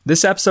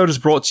This episode is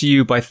brought to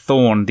you by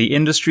Thorne, the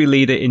industry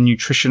leader in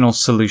nutritional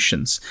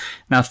solutions.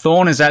 Now,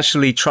 Thorne is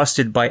actually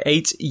trusted by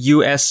 8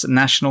 US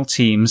national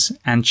teams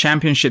and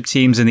championship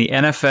teams in the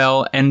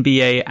NFL,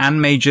 NBA,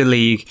 and Major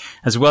League,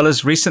 as well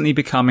as recently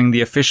becoming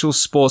the official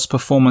sports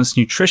performance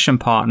nutrition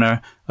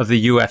partner of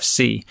the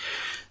UFC.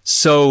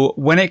 So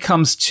when it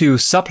comes to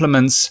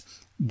supplements,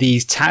 the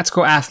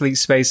tactical athlete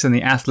space and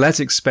the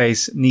athletic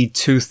space need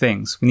two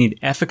things. We need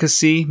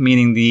efficacy,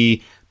 meaning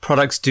the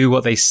products do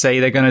what they say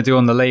they're going to do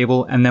on the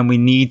label, and then we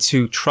need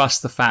to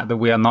trust the fact that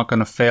we are not going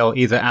to fail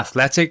either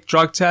athletic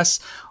drug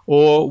tests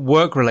or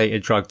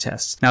work-related drug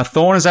tests. Now,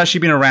 Thorne has actually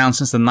been around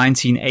since the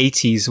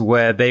 1980s,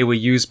 where they were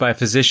used by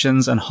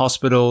physicians and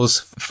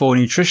hospitals for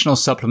nutritional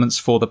supplements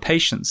for the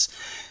patients.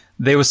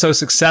 They were so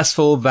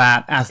successful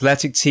that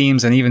athletic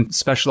teams and even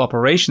special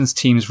operations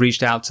teams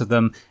reached out to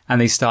them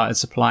and they started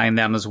supplying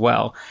them as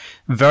well.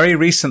 Very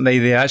recently,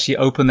 they actually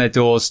opened their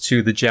doors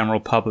to the general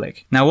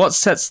public. Now, what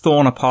sets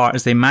Thorne apart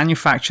is they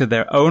manufacture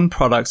their own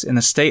products in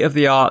a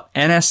state-of-the-art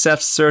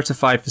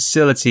NSF-certified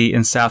facility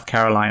in South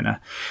Carolina.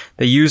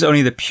 They use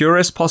only the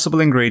purest possible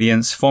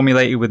ingredients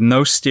formulated with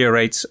no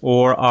stearates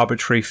or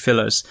arbitrary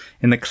fillers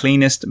in the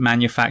cleanest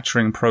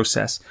manufacturing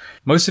process.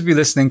 Most of you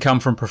listening come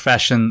from a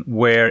profession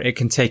where it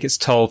can take its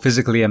toll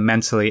physically and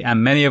mentally,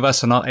 and many of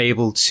us are not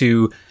able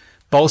to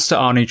bolster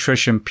our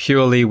nutrition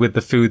purely with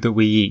the food that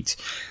we eat.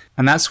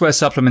 And that's where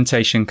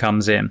supplementation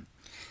comes in.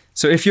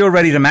 So if you're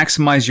ready to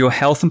maximize your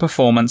health and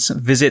performance,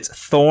 visit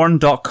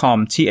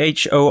thorne.com,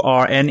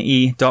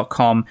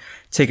 thorne.com.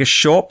 Take a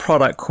short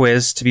product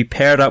quiz to be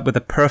paired up with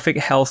the perfect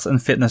health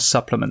and fitness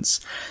supplements.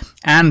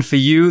 And for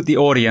you, the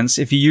audience,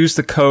 if you use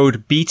the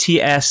code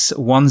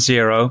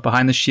BTS10,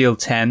 behind the shield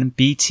 10,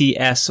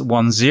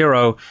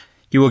 BTS10,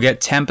 you will get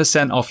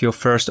 10% off your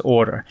first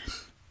order.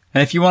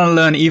 And if you want to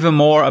learn even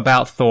more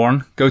about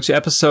Thorne, go to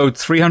episode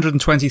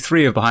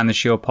 323 of Behind the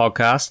Shield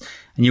podcast,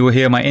 and you will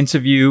hear my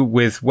interview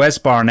with Wes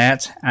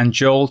Barnett and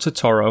Joel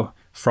Totoro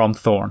from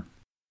Thorne.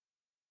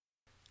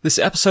 This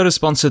episode is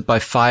sponsored by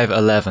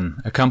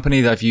 511, a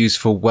company that I've used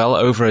for well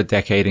over a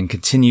decade and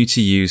continue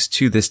to use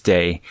to this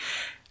day.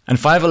 And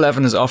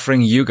 511 is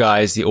offering you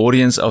guys, the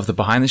audience of the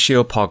Behind the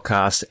Shield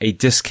podcast, a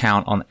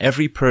discount on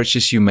every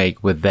purchase you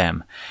make with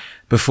them.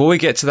 Before we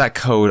get to that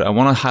code, I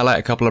want to highlight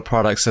a couple of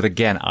products that,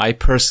 again, I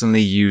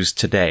personally use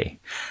today.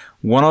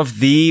 One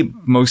of the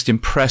most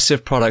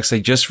impressive products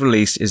they just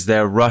released is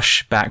their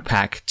Rush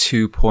Backpack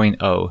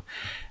 2.0.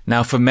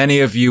 Now, for many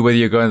of you, whether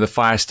you're going to the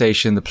fire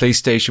station, the police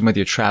station, whether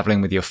you're traveling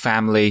with your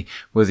family,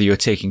 whether you're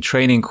taking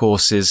training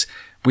courses,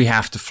 we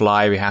have to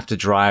fly, we have to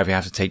drive, we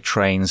have to take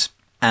trains.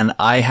 And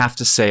I have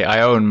to say,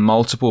 I own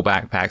multiple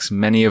backpacks,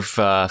 many of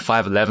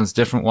 511's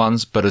different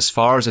ones, but as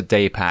far as a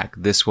day pack,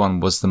 this one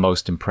was the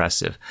most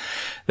impressive.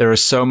 There are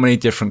so many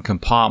different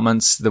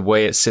compartments. The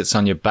way it sits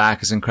on your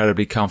back is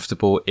incredibly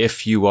comfortable.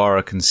 If you are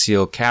a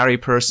concealed carry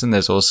person,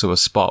 there's also a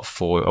spot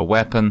for a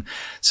weapon.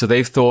 So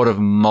they've thought of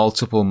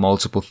multiple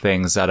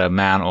things that a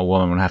man or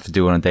woman would have to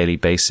do on a daily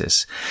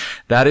basis.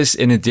 That is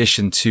in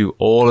addition to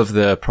all of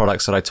the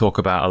products that I talk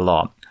about a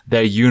lot.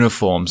 Their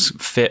uniforms,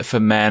 fit for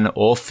men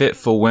or fit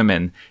for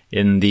women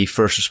in the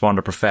first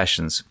responder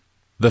professions.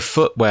 The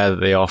footwear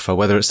that they offer,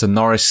 whether it's the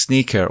Norris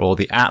sneaker or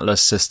the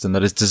Atlas system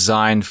that is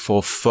designed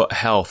for foot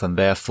health and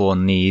therefore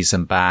knees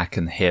and back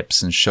and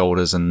hips and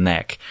shoulders and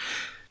neck.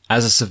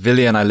 As a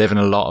civilian, I live in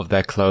a lot of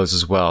their clothes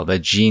as well. Their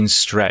jeans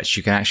stretch.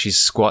 You can actually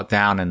squat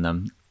down in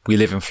them. We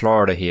live in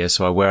Florida here,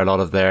 so I wear a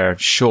lot of their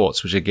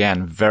shorts, which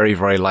again, very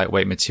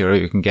lightweight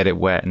material. You can get it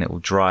wet and it will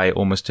dry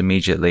almost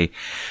immediately.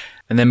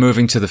 And then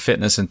moving to the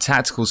fitness and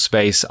tactical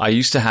space, I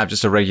used to have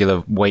just a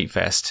regular weight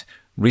vest.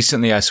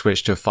 Recently, I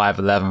switched to a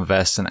 511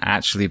 vest and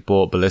actually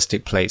bought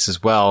ballistic plates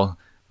as well.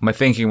 My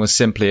thinking was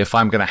simply, if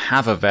I'm going to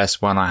have a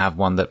vest, why not have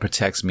one that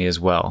protects me as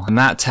well? And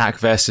that TAC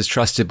vest is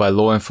trusted by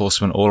law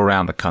enforcement all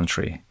around the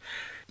country.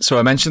 So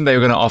I mentioned they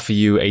were going to offer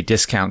you a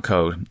discount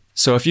code.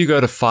 So if you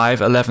go to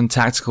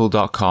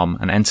 511tactical.com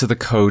and enter the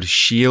code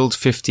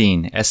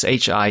SHIELD15,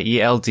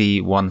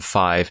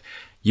 SHIELD15,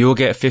 you'll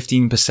get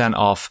 15%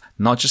 off,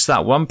 not just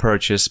that one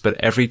purchase, but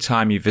every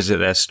time you visit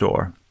their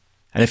store.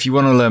 And if you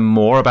want to learn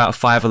more about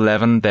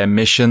 511, their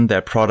mission,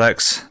 their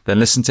products, then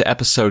listen to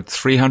episode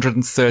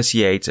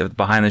 338 of the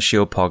Behind the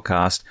Shield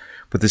podcast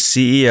with the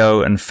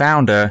CEO and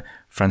founder,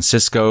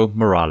 Francisco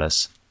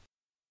Morales.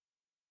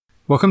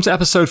 Welcome to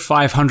episode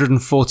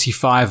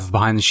 545 of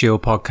Behind the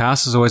Shield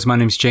podcast. As always, my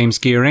name is James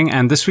Gearing,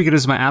 and this week it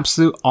is my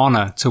absolute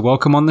honor to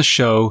welcome on the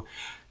show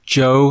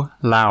Joe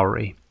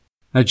Lowery.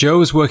 Now, Joe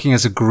was working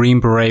as a Green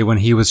Beret when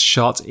he was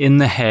shot in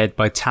the head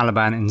by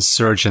Taliban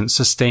insurgents,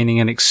 sustaining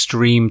an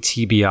extreme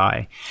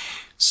TBI.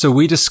 So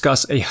we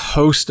discuss a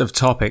host of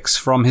topics,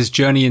 from his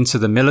journey into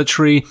the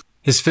military,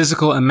 his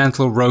physical and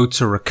mental road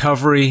to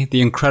recovery,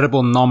 the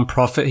incredible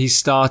non-profit he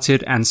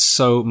started, and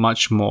so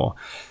much more.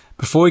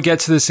 Before we get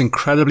to this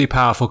incredibly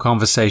powerful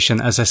conversation,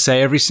 as I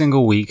say every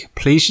single week,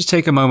 please just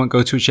take a moment,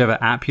 go to whichever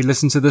app you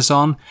listen to this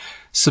on,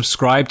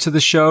 subscribe to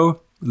the show,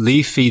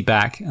 leave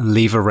feedback, and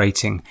leave a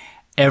rating.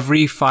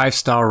 Every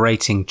 5-star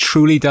rating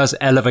truly does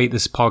elevate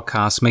this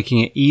podcast, making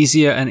it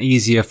easier and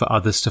easier for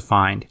others to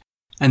find.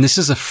 And this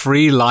is a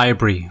free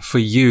library for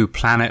you,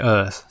 Planet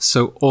Earth.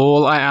 So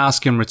all I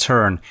ask in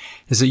return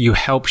is that you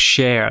help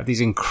share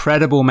these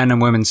incredible men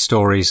and women's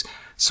stories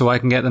so I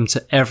can get them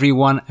to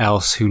everyone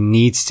else who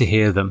needs to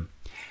hear them.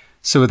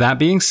 So with that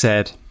being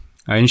said,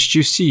 I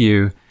introduce to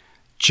you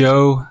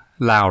Joe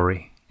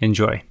Lowry.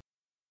 Enjoy.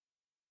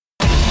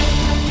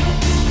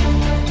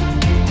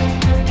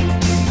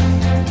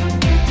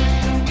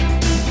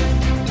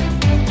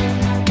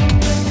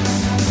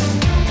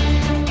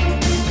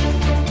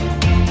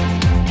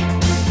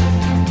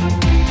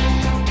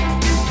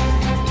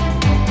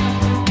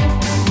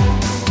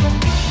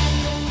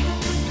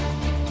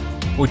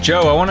 Well,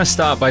 Joe, I want to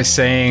start by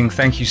saying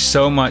thank you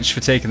so much for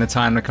taking the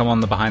time to come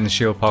on the Behind the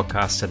Shield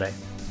podcast today.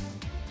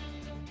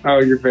 Oh,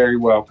 you're very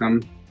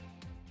welcome.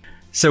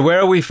 So where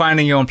are we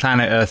finding you on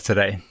planet Earth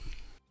today?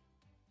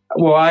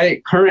 Well,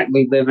 I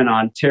currently live in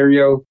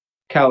Ontario,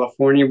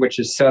 California, which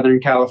is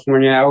Southern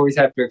California. I always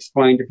have to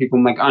explain to people,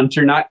 I'm like,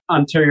 not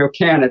Ontario,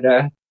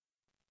 Canada.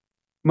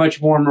 Much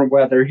warmer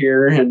weather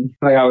here. And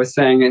like I was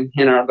saying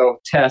in our little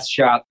test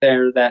shot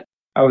there, that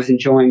I was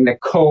enjoying the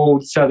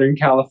cold Southern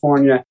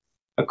California,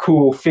 a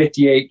cool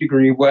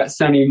 58-degree wet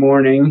sunny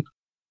morning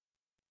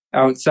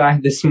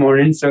outside this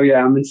morning. So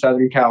yeah, I'm in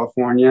Southern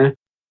California,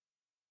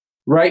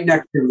 right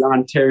next to the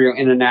Ontario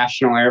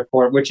International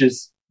Airport, which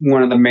is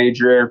one of the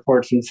major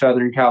airports in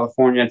Southern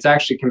California. It's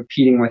actually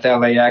competing with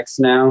LAX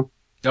now.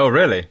 Oh,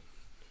 really?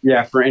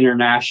 Yeah, for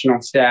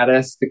international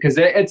status, because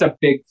it's a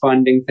big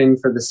funding thing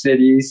for the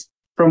cities,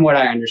 from what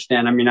I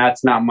understand. I mean,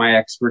 that's not my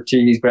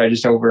expertise, but I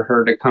just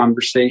overheard a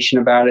conversation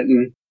about it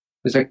and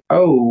was like,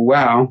 oh,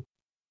 wow.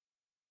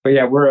 But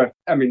yeah, we're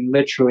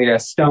literally a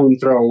stone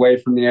throw away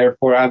from the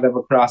airport. I live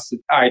across the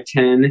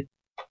I-10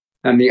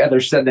 on the other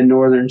side, the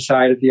northern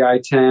side of the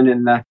I-10,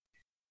 and the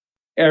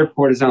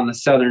airport is on the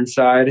southern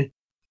side.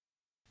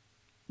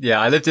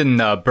 Yeah, I lived in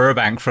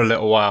Burbank for a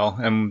little while,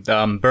 and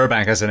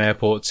Burbank has an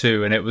airport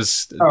too, and it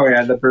was... Oh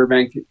yeah, the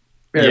Burbank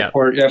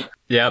airport, yep.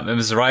 Yeah, it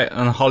was right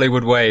on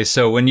Hollywood Way.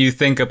 So when you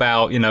think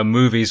about,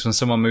 movies, when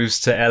someone moves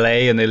to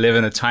LA and they live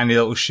in a tiny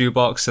little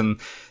shoebox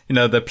and,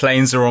 the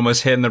planes are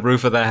almost hitting the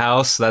roof of their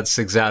house, that's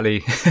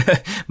exactly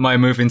my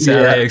moving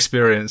to LA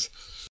experience.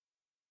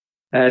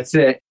 That's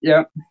it.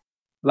 Yep.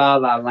 La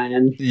La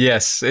Land.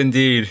 Yes,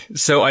 indeed.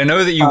 So I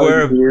know that you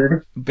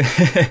were...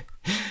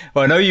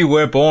 Well, I know you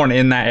were born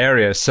in that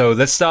area, so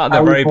let's start at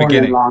the very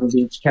beginning. In Long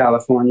Beach,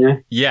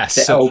 California. Yes.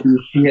 The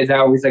LBC is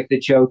always like the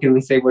joke, and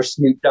we say we're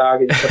Snoop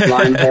Dogg and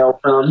Sublime hail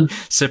from.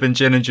 Sipping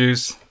gin and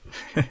juice.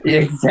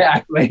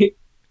 Exactly.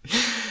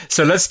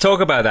 So let's talk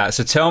about that.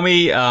 So tell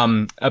me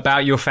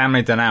about your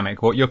family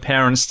dynamic, what your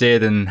parents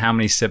did and how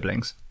many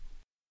siblings.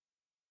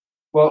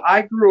 Well,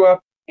 I grew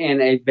up in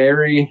a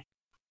very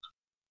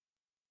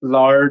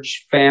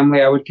large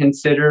family, I would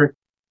consider,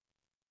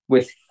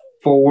 with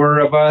 4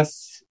 of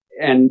us.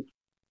 And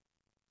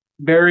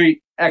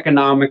very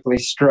economically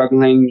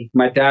struggling.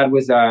 My dad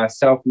was a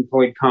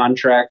self-employed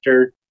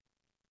contractor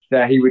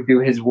that he would do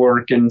his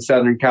work in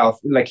Southern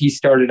California. Like, he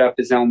started up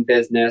his own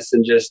business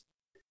and just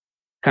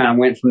kind of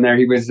went from there.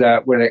 He was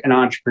an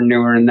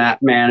entrepreneur in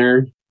that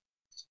manner,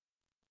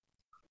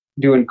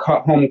 doing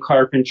home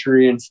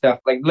carpentry and stuff,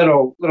 like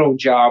little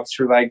jobs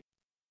for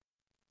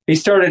he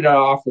started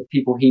off with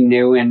people he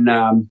knew in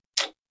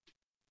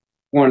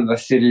one of the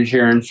cities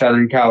here in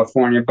Southern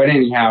California. But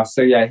anyhow,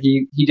 so yeah,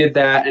 he did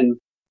that and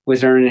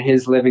was earning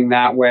his living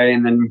that way.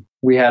 And then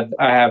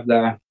I have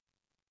the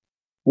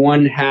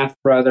 1 half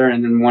brother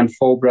and then 1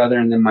 full brother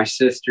and then my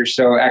sister.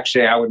 So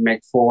actually I would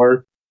make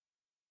 4.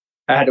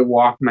 I had to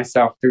walk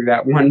myself through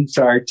that one.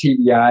 Sorry,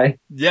 TBI.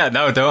 Yeah,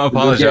 no, don't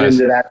apologize. We'll get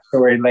into that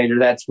story later.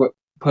 That's what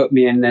put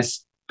me in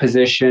this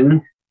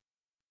position.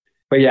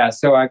 But yeah,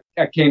 so I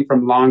came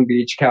from Long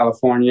Beach,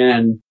 California,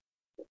 and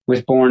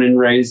was born and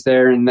raised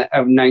there of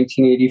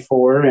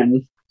 1984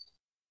 and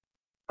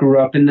grew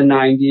up in the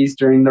 90s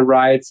during the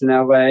riots in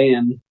LA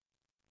and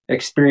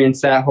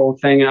experienced that whole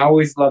thing. And I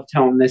always love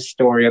telling this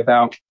story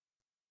about,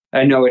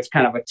 I know it's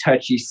kind of a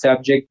touchy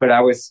subject, but I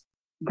was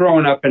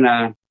growing up in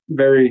a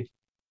very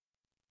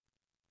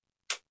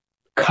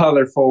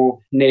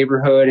colorful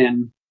neighborhood.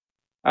 And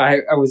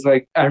I was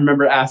like, I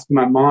remember asking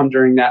my mom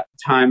during that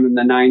time in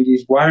the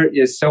 90s, why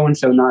is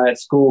so-and-so not at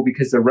school?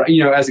 Because,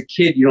 as a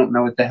kid, you don't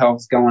know what the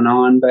hell's going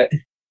on. But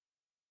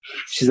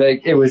she's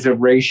like, it was a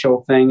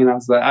racial thing. And I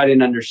was like, I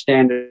didn't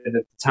understand it at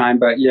the time.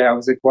 But yeah, I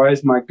was like, why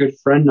is my good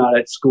friend not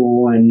at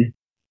school? And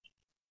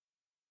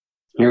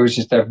it was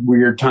just a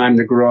weird time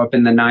to grow up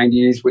in the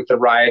 90s with the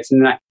riots.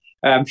 And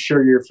I'm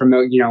sure you're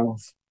familiar,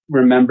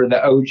 remember the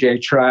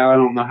OJ trial. I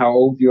don't know how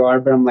old you are,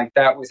 but I'm like,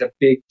 that was a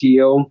big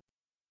deal.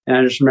 And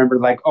I just remember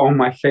all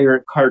my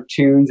favorite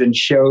cartoons and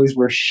shows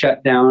were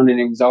shut down, and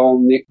it was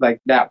all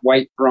like that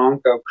white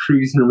Bronco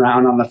cruising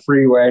around on the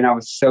freeway. And I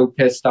was so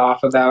pissed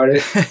off about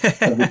it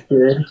as a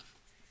kid.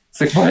 It's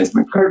like, why is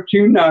my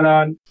cartoon not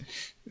on?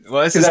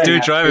 Why is this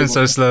dude driving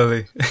so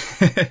slowly?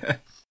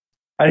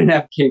 I didn't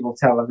have cable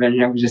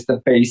television. It was just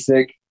the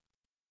basic.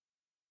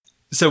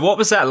 So what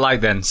was that like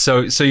then?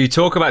 So you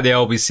talk about the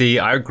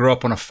LBC. I grew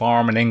up on a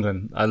farm in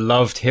England. I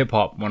loved hip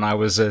hop when I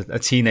was a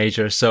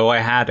teenager. So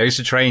I used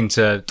to train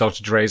to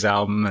Dr. Dre's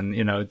album and,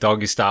 you know,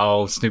 Doggy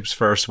Style, Snoop's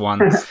first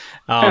one.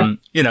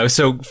 You know,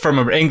 so from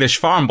an English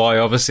farm boy,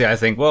 obviously I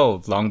think,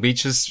 well, Long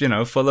Beach is, you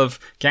know, full of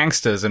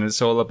gangsters and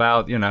it's all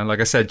about, you know, like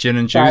I said, gin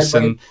and juice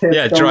and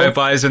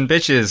drive-bys and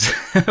bitches.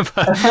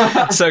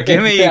 So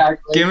give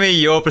me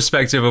your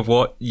perspective of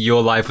what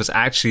your life was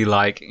actually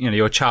like, you know,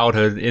 your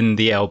childhood in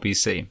the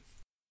LBC.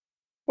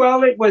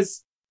 Well, it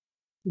was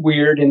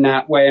weird in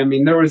that way. I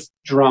mean, there was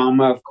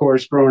drama, of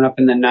course, growing up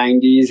in the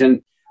 90s,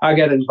 and I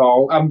got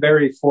involved. I'm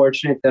very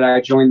fortunate that I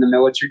joined the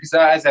military because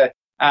as an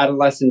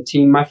adolescent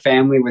teen, my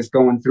family was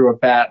going through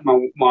my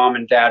mom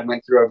and dad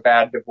went through a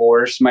bad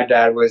divorce. My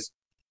dad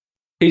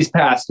he's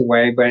passed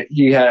away, but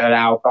he had an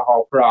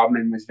alcohol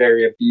problem and was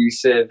very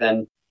abusive.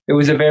 And it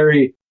was a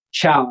very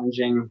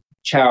challenging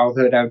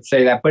childhood, I would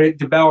say that. But it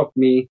developed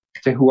me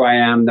to who I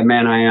am, the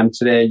man I am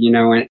today, you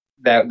know, and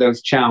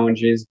those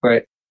challenges.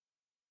 But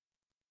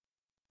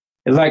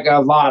it's like a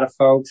lot of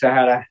folks, I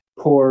had a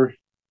poor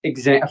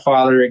example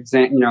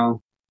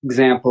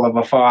of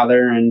a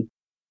father, and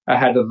I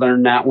had to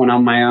learn that one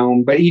on my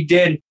own. But he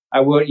did, I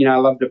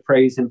love to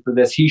praise him for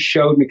this. He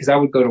showed me, because I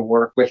would go to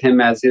work with him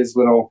as his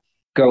little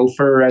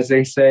gopher, as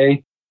they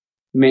say,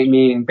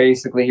 meaning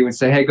basically he would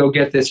say, hey, go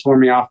get this for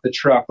me off the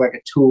truck, like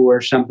a tool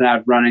or something.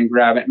 I'd run and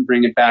grab it and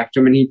bring it back to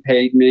him, and he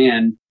paid me,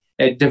 and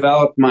it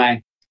developed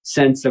my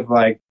sense of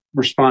like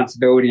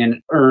responsibility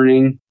and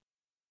earning,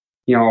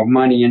 you know,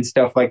 money and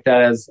stuff like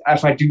that. As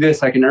if I do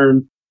this, I can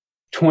earn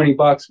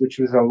 $20, which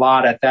was a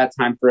lot at that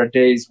time for a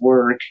day's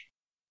work.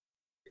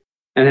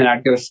 And then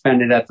I'd go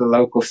spend it at the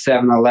local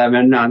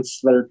 7-Eleven on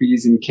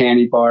Slurpees and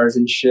candy bars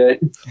and shit.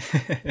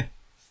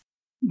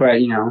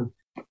 But, you know,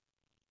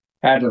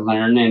 I had to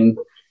learn. And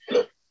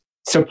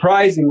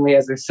surprisingly,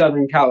 as a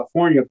Southern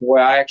California boy,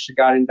 I actually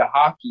got into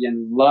hockey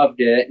and loved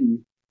it.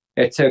 And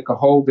it took a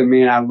hold of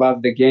me, and I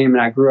loved the game.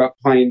 And I grew up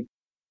playing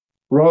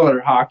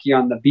roller hockey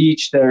on the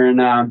beach there in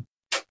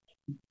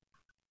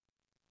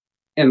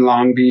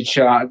Long Beach.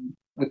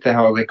 What the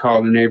hell they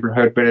call the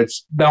neighborhood, but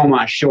it's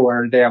Belmont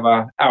Shore. They have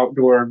a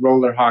outdoor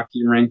roller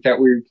hockey rink that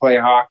we would play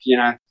hockey,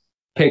 and I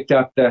picked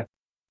up the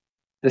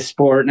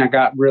sport, and I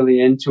got really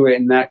into it,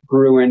 and that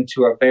grew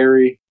into a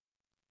very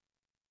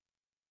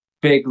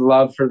big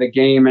love for the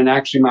game. And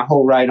actually my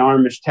whole right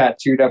arm is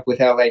tattooed up with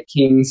LA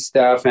Kings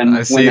stuff. And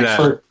when they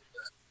first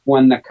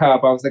won the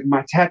cup, I was like,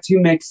 my tattoo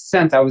makes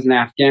sense. I was in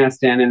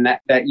Afghanistan in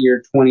that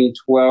year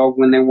 2012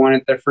 when they won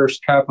it their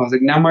first cup. I was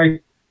like, now my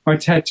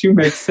tattoo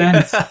makes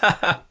sense.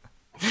 I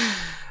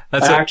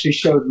actually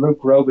showed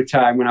Luke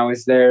Robitaille when I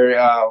was there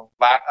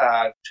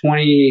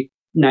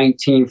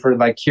 2019 for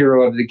like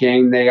hero of the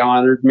game. They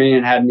honored me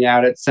and had me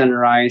out at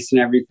center ice and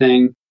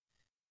everything.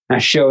 I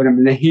showed him,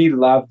 and he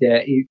loved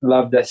it. He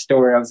loved that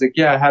story. I was like,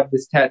 yeah, I have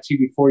this tattoo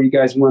before you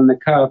guys won the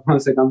cup. I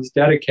was like, I'm just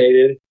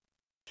dedicated.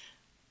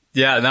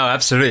 Yeah, no,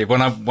 absolutely.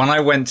 When I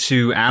went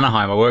to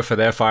Anaheim, I worked for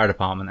their fire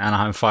department,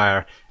 Anaheim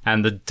Fire,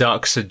 and the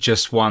Ducks had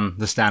just won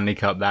the Stanley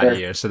Cup that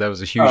year. So there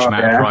was a huge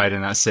amount of pride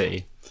in that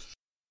city.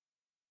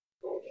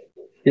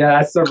 Yeah,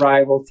 that's the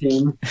rival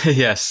team.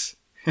 Yes.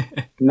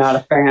 Not a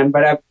fan,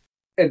 but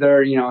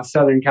they're, you know, a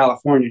Southern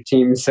California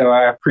team, so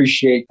I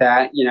appreciate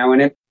that, you know,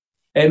 and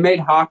it made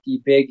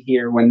hockey big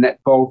here when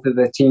both of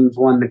the teams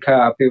won the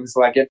cup. It was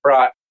like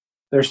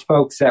there's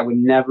folks that would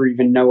never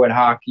even know what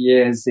hockey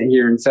is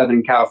here in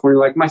Southern California,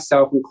 like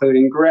myself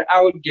including.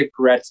 I would give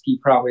Gretzky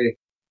probably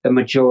the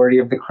majority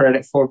of the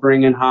credit for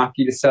bringing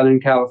hockey to Southern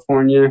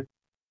California.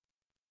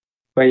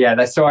 But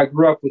yeah, so I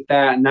grew up with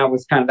that, and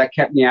that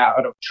kept me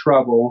out of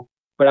trouble.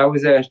 But I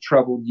was a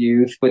troubled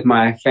youth with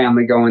my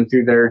family going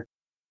through their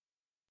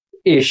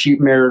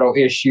marital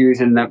issues,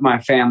 and that my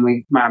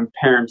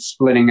parents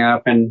splitting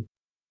up. And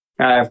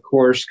of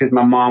course, because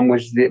my mom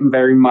was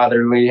very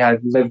motherly, I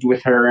lived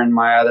with her and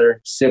my other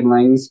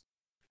siblings.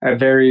 A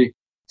very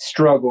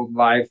struggled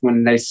life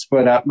when they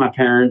split up, my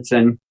parents.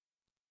 And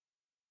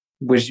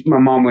my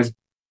mom was,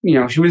 you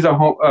know, she was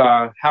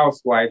a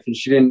housewife, and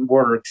she didn't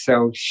work.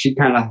 So she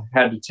kind of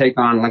had to take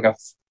on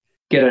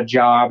get a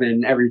job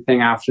and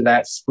everything after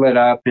that split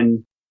up.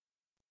 And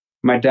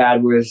my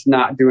dad was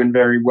not doing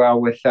very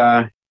well with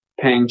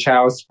paying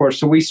child support.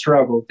 So we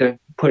struggled, to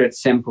put it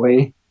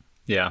simply.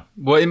 Yeah.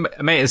 Well,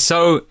 mate,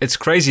 it's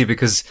crazy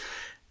because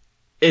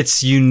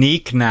it's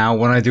unique now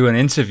when I do an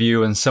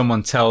interview and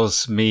someone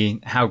tells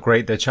me how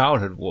great their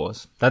childhood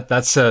was.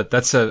 That's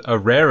a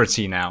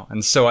rarity now.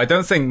 And so I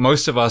don't think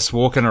most of us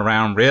walking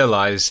around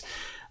realize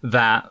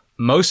that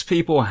most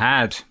people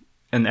had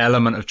an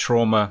element of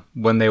trauma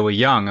when they were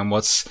young. And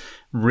what's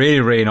really,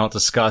 really not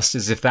discussed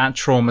is if that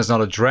trauma is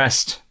not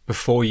addressed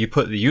before you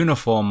put the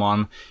uniform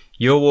on,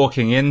 you're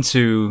walking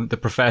into the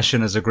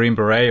profession as a Green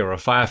Beret or a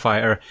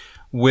firefighter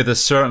with a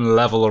certain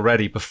level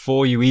already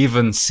before you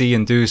even see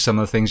and do some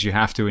of the things you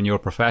have to in your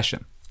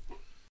profession.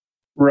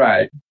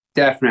 Right.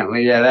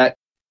 Definitely. Yeah,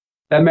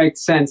 that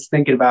makes sense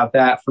thinking about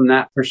that from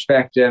that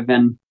perspective.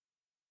 And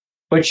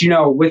But,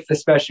 with the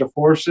special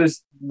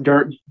forces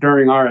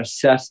during our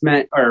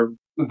assessment or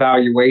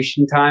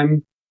evaluation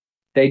time,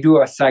 they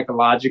do a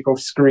psychological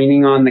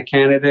screening on the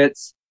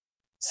candidates.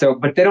 So,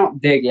 but they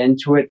don't dig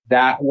into it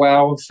that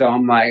well. So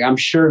I'm like, I'm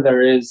sure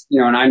there is,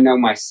 and I know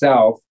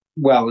myself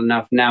well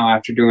enough now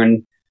after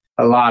doing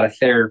a lot of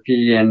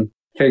therapy and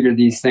figure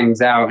these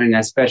things out. And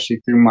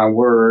especially through my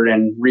word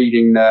and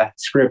reading the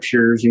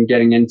scriptures and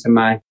getting into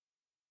my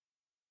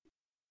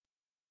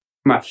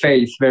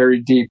faith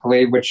very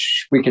deeply,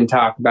 which we can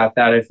talk about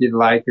that if you'd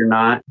like or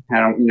not. I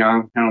don't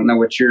know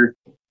what your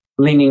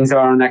leanings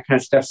are on that kind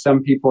of stuff.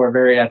 Some people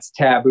are that's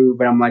taboo,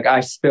 but I'm like,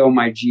 I spill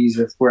my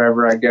Jesus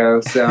wherever I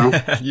go. So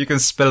you can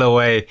spill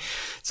away.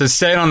 So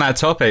staying on that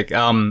topic,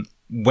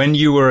 when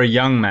you were a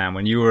young man,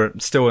 when you were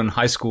still in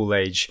high school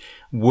age,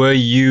 were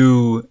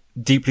you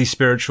deeply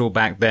spiritual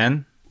back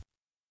then?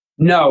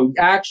 No,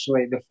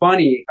 actually, the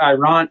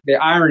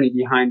irony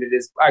behind it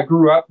is I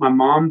grew up, my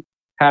mom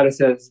had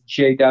us as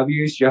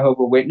JWs, Jehovah's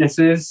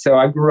Witnesses. So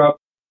I grew up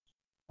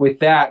with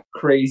that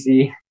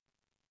crazy.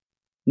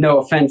 No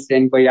offense to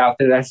anybody out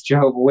there that's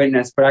Jehovah's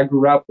Witness, but I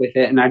grew up with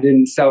it, and I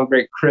didn't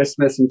celebrate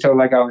Christmas until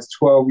like I was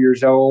 12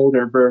 years old,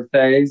 or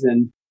birthdays.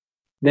 And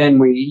then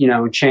we,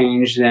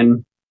 changed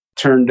and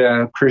turned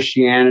to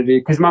Christianity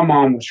because my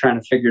mom was trying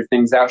to figure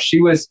things out. She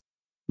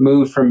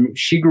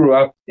grew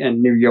up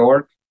in New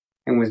York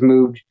and was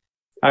moved.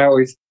 I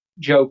always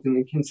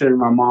jokingly consider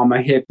my mom a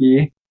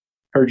hippie,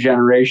 her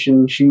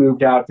generation. She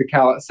moved out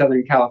to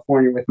Southern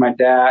California with my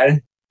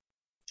dad,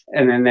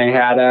 and then they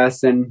had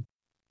us, and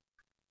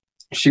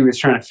she was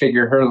trying to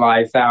figure her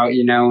life out,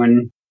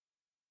 and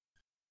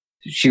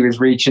she was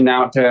reaching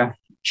out to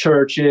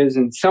churches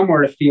and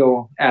somewhere to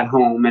feel at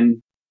home,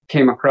 and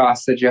came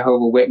across the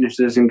Jehovah's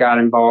Witnesses and got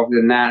involved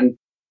in that. And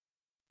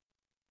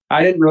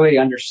I didn't really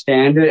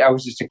understand it. I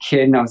was just a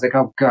kid, and I was like,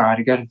 oh God,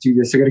 I got to do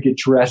this. I got to get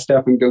dressed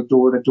up and go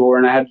door to door.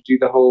 And I had to do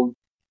the whole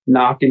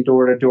knocking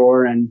door to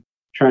door and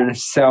trying to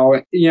sell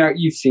it.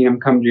 You've seen them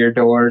come to your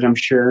doors, I'm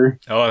sure.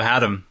 Oh, I've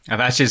had them.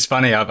 It's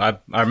funny. I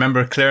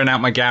remember clearing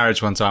out my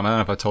garage one time. I don't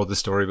know if I told this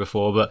story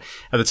before, but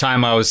at the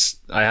time I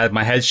had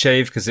my head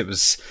shaved because it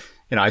was,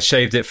 I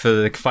shaved it for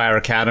the Fire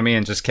Academy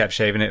and just kept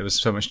shaving it. It was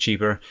so much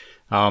cheaper.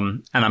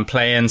 And I'm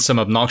playing some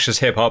obnoxious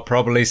hip hop,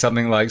 probably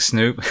something like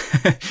Snoop,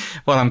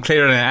 while I'm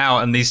clearing it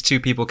out. And these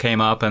two people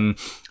came up, and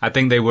I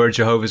think they were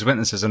Jehovah's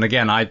Witnesses. And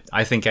again,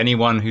 I think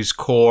anyone whose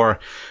core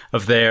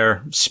of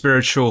their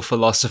spiritual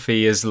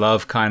philosophy is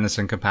love, kindness,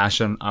 and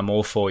compassion, I'm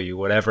all for you,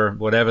 whatever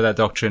that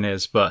doctrine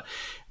is. But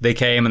they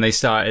came and they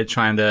started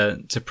trying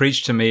to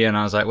preach to me. And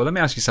I was like, well, let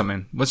me ask you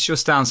something. What's your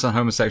stance on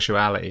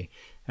homosexuality?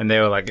 And they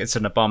were like, it's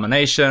an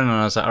abomination. And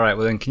I was like, all right,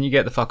 well then can you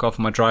get the fuck off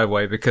my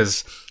driveway?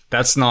 Because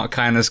that's not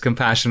kindness,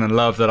 compassion, and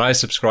love that I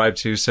subscribe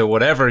to. So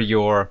whatever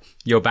your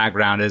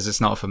background is, it's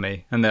not for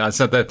me. And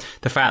so the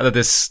fact that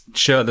this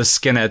shirtless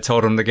skinhead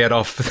told him to get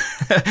off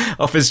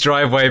off his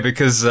driveway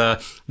because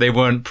they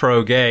weren't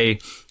pro-gay,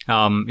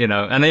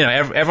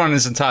 everyone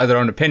is entitled to their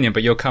own opinion,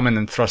 but you're coming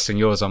and thrusting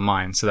yours on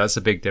mine. So that's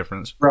a big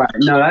difference. Right.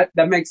 No,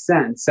 that makes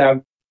sense.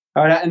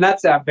 And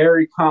that's a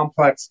very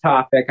complex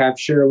topic. I'm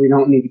sure we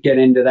don't need to get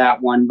into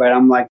that one, but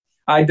I'm like,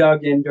 I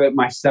dug into it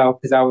myself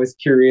because I was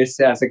curious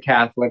as a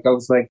Catholic. I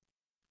was like,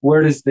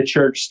 where does the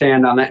church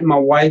stand on that? And my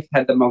wife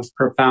had the most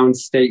profound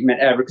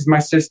statement ever because my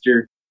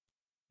sister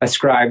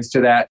ascribes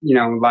to that,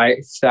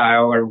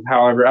 lifestyle or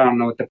however, I don't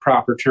know what the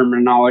proper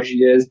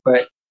terminology is,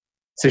 but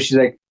so she's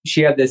like,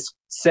 she had this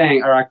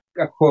saying, or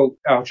a quote,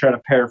 I'll try to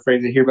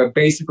paraphrase it here, but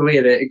basically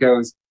it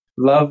goes,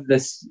 love the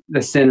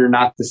sinner,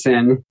 not the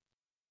sin.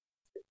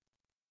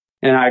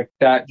 And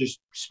that just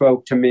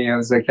spoke to me. I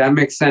was like, that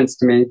makes sense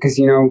to me because,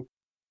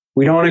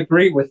 we don't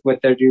agree with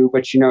what they do,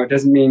 but, it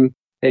doesn't mean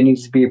they need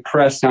to be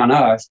pressed on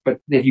us. But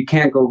if you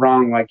can't go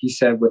wrong, like you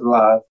said, with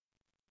love,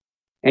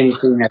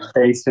 anything that's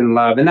based in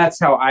love. And that's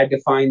how I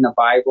define the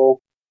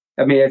Bible.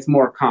 I mean, it's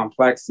more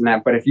complex than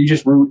that. But if you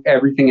just root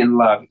everything in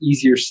love,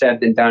 easier said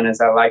than done, as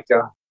I like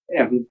to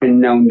have been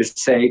known to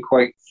say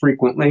quite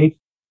frequently.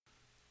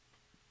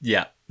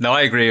 Yeah. No,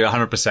 I agree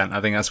 100%.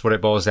 I think that's what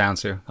it boils down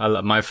to.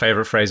 My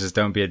favorite phrase is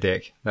 "Don't be a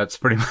dick." That's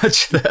pretty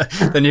much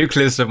the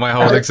nucleus of my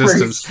whole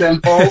existence.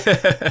 Simple.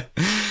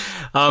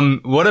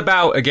 What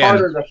about, again?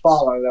 Harder to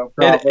follow, though.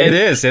 Probably. It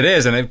is,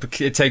 and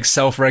it takes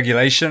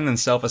self-regulation and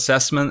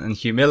self-assessment and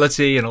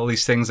humility and all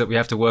these things that we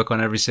have to work on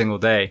every single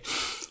day.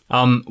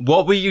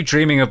 What were you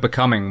dreaming of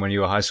becoming when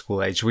you were high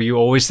school age? Were you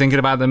always thinking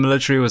about the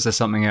military? Or was there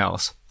something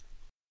else?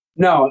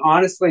 No,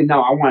 honestly,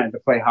 no. I wanted to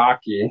play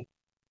hockey.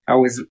 I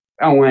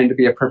wanted to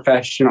be a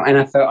professional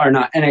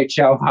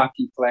NHL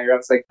hockey player. I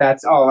was like,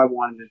 that's all I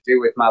wanted to do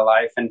with my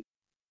life. And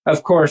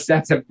of course,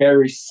 that's a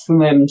very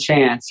slim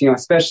chance,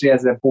 especially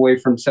as a boy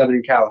from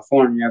Southern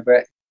California.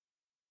 But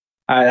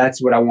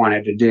that's what I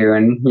wanted to do.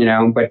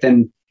 And, but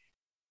then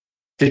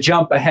to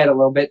jump ahead a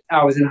little bit,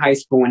 I was in high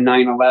school when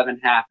 9/11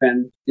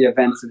 happened, the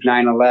events of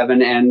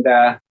 9/11, and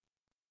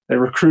the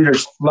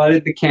recruiters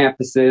flooded the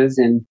campuses,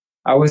 and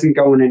I wasn't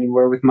going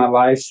anywhere with my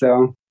life.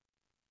 So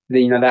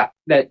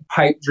that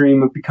pipe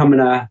dream of becoming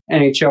a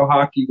NHL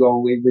hockey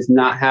goalie was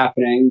not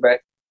happening.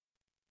 But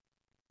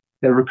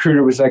the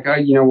recruiter was like,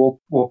 oh,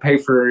 we'll pay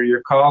for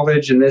your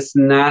college and this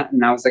and that.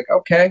 And I was like,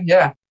 okay,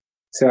 yeah.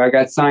 So I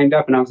got signed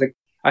up, and I was like,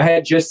 I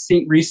had just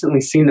recently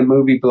seen the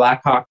movie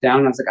Black Hawk Down.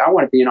 And I was like, I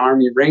want to be an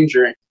Army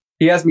Ranger.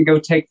 He has me go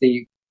take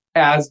the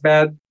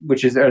ASVAB,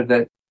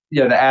 the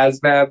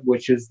ASVAB,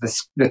 which is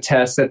the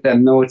test at the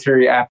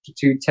military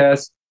aptitude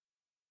test.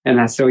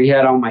 And so he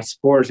had all my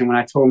scores. And when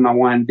I told him I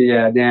wanted to be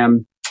a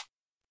damn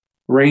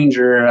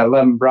Ranger,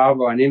 11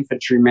 Bravo, an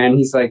infantryman,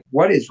 he's like,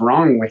 what is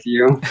wrong with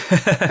you?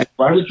 Like,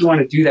 why would you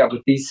want to do that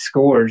with these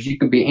scores? You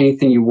could be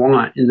anything you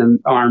want in the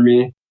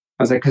Army.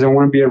 I was like, because I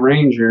want to be a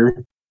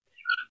Ranger.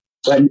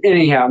 But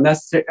anyhow,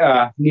 that's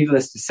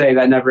needless to say,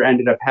 that never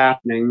ended up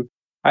happening.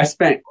 I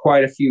spent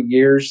quite a few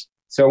years.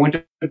 So I went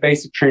to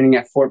basic training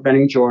at Fort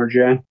Benning,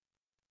 Georgia,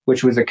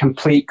 which was a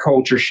complete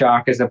culture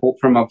shock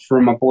from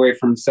a boy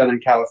from Southern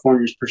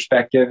California's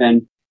perspective,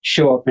 and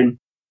show up in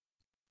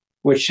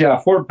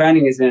Fort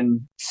Benning is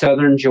in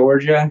Southern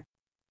Georgia.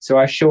 So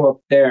I show up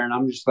there, and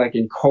I'm just like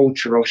in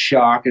cultural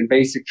shock. And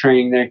basic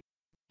training, they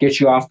get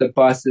you off the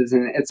buses,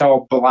 and it's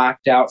all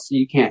blacked out, so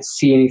you can't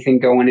see anything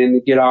going in.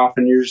 To get off,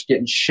 and you're just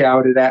getting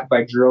shouted at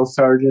by drill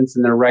sergeants,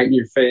 and they're right in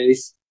your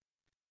face.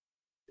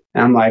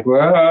 And I'm like,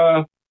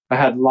 whoa. I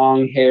had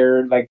long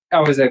hair. Like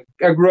I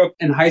grew up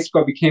in high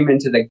school. I became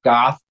into the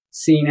goth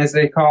scene, as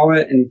they call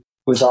it, and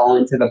was all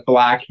into the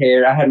black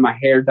hair. I had my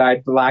hair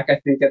dyed black,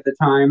 I think, at the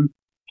time.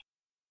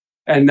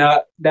 And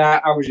that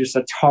I was just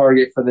a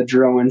target for the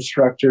drill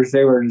instructors.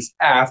 They were just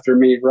after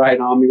me, right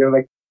on me. They're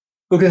like,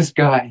 look at this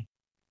guy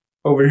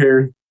over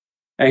here.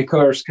 And of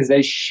course, because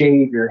they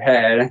shave your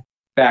head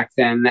back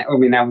then. That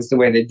was the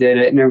way they did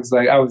it. And it was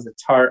like I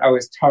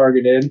was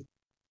targeted.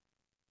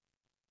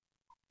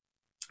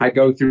 I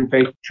go through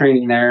basic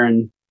training there,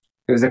 and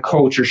it was a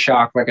culture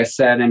shock, like I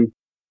said. And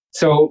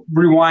so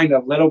rewind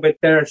a little bit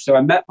there. So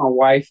I met my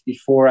wife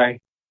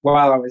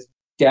while I was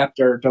DEPT,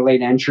 or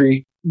delayed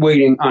entry,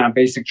 waiting on a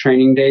basic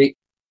training date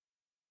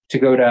to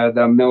go to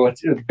the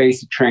military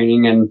basic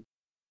training. And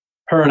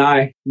her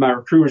and my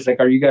recruiter was like,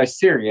 are you guys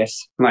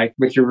serious, like,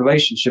 with your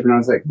relationship? And I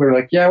was like, we were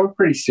like, yeah, we're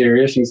pretty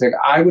serious. And he's like,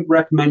 I would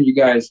recommend you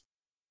guys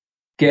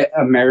get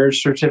a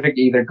marriage certificate,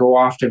 either go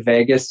off to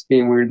Vegas,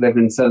 being we live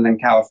in Southern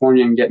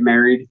California, and get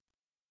married.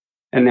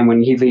 And then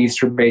when he leaves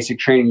for basic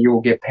training, you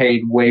will get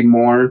paid way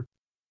more,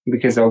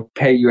 because they'll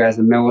pay you as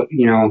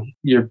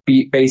your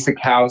basic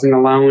housing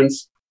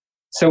allowance.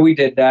 So we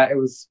did that.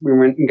 We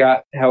went and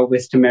got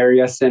Elvis to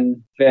marry us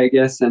in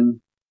Vegas,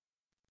 and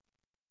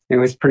it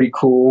was pretty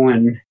cool.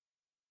 And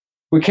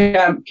we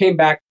came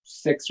back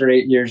 6 or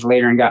 8 years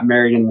later and got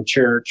married in the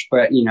church.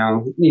 But,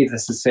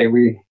 needless to say,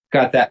 we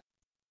got that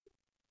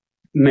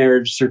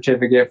marriage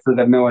certificate for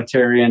the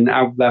military, and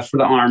I left for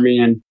the Army.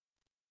 And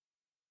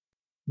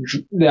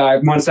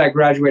once I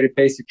graduated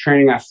basic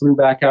training, I flew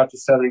back out to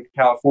Southern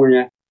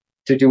California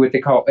to do what they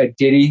call a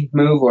DITY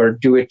move, or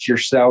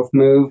do-it-yourself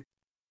move,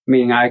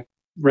 meaning I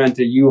rent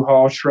a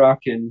U-Haul truck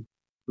and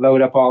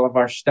load up all of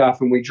our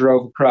stuff, and we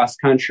drove across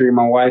country,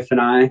 my wife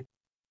and I.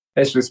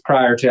 This was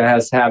prior to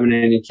us having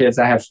any kids.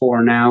 I have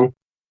 4 now.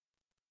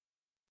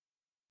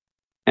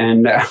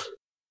 And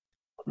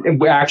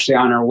we're actually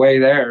on our way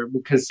there,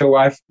 because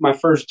my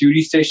first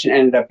duty station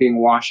ended up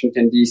being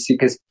Washington, D.C.,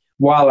 because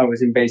while I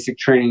was in basic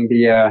training,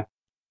 the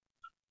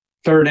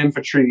 3rd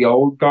Infantry, the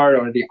Old Guard,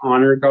 or the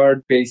Honor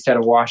Guard, based out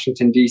of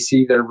Washington,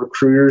 D.C., their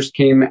recruiters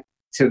came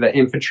to the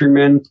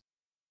infantrymen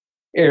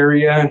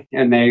area,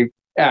 and they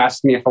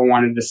asked me if I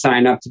wanted to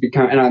sign up to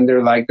become, and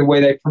they're like, the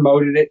way they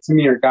promoted it to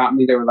me or got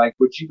me, they were like,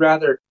 would you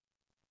rather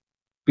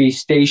be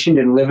stationed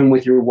and living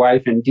with your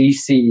wife in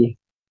DC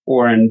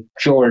or in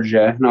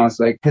Georgia? And I was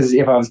like, because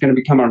if I was going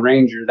to become a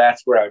Ranger,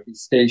 that's where I would be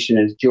stationed,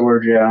 is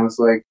Georgia. I was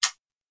like,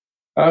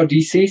 oh,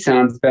 DC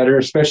sounds better,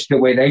 especially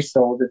the way they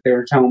sold it. They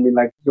were telling me,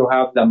 like, you'll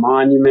have the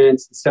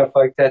monuments and stuff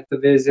like that to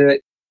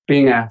visit.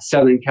 Being a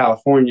Southern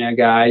California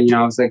guy,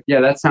 I was like,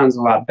 yeah, that sounds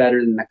a lot better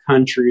than the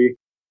country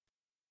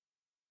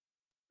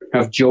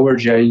of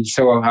Georgia. And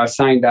so I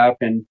signed up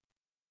and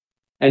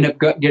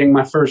ended up getting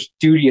my first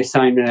duty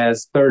assignment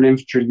as 3rd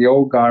Infantry, the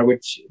Old Guard,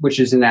 which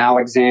is in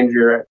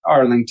Alexandria,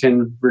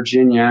 Arlington,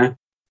 Virginia,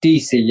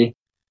 DC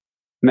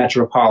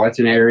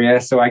metropolitan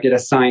area. So I get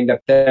assigned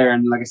up there,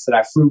 and like I said,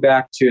 I flew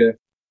back to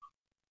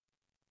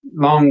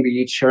Long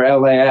Beach or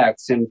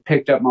LAX and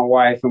picked up my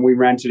wife, and we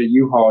rented a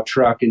U-Haul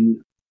truck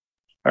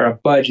or a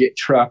budget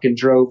truck, and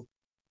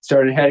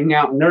started heading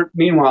out. And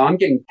meanwhile, I'm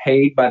getting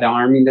paid by the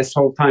Army this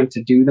whole time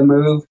to do the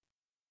move.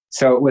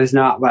 So it was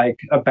not like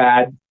a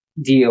bad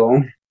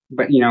deal,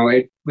 but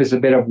it was a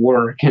bit of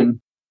work,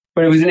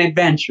 but it was an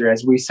adventure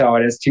as we saw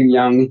it as 2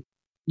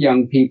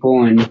 young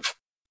people. And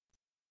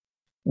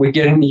we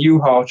get in the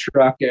U-Haul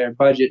truck, a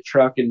budget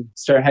truck, and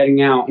start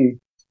heading out and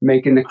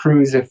making the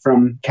cruise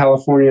from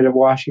California to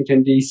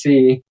Washington,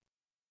 D.C.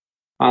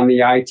 on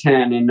the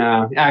I-10. And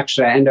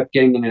actually, I end up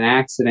getting in an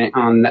accident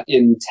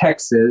in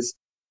Texas,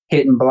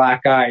 hitting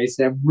black ice,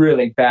 a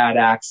really bad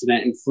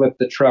accident, and flipped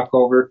the truck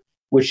over,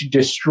 which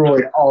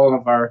destroyed all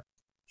of our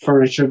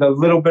furniture, the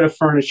little bit of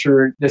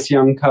furniture this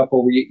young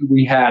couple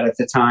we had at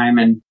the time.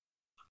 And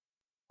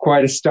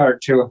quite a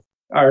start to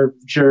our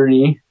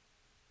journey.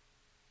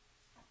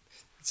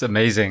 It's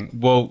amazing.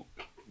 Well,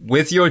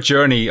 with your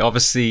journey,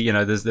 obviously, you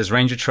know, there's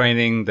Ranger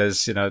training,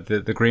 there's, you know,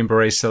 the Green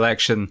Beret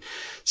selection.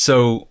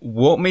 So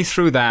walk me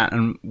through that.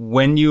 And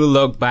when you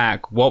look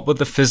back, what were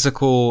the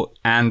physical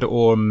and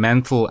or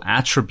mental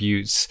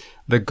attributes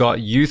that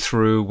got you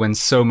through when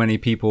so many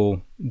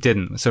people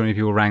didn't, so many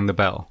people rang the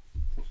bell?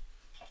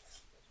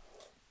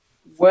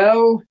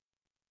 Well,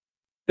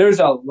 there's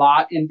a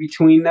lot in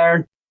between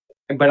there,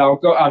 but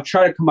I'll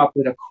try to come up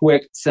with a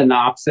quick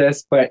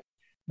synopsis. But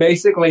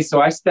basically,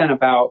 so I spent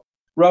about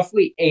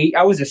roughly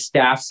I was a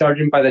staff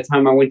sergeant by the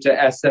time I went to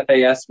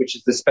SFAS, which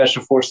is the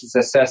Special Forces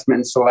Assessment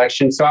and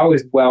Selection. So I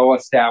was well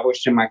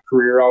established in my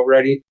career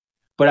already,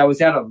 but I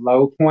was at a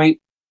low point.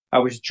 I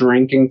was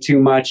drinking too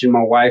much, and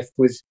my wife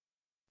was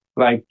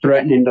like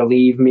threatening to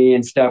leave me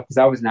and stuff because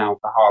I was an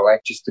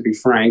alcoholic, just to be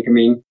frank. I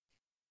mean,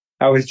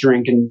 I was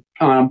drinking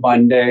on a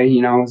Monday,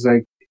 you know, it was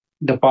like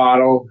the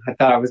bottle. I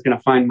thought I was going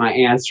to find my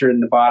answer in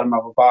the bottom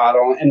of a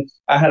bottle. And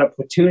I had a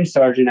platoon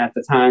sergeant at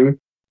the time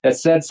that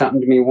said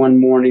something to me one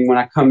morning when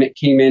I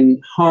came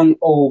in hung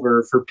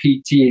over for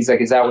PT. He's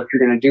like, "Is that what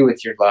you're going to do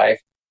with your life?"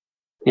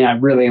 And I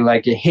really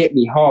it hit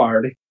me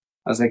hard.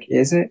 I was like,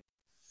 "Is it?"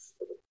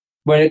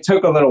 But it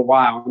took a little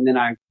while. And then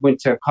I went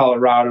to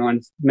Colorado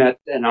and met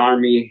an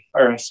Army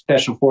or a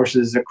Special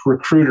Forces, a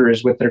recruiter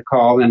is what they're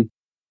called. And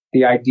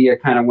the idea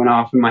kind of went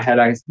off in my head.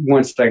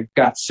 Once I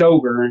got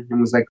sober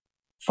and was like,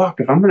 fuck,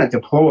 if I'm going to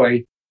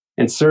deploy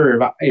and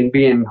serve and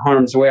be in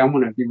harm's way, I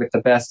want to be with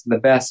the best of the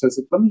best. So I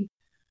was like,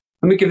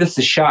 let me give this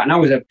a shot. And I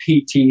was a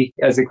PT,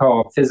 as they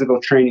call a physical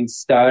training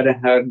stud.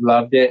 I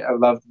loved it. I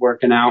loved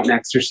working out and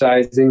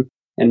exercising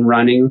and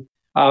running.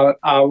 I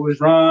was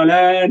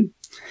running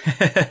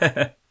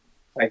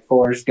like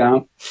Forrest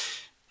Gump.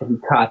 If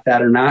you caught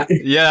that or not.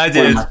 Yeah, I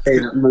did. One of my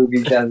favorite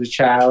movies as a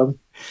child.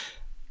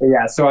 But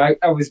yeah, so I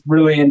was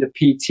really into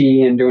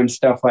PT and doing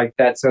stuff like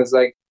that. So it's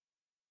like,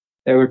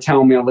 they were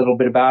telling me a little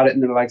bit about it,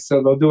 and they're like,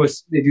 so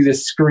they do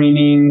this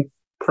screening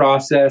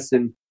process,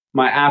 and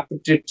my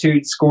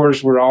aptitude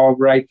scores were all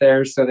right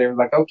there. So they were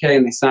like, okay.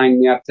 And they signed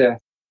me up to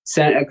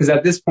send, because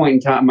at this point in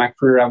time in my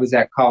career, I was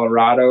at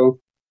Colorado.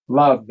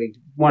 Lovely.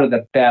 One of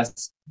the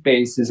best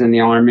bases in the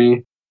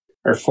Army,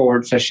 or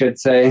forts, I should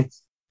say,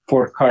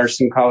 Fort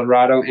Carson,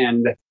 Colorado.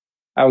 And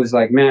I was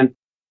like, man,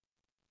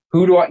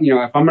 who do I,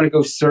 if I'm going to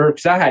go serve,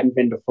 because I hadn't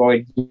been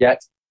deployed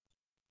yet,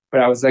 but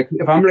I was like,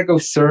 if I'm going to go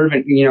serve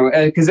and,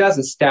 because as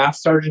a staff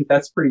sergeant,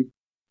 that's pretty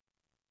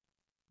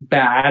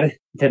bad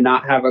to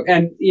not have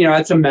and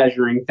it's a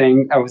measuring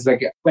thing. I was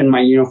like, in my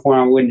uniform,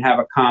 I wouldn't have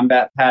a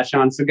combat patch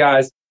on. So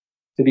guys,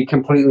 to be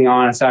completely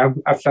honest, I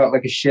felt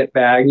like a shit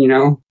bag,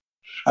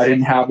 I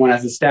didn't have one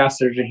as a staff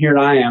sergeant. Here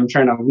I am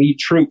trying to lead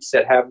troops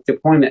that have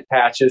deployment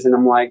patches. And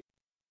I'm like,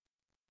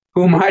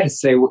 who am I to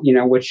say,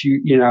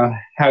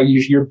 how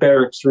your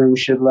barracks room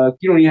should look?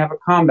 You don't even have a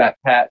combat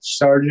patch,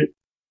 Sergeant.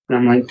 And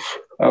I'm like,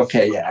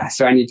 okay, yeah.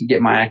 So I need to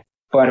get my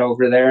butt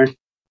over there.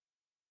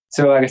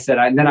 So like I said,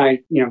 I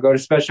go to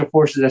Special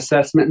Forces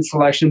Assessment and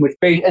Selection,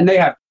 and they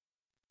have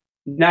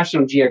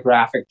National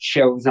Geographic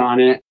shows on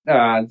it.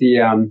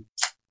 The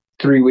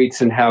 3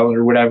 Weeks in Hell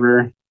or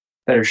whatever,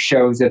 that are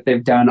shows that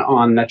they've done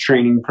on the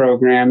training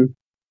program.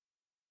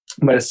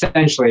 But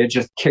essentially, it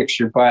just kicks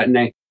your butt, and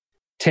they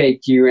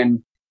take you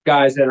and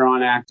guys that are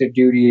on active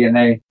duty, and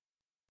they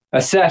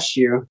assess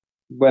you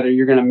whether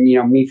you're going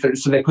to meet.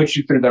 So they put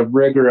you through the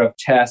rigor of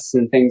tests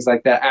and things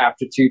like that,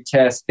 aptitude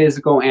tests,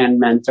 physical and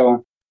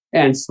mental,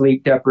 and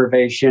sleep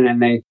deprivation,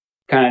 and they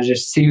kind of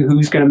just see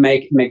who's going to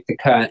make the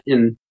cut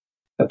in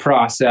the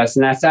process.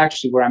 And that's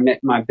actually where I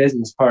met my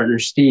business partner,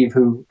 Steve,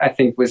 who I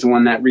think was the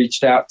one that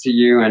reached out to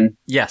you. And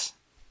yes,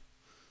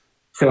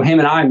 so him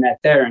and I met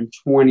there in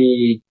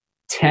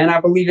 2010,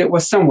 I believe it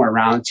was, somewhere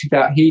around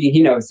 2000.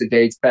 He knows the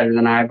dates better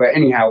than I, but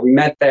anyhow, we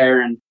met there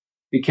and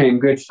became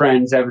good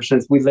friends ever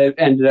since. We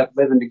ended up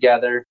living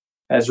together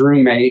as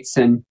roommates,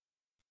 and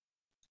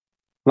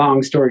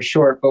long story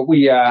short, but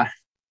we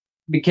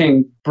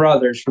became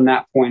brothers from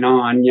that point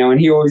on, and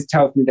he always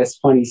tells me this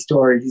funny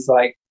story. He's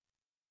like,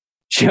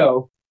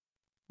 Joe,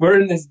 we're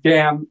in this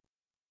damn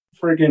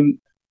friggin'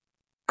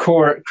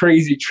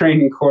 crazy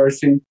training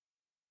course, and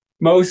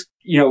most,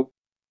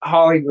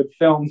 Hollywood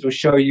films will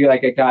show you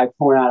like a guy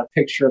pulling out a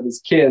picture of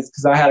his kids,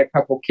 because I had a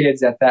couple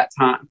kids at that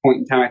point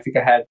in time. I think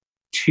I had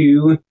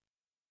 2.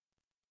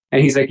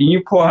 And he's like, can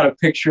you pull out a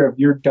picture of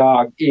your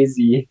dog,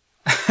 Izzy?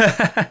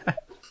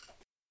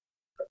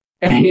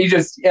 And he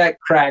just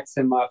cracks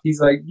him up. He's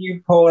like,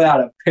 you pull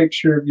out a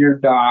picture of your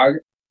dog.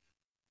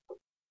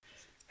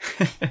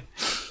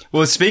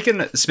 Well, speaking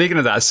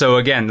of that, so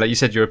again, like you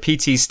said, you're a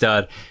PT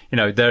stud.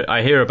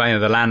 I hear about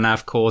the land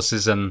nav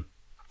courses and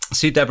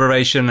sleep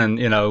deprivation,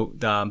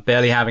 and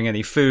barely having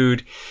any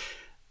food,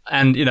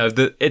 and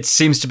it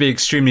seems to be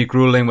extremely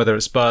grueling. Whether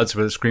it's BUD/S,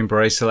 whether it's Green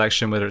Beret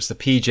selection, whether it's the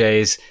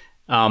PJs,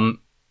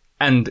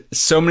 and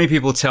so many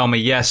people tell me,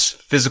 yes,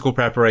 physical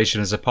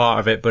preparation is a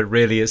part of it, but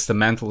really it's the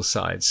mental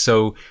side.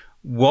 So,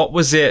 what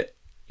was it?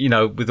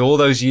 With all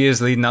those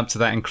years leading up to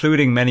that,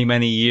 including many,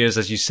 many years,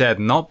 as you said,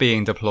 not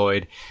being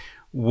deployed,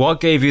 What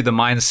gave you the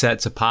mindset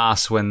to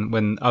pass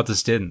when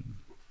others didn't?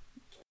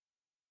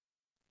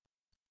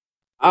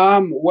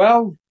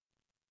 Well,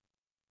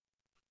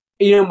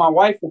 my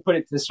wife will put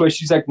it this way.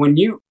 She's like,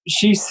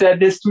 she said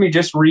this to me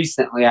just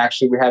recently,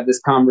 actually, we had this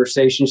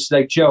conversation. She's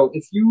like, Joe,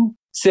 if you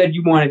said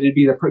you wanted to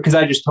be because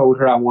I just told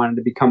her I wanted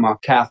to become a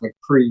Catholic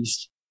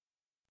priest.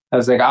 I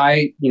was like,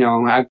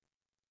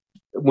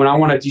 when I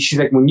want to do, she's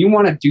like, when you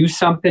want to do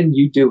something,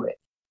 you do it.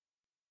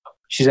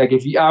 She's like,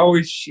 this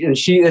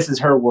is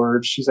her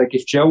word. She's like,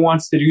 if Joe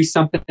wants to do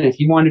something, if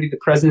he wanted to be the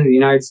president of the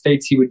United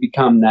States, he would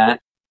become that.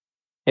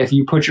 If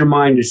you put your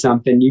mind to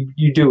something,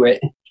 you do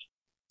it.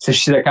 So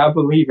she's like, I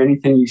believe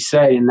anything you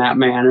say in that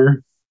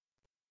manner.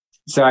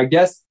 So I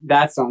guess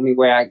that's the only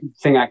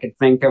thing I could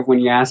think of when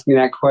you asked me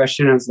that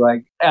question. I was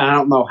like, I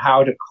don't know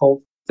how to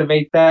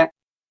cultivate that.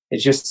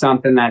 It's just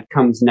something that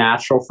comes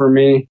natural for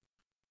me.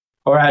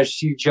 Or as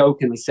she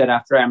jokingly said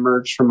after I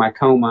emerged from my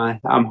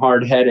coma, I'm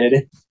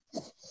hard-headed.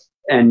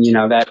 And,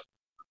 that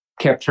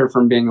kept her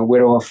from being a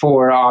widow of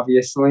 4,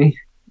 obviously.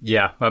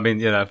 Yeah, I mean,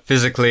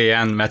 physically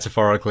and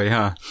metaphorically,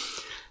 huh?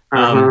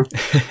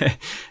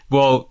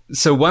 Well,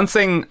 so one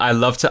thing I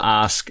love to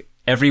ask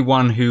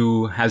everyone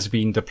who has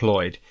been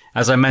deployed,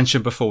 as I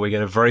mentioned before, we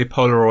get a very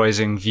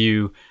polarizing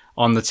view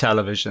on the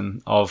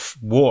television of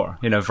war,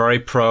 very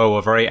pro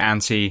or very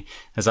anti.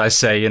 As I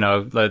say,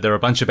 they're a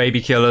bunch of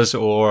baby killers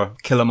or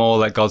kill them all,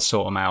 let God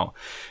sort them out.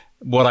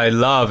 What I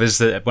love is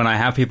that when I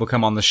have people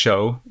come on the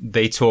show,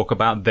 they talk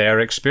about their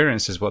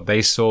experiences, what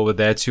they saw with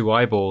their 2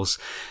 eyeballs.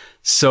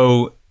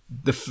 So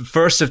the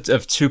first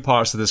of 2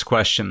 parts of this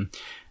question,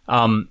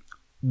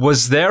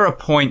 was there a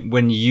point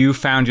when you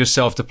found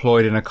yourself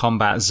deployed in a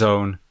combat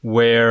zone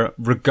where,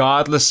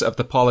 regardless of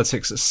the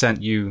politics that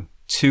sent you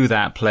to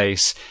that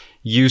place,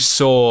 you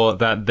saw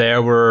that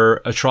there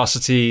were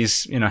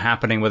atrocities,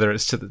 happening, whether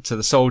it's to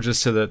the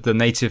soldiers, to the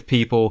native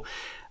people,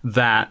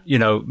 that,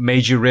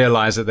 made you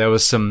realize that there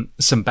was some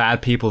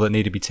bad people that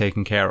need to be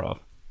taken care of?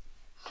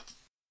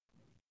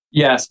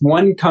 Yes,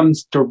 one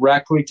comes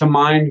directly to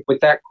mind with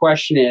that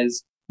question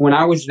is when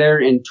I was there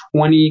in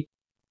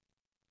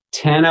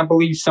 2010, I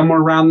believe, somewhere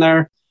around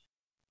there.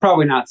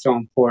 Probably not so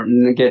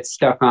important to get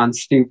stuck on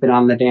stupid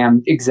on the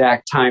damn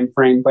exact time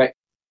frame, but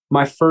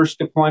my first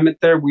deployment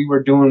there, we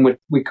were doing what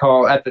we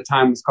call, at the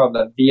time, was called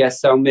the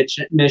VSO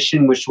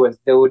mission, which was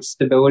Village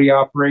Stability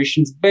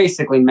Operations.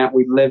 Basically meant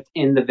we lived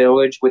in the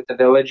village with the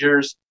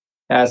villagers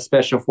as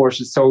Special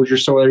Forces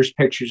soldiers. So there's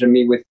pictures of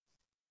me with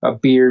a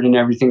beard and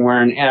everything,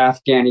 wearing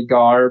Afghani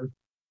garb.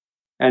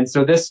 And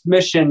so this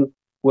mission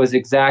was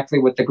exactly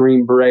what the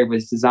Green Beret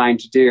was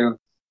designed to do.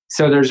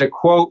 So there's a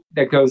quote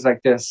that goes like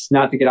this,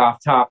 not to get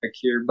off topic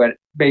here, but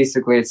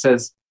basically it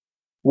says,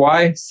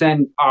 why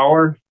send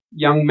our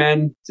young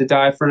men to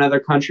die for another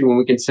country when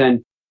we can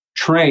send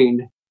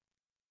trained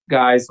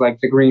guys like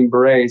the Green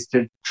Berets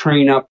to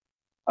train up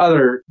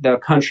the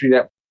country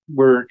that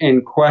we're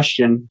in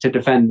question to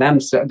defend them,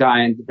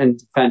 die in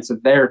defense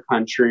of their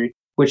country,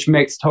 which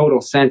makes total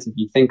sense if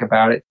you think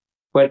about it.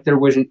 But there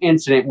was an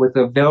incident with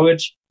a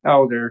village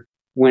elder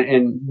when,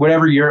 in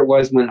whatever year it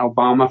was when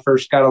Obama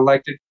first got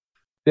elected.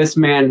 This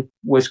man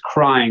was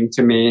crying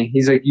to me.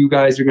 He's like, you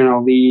guys are going to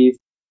leave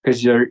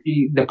because you're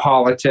the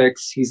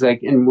politics. He's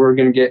like, and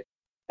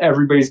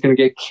everybody's going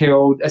to get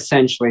killed.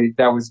 Essentially,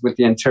 that was what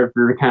the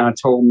interpreter kind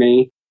of told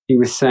me he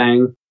was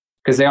saying,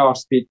 because they all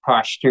speak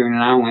Pashtun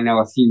and I only know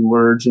a few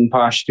words in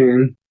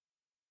Pashtun.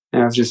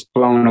 And I was just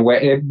blown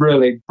away. It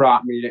really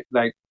brought me to,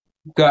 like,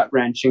 gut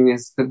wrenching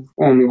is the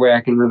only way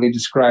I can really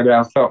describe it.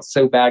 I felt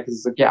so bad because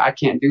it's like, yeah, I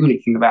can't do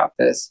anything about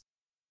this.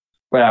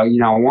 But I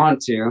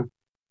want to,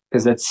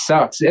 because it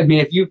sucks. I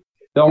mean,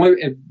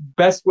 the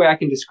best way I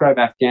can describe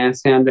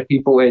Afghanistan to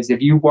people is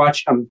if you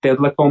watch a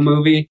biblical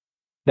movie,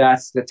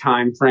 that's the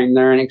time frame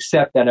there. And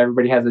except that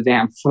everybody has a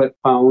damn flip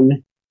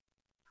phone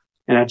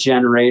and a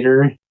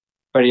generator.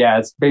 But yeah,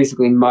 it's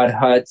basically mud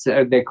huts.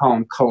 They call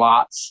them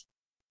kalots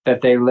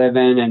that they live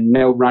in, and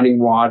no running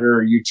water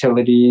or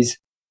utilities.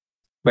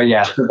 But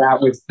yeah, so that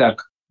was the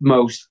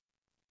most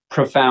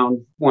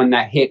profound one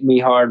that hit me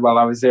hard while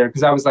I was there.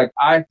 Because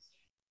I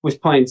was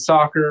playing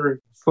soccer,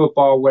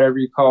 football, whatever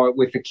you call it,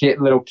 with the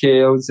little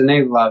kids, and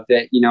they loved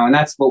it, and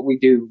that's what we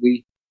do.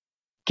 We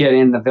get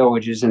in the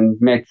villages and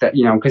make that,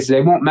 because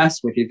they won't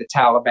mess with you, the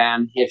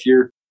Taliban, if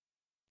you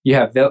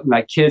have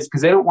like kids,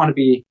 because they don't want to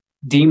be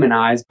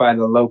demonized by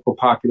the local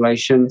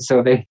population.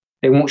 So they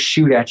won't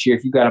shoot at you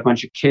if you got a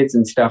bunch of kids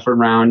and stuff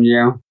around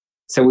you.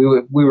 So we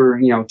were,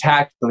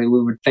 tactically,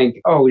 we would think,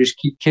 oh, just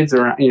keep kids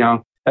around,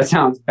 that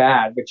sounds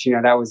bad, but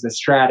that was the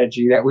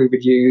strategy that we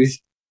would use,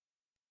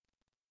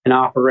 an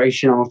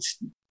operational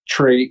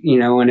trait,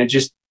 and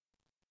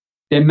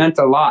it meant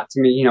a lot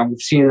to me. We've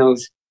seen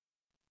those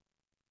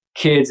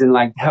kids and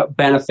like help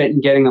benefit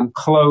and getting them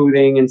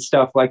clothing and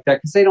stuff like that,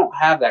 because they don't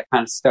have that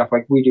kind of stuff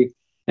like we do.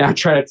 And I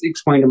try to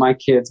explain to my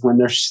kids when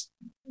they're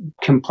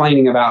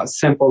complaining about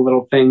simple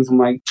little things, I'm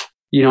like,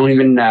 you don't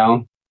even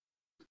know.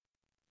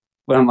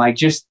 But I'm like,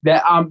 just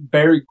that, I'm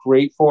very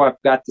grateful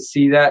I've got to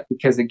see that,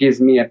 because it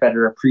gives me a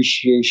better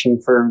appreciation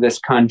for this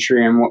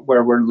country and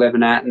where we're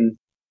living at. And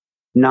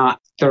not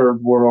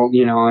third world,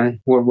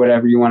 or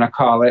whatever you want to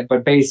call it,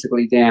 but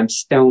basically damn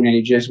Stone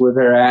Ages where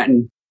they're at,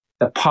 and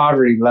the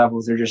poverty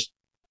levels are just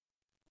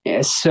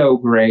so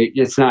great.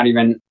 It's not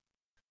even,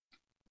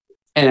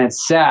 and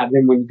it's sad.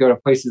 Then when you go to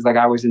places like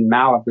I was in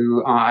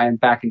Malibu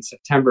back in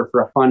September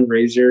for a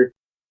fundraiser,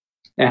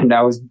 and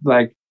I was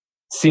like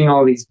seeing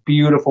all these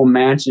beautiful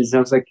mansions, and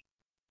I was like,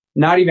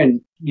 not even,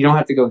 you don't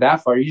have to go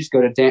that far. You just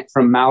go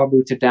from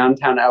Malibu to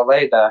downtown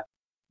LA, the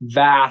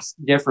vast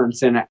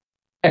difference in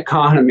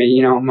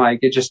economy, I'm like,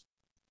 it just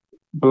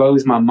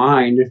blows my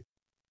mind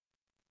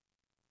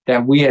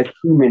that we as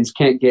humans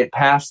can't get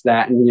past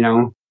that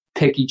and,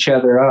 pick each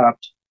other up.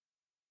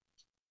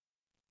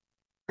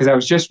 Because I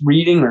was just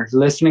reading or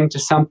listening to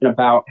something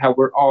about how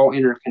we're all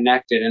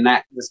interconnected, and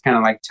that was kind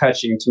of like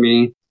touching to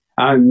me.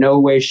 I'm in no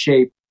way,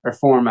 shape, or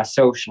form a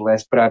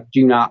socialist, but I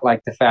do not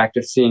like the fact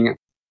of seeing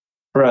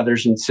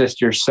brothers and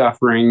sisters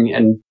suffering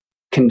and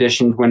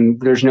conditions when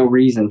there's no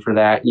reason for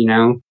that,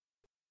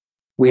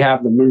 We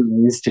have the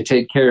means to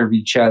take care of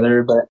each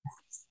other, but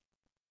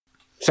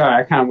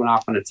sorry, I kind of went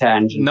off on a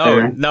tangent. No,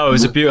 it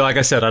was a beautiful, like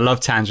I said, I love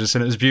tangents,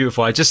 and it was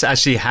beautiful. I just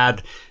actually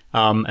had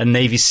a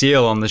Navy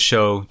SEAL on the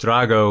show,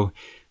 Drago,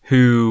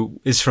 who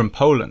is from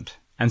Poland.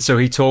 And so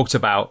he talked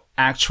about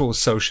actual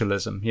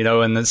socialism,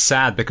 and it's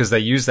sad because they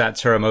use that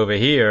term over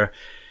here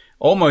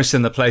almost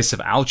in the place of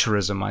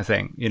altruism, I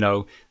think.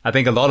 I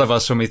think a lot of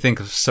us, when we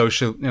think of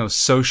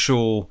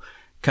social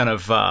kind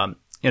of,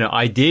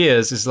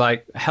 ideas, is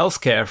like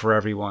healthcare for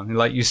everyone. And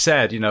like you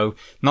said,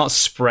 not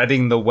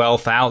spreading the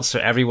wealth out so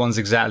everyone's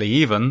exactly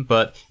even,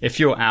 but if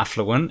you're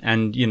affluent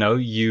and,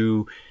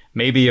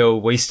 maybe you're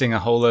wasting a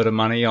whole load of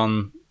money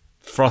on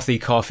frothy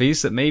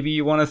coffees, that maybe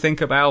you want to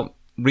think about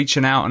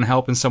reaching out and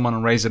helping someone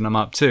and raising them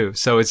up too.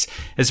 So it's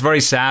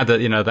very sad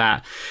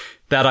that,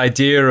 that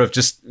idea of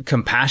just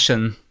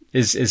compassion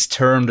is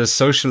termed as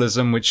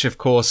socialism, which of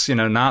course,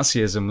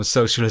 Nazism was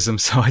socialism.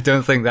 So I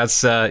don't think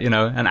that's, an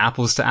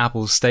apples to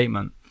apples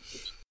statement.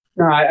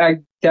 No,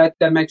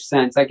 that makes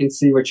sense. I can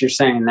see what you're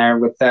saying there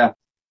with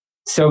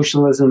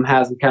socialism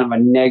has kind of a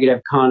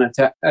negative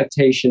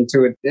connotation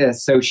to it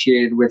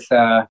associated with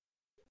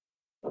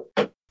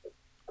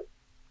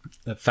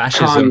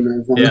fascism.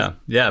 Communism.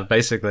 Yeah,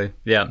 basically.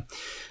 Yeah.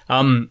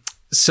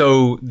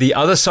 So the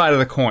other side of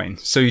the coin.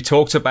 So you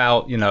talked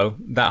about,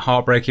 that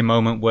heartbreaking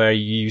moment where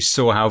you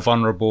saw how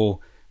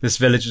vulnerable this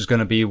village was going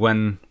to be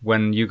when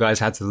you guys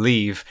had to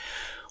leave.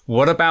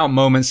 What about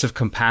moments of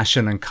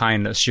compassion and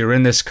kindness? You're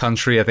in this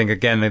country. I think,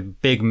 again, a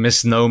big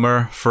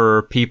misnomer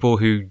for people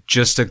who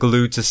just are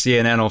glued to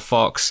CNN or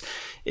Fox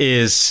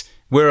is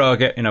we're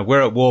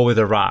at war with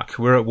Iraq.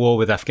 We're at war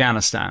with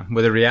Afghanistan,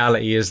 where the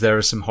reality is there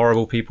are some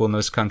horrible people in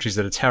those countries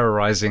that are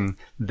terrorizing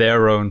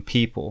their own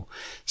people.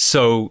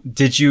 So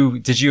did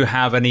you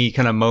have any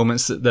kind of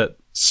moments that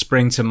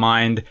spring to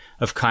mind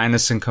of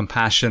kindness and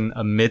compassion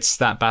amidst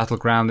that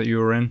battleground that you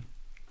were in?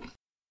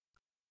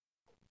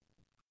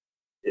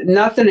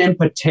 Nothing in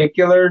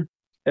particular.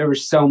 There were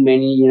so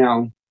many,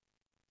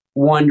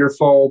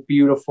 wonderful,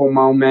 beautiful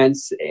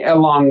moments,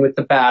 along with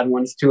the bad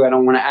ones too. I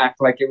don't want to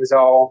act like it was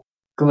all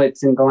glitz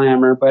and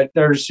glamour, but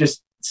there's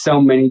just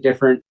so many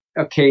different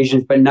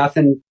occasions, but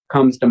nothing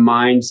comes to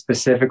mind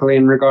specifically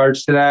in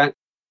regards to that.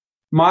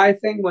 My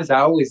thing was I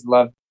always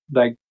loved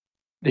like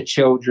the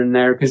children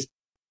there because,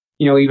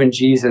 even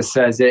Jesus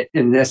says it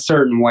in a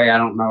certain way. I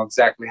don't know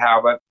exactly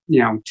how, but,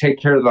 take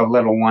care of the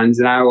little ones.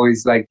 And I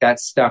always that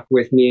stuck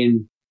with me.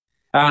 And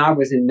I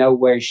was in no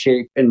way,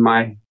 shape in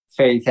my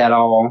faith at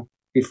all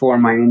before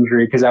my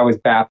injury because I was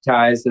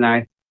baptized, and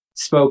I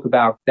spoke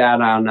about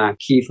that on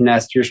Keith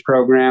Nestor's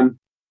program,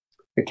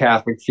 the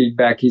Catholic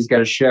Feedback. He's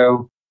got a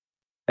show.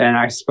 And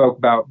I spoke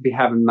about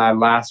having my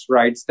last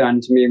rites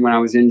done to me when I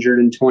was injured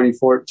in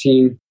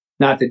 2014.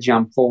 Not to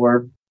jump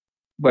forward,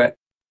 but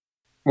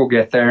we'll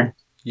get there.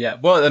 Yeah,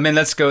 well, I mean,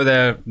 let's go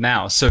there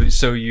now. So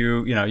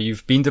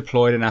you've been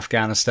deployed in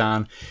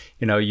Afghanistan.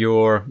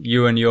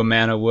 You and your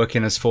men are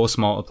working as force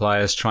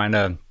multipliers, trying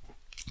to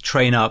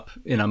train up,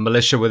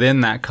 militia within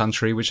that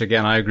country, which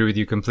again, I agree with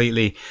you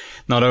completely.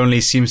 Not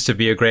only seems to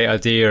be a great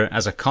idea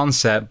as a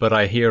concept, but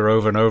I hear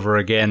over and over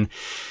again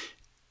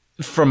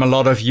from a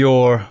lot of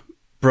your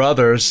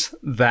brothers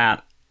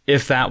that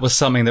if that was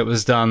something that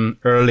was done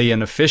early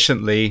and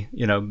efficiently,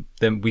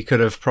 then we could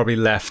have probably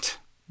left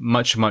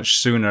much, much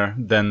sooner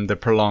than the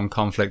prolonged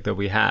conflict that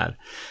we had.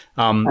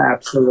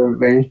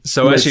 Absolutely.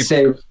 So actually,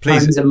 save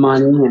please, tons of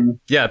money and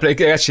yeah, but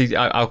actually,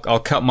 I'll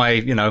cut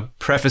my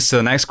preface to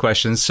the next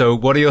question. So,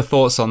 what are your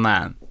thoughts on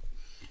that?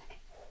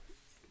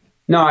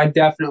 No,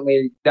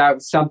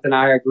 that's something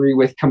I agree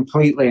with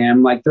completely.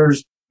 I'm like,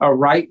 there's a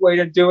right way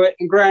to do it,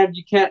 and granted,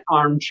 you can't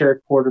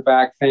armchair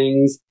quarterback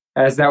things,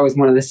 as that was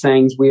one of the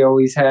sayings we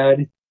always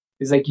had.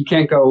 Is like you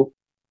can't go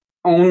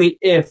only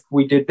if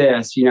we did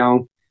this.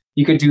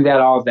 You could do that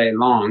all day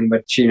long,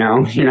 but you're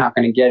not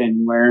going to get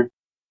anywhere.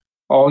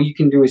 All you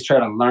can do is try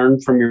to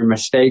learn from your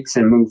mistakes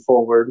and move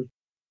forward.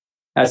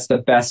 That's the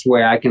best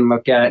way I can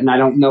look at it. And I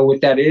don't know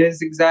what that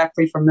is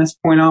exactly from this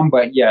point on,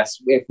 but yes,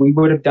 if we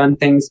would have done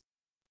things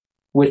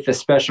with the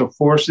special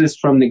forces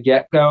from the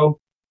get-go,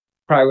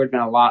 probably would have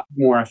been a lot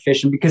more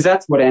efficient, because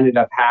that's what ended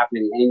up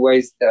happening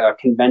anyways. The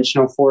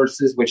conventional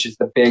forces, which is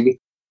the big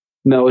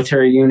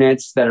military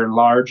units that are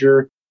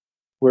larger,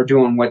 we're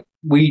doing what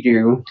we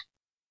do,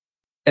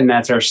 and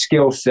that's our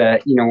skill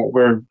set, what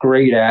we're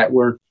great at.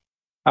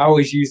 I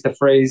always use the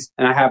phrase,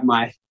 and I have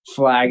my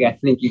flag, I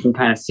think you can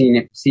kind of see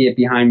it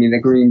behind me,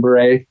 the Green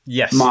Beret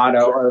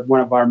motto, or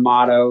one of our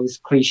mottos,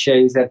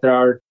 cliches that there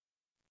are,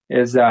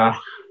 is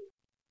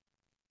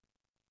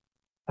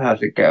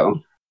how's it go?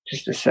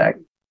 Just a sec.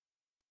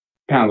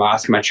 Kind of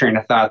lost my train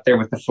of thought there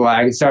with the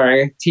flag.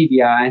 Sorry,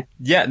 TBI.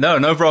 Yeah,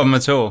 no problem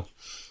at all.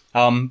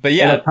 But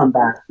yeah, it'll come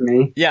back to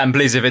me. Yeah, and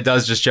please, if it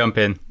does, just jump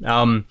in.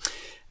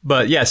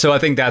 But yeah, so I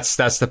think that's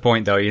the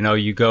point, though.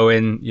 You go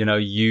in,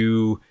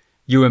 you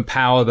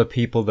empower the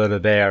people that are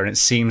there, and it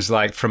seems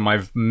like from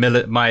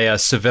my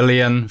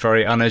civilian,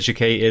 very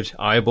uneducated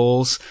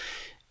eyeballs,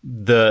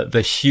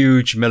 the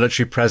huge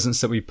military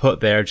presence that we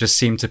put there just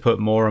seemed to put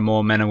more and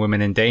more men and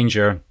women in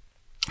danger.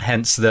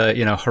 Hence the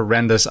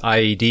horrendous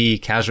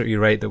IED casualty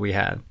rate that we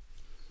had.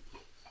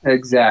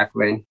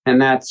 Exactly, and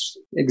that's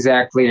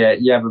exactly it.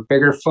 You have a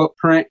bigger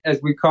footprint, as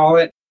we call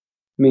it,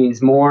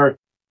 means more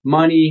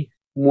money,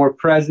 more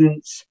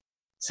presence.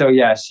 So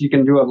yes, you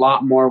can do a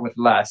lot more with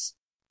less,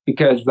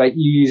 because like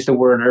you used the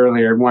word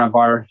earlier, one of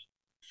our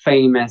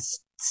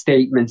famous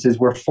statements is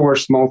we're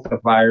force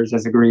multipliers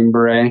as a Green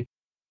Beret.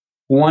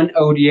 One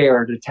ODA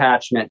or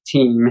detachment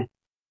team.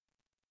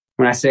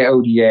 When I say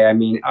ODA, I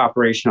mean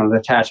Operational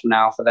Detachment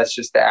Alpha. That's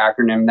just the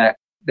acronym that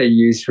they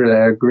use for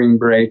the Green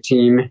Beret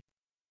team.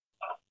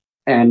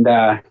 And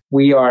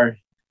we are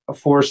a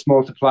force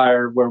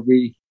multiplier where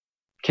we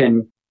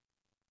can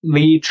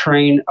lead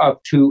train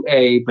up to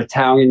a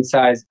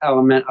battalion-sized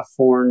element,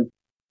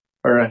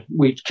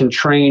 we can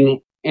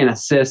train and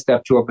assist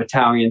up to a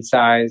battalion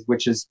size,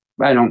 which is,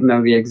 I don't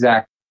remember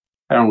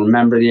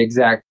the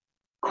exact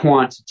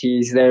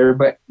quantities there,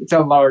 but it's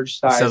a large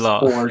size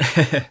force.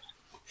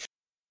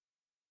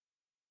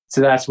 So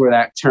that's where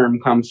that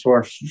term comes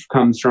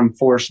from,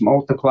 force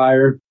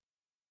multiplier.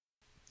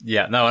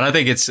 Yeah, no, and I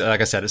think it's, like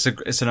I said,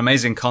 it's an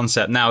amazing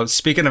concept. Now,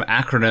 speaking of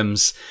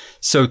acronyms,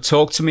 so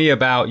talk to me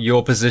about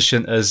your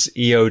position as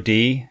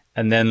EOD,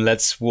 and then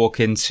let's walk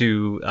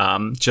into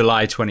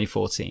July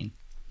 2014.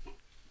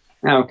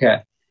 Okay.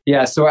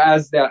 Yeah, so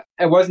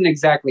it wasn't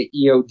exactly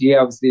EOD,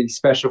 I was the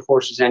Special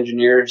Forces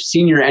Engineer,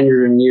 Senior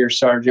Engineer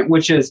Sergeant,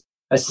 which is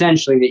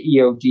essentially the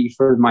EOD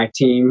for my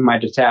team, my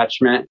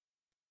detachment.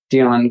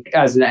 Dealing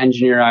as an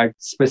engineer, I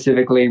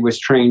specifically was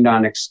trained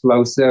on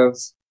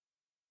explosives,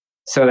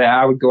 so that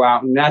I would go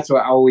out, and that's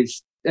what I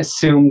always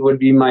assumed would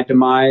be my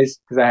demise,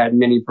 because I had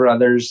many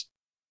brothers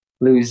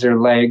lose their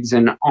legs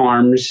and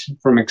arms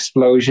from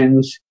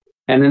explosions,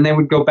 and then they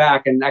would go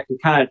back, and I can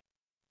kind of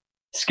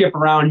skip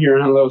around here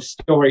in a little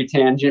story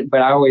tangent,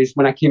 but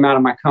when I came out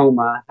of my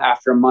coma,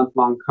 after a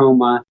month-long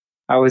coma,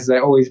 I just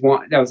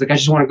want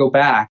to go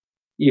back,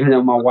 even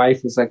though my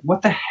wife was like,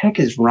 what the heck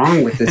is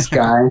wrong with this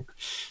guy?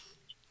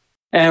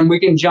 And we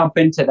can jump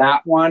into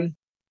that one,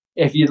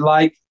 if you'd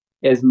like,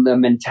 is the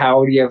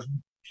mentality of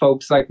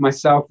folks like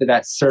myself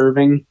that's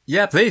serving.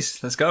 Yeah,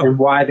 please, let's go. And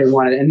why they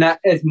want it. And that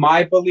is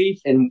my belief,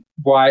 and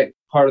why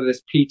part of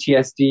this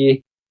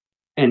PTSD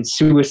and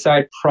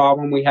suicide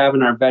problem we have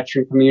in our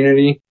veteran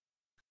community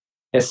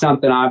is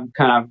something I've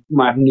kind of,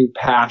 my new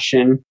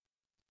passion,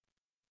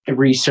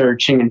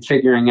 researching and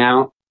figuring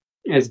out,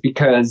 is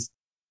because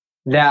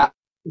that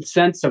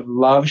sense of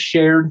love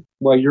shared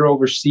while you're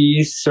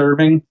overseas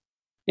serving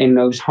in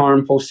those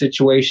harmful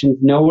situations,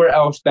 nowhere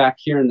else back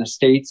here in the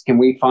States can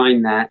we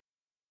find that.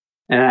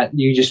 And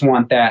you just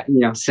want that,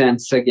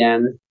 sense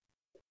again.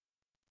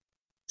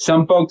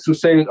 Some folks will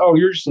say, oh,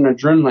 you're just an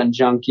adrenaline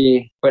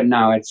junkie, but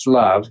no, it's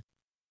love.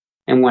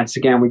 And once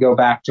again, we go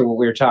back to what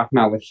we were talking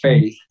about with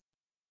faith.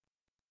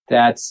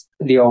 That's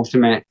the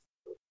ultimate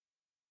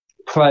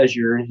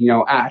pleasure,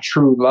 at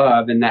true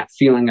love, and that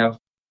feeling of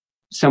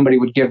somebody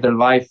would give their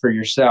life for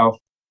yourself,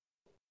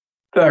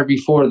 or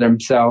before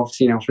themselves,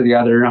 for the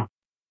other.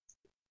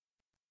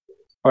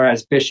 Or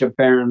as Bishop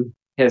Barron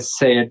has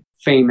said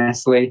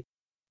famously,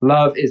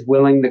 love is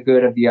willing the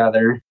good of the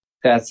other.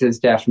 That's his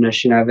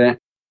definition of it.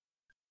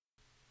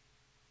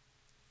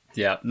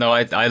 Yeah, no,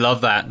 I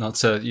love that. Not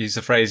to use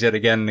the phrase yet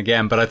again and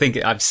again, but I think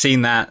I've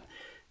seen that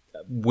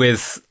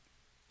with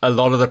a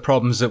lot of the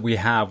problems that we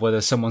have, whether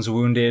someone's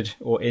wounded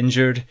or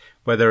injured,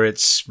 whether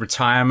it's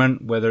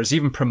retirement, whether it's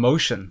even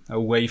promotion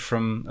away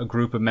from a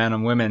group of men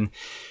and women,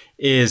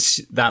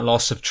 is that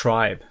loss of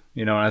tribe.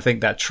 And I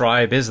think that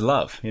tribe is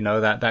love,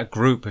 that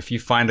group. If you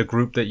find a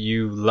group that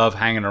you love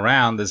hanging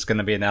around, there's going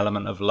to be an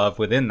element of love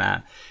within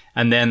that.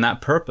 And then that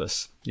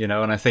purpose, and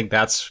I think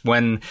that's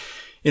when,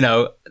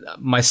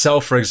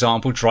 myself, for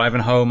example,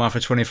 driving home after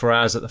 24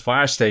 hours at the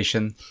fire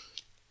station,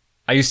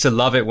 I used to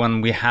love it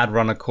when we had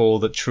run a call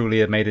that truly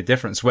had made a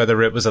difference,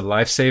 whether it was a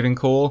life-saving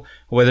call,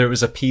 or whether it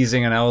was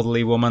appeasing an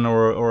elderly woman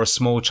or a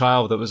small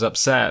child that was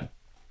upset.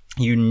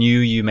 you knew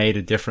you made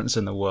a difference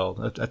in the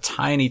world, a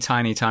tiny,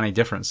 tiny, tiny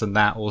difference. And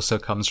that also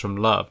comes from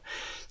love.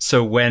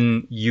 So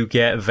when you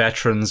get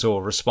veterans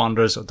or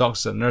responders or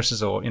doctors or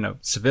nurses or,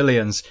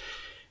 civilians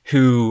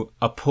who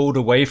are pulled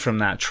away from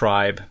that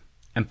tribe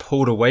and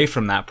pulled away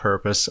from that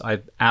purpose,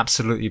 I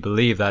absolutely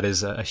believe that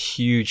is a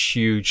huge,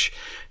 huge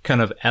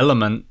kind of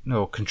element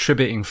or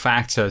contributing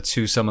factor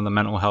to some of the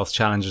mental health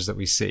challenges that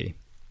we see.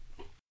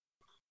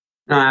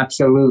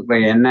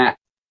 Absolutely. And that,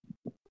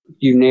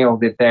 you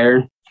nailed it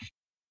there.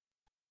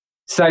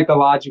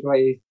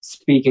 Psychologically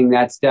speaking,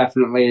 that's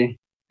definitely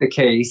the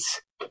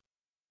case.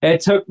 It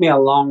took me a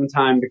long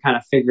time to kind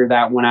of figure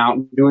that one out,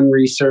 doing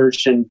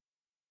research and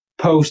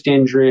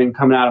post-injury and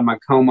coming out of my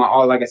coma.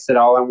 Like I said,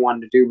 all I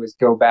wanted to do was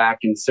go back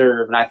and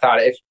serve. And I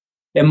thought, if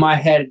in my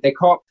head, they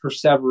call it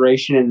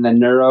perseveration in the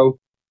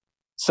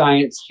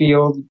neuroscience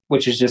field,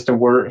 which is just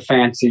a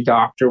fancy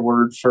doctor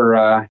word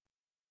for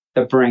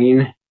the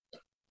brain,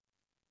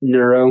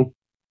 neurology.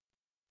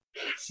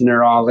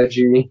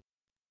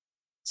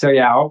 So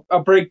yeah,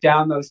 I'll break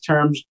down those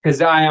terms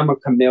because I am a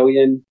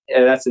chameleon.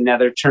 That's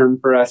another term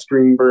for us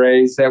Green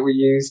Berets that we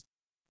use.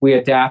 We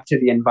adapt to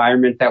the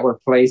environment that we're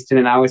placed in.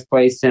 And I was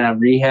placed in a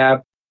rehab,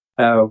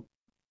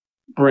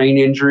 brain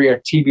injury or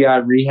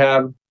TBI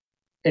rehab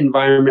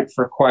environment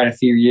for quite a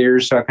few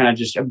years. So I kind of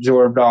just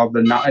absorbed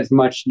as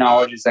much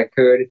knowledge as I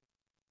could.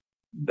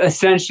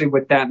 Essentially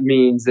what that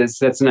means is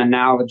that's an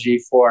analogy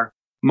for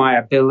my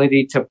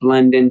ability to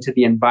blend into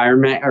the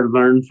environment or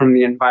learn from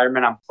the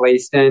environment I'm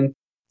placed in.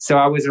 So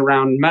I was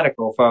around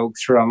medical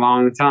folks for a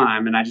long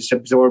time, and I just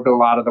absorbed a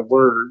lot of the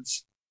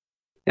words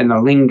and the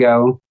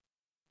lingo.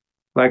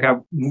 Like I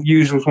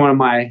used with one of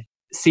my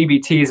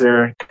CBTs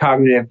or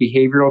cognitive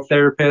behavioral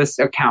therapists,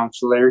 a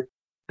counselor,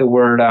 the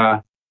word,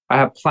 I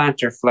have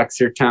plantar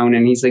flexor tone.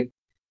 And he's like,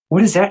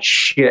 what is that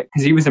shit?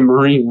 Because he was a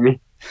Marine.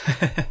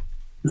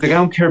 He's like, I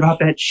don't care about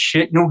that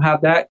shit. You don't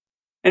have that.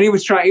 And he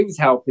was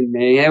helping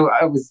me.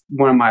 I was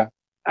one of my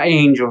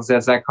angels,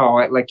 as I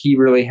call it. Like he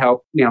really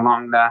helped me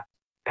along the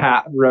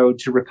road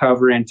to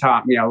recovery and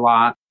taught me a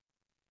lot.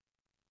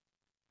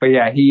 But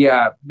yeah, he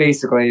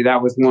basically,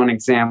 that was one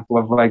example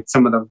of like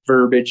some of the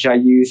verbiage I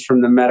used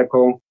from the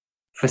medical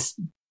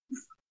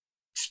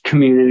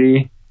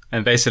community.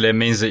 And basically it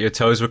means that your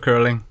toes were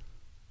curling?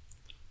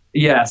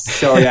 Yes.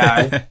 So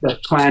yeah, the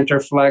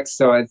plantar flex.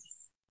 So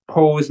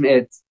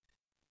it's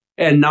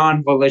a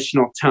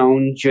non-volitional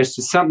tone,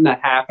 just something that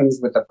happens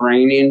with a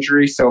brain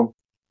injury. So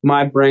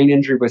my brain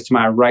injury was to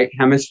my right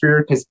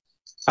hemisphere because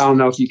I don't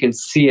know if you can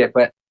see it,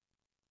 but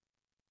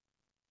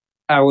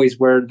I always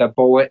wear the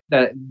bullet,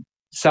 the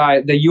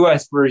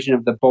US version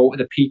of the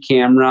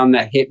PCAM round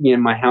that hit me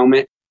in my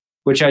helmet,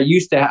 which I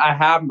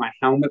have my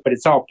helmet, but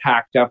it's all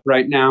packed up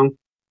right now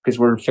because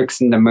we're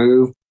fixing to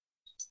move.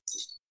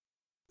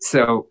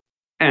 So,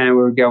 and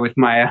we'll go with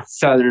my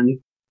southern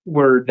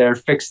word there,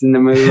 fixing to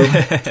move.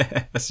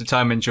 That's the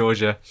time in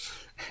Georgia.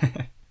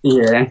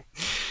 Yeah.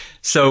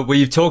 So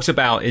you've talked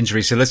about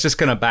injury. So let's just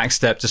kind of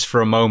backstep just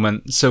for a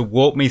moment. So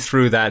walk me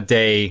through that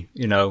day,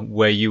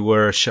 where you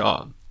were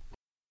shot.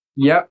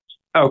 Yep.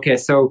 Okay.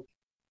 So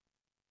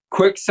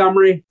quick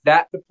summary,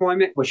 that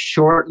deployment was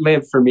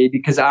short-lived for me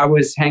because I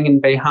was hanging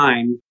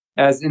behind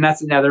and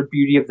that's another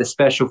beauty of the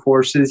special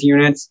forces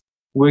units.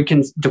 We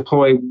can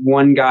deploy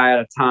one guy at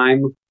a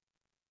time,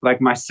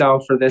 like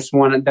myself for this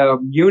one.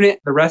 The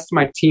rest of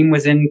my team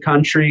was in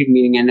country,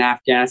 meaning in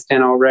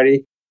Afghanistan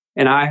already.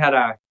 And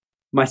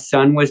my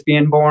son was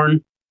being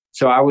born.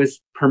 So I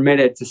was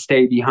permitted to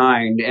stay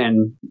behind,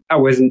 and I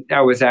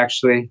was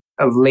actually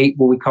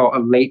what we call a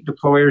late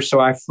deployer. So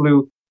I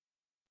flew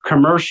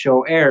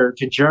commercial air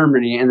to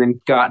Germany and then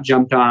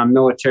jumped on a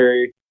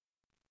military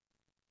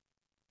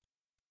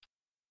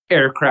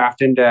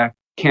aircraft into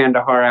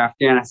Kandahar,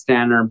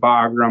 Afghanistan, or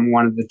Bagram,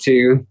 one of the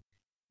two.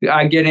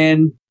 I get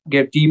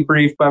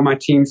debriefed by my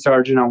team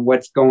sergeant on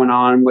what's going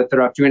on, what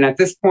they're up to. And at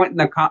this point in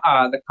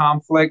the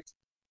conflict,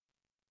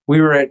 we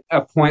were at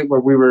a point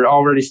where we were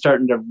already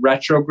starting to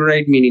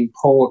retrograde, meaning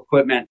pull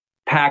equipment,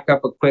 pack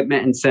up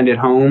equipment and send it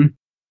home.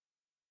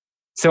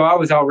 So I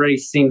was already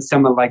seeing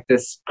some of like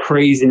this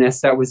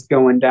craziness that was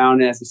going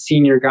down. As a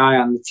senior guy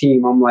on the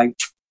team, I'm like,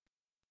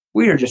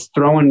 we are just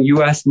throwing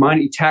U.S.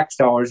 money, tax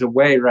dollars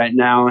away right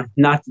now,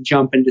 not to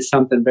jump into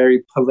something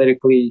very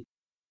politically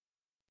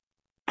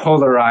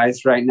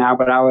polarized right now.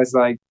 But I was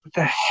like, what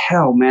the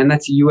hell, man?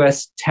 That's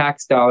U.S.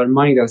 tax dollar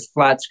money. Those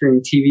flat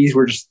screen TVs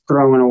were just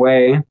throwing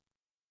away.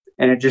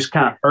 And it just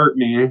kind of hurt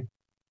me.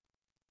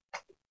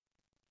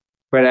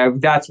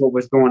 But that's what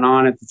was going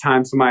on at the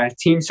time. So my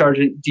team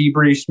sergeant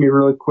debriefs me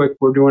really quick.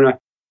 We're doing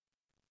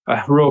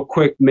a real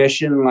quick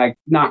mission, like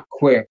not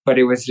quick, but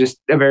it was just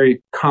a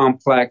very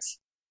complex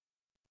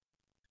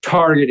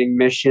targeting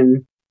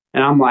mission.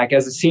 And I'm like,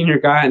 as a senior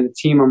guy on the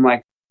team, I'm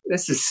like,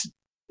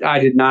 I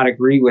did not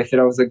agree with it.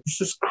 I was like,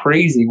 this is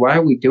crazy. Why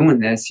are we doing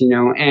this?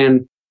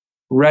 And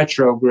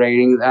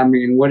retrograding. I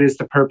mean, what is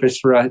the purpose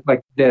for us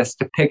like this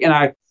to pick?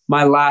 And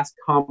my last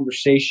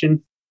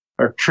conversation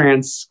or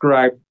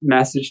transcribed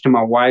message to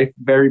my wife,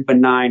 very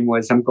benign,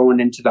 was I'm going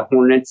into the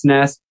hornet's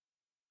nest,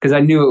 because I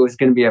knew it was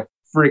going to be a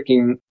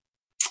freaking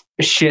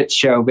a shit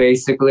show,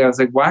 basically. I was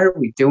like, why are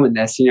we doing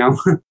this?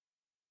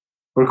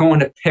 We're going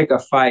to pick a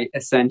fight,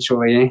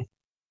 essentially,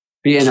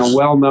 be in a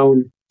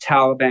well-known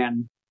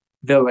Taliban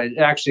village.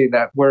 Actually,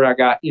 that where I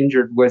got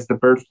injured was the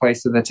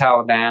birthplace of the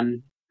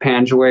Taliban,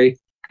 Panjwai,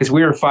 because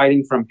we were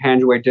fighting from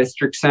Panjwai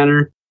District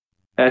Center.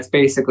 That's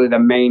basically the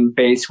main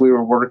base we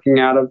were working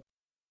out of.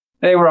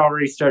 They were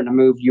already starting to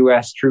move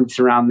U.S. troops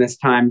around this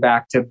time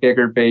back to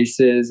bigger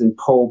bases and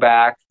pull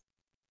back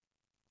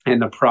in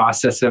the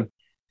process of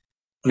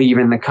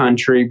leaving the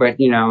country. But,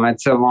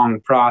 it's a long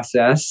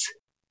process.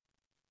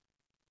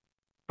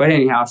 But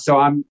anyhow, so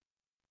I'm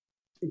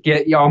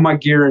get all my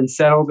gear and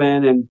settled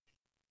in and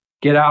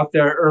get out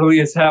there early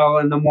as hell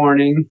in the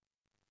morning.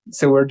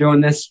 So we're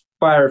doing this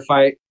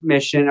firefight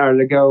mission, or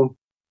to go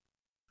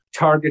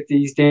target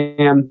these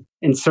damn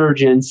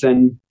insurgents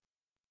and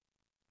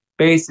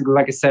basically,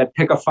 like I said,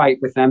 pick a fight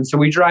with them. So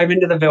we drive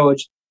into the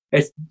village.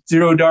 It's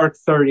 0 dark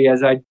 30,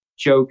 as I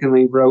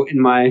jokingly wrote in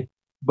my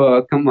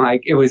book. I'm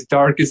like, it was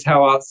dark as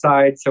hell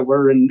outside, so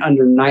we're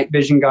under night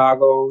vision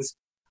goggles.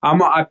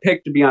 I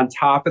picked to be on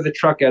top of the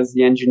truck as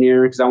the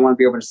engineer because I want to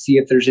be able to see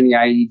if there's any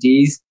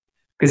IEDs.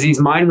 Because these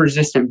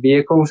mine-resistant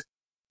vehicles,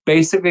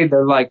 basically,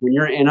 they're like, when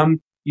you're in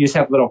them, you just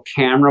have little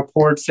camera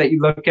ports that you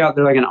look out.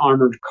 They're like an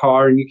armored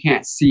car, and you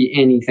can't see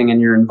anything in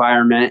your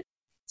environment.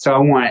 So I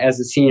want, as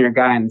a senior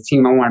guy in the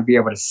team, I want to be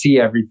able to see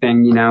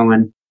everything,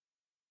 and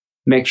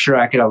make sure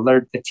I could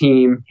alert the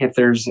team if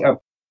there's a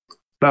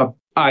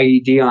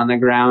IED on the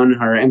ground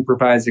or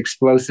improvised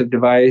explosive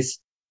device.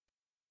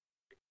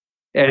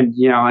 And,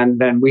 and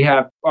then we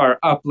have our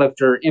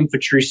uplifter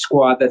infantry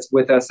squad that's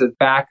with us as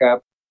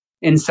backup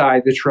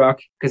inside the truck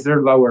because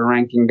they're lower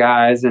ranking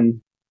guys.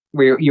 And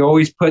you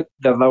always put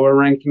the lower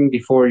ranking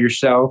before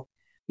yourself.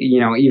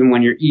 Even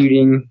when you're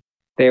eating,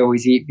 they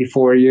always eat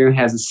before you.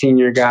 As a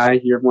senior guy,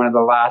 you're one of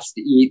the last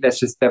to eat. That's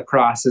just the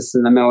process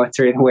in the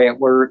military, the way it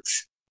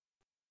works,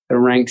 the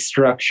rank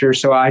structure.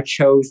 So I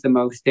chose the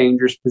most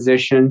dangerous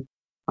position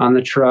on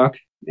the truck.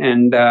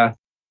 And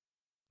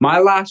my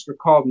last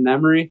recalled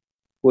memory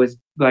was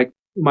like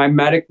my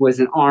medic was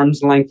an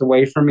arm's length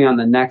away from me on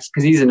the next,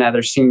 because he's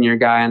another senior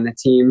guy on the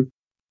team.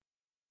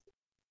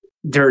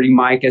 Dirty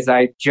Mike, as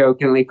I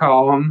jokingly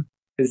call him,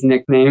 his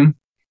nickname.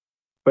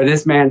 But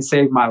this man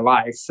saved my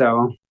life.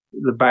 So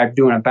by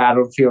doing a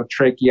battlefield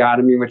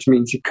tracheotomy, which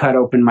means he cut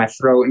open my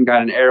throat and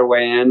got an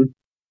airway in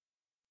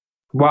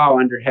while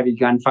under heavy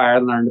gunfire. I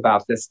learned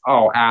about this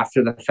all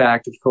after the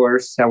fact, of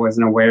course. I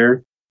wasn't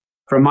aware.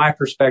 From my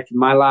perspective,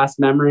 my last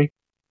memory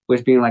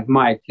was being like,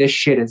 Mike, this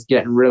shit is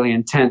getting really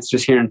intense,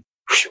 just hearing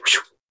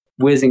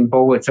whizzing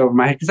bullets over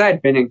my head. Because I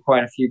had been in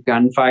quite a few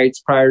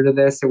gunfights prior to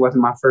this. It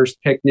wasn't my first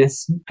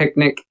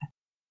picnic,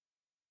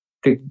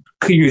 to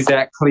use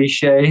that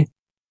cliche.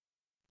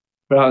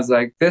 But I was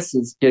like, this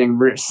is getting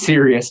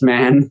serious,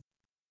 man.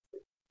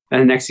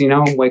 And the next thing you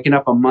know, waking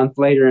up a month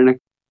later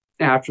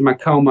after my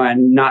coma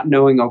and not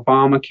knowing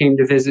Obama came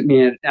to visit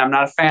me. And I'm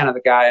not a fan of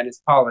the guy and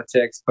his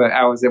politics, but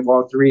I was at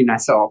Walter Reed and I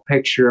saw a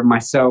picture of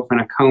myself in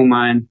a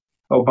coma, and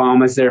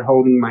Obama's there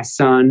holding my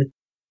son,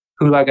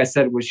 who, like I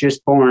said, was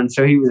just born.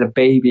 So he was a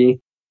baby.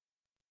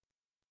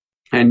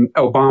 And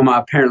Obama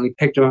apparently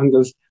picked him up and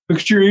goes, look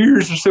at your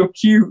ears, they're so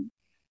cute.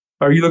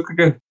 Or you look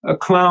like a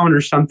clown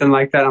or something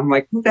like that. I'm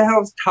like, who the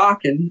hell's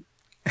talking?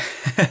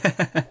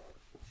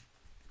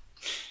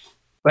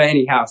 But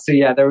anyhow, so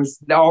yeah, there was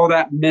all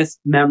that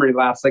missed memory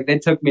lapse. Like, they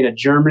took me to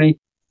Germany.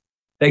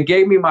 They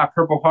gave me my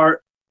Purple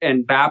Heart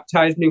and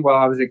baptized me while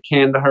I was at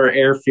Kandahar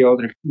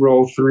Airfield at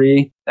Roll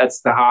 3.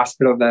 That's the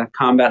hospital, the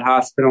combat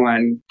hospital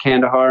in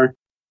Kandahar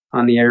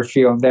on the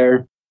airfield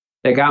there.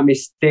 They got me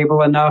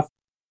stable enough,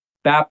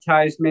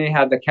 baptized me,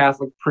 had the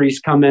Catholic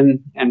priest come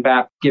in and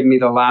give me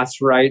the last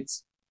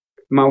rites.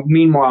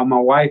 Meanwhile, my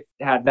wife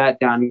had that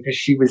done because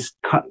she was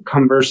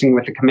conversing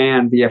with the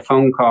command via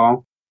phone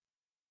call.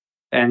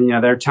 And,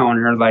 they're telling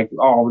her, like,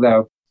 all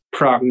the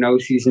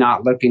prognosis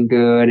not looking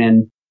good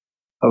and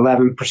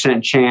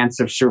 11% chance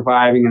of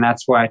surviving. And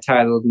that's why I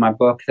titled my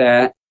book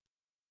that.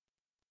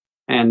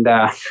 And,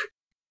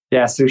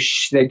 so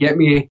they get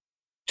me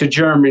to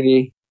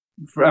Germany.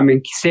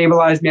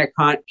 Stabilize me at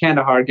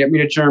Kandahar, get me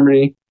to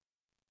Germany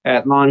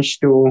at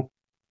Landstuhl,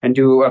 and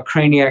do a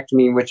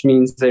craniectomy, which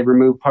means they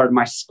remove part of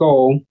my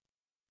skull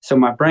so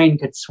my brain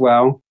could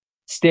swell,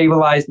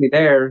 stabilize me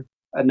there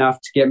enough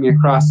to get me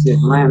across the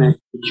Atlantic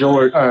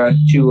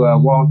to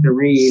Walter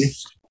Reed.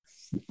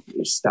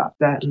 Just stop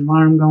that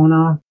alarm going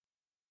off.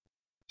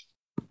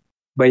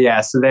 But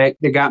yeah, so they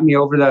got me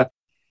over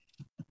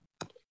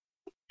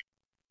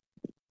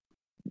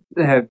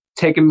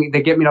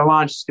they get me to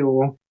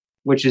Landstuhl,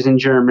 which is in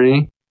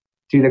Germany,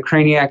 do the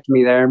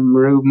craniectomy there,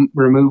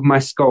 remove my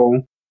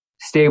skull,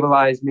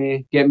 stabilize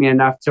me, get me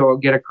enough to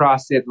get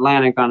across the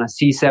Atlantic on a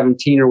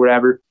C-17 or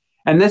whatever.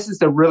 And this is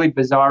the really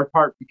bizarre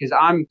part, because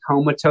I'm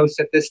comatose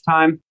at this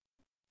time,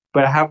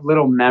 but I have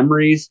little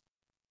memories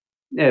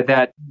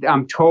that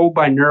I'm told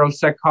by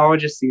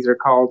neuropsychologists. These are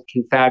called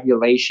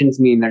confabulations,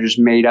 meaning they're just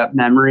made up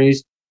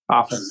memories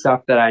off of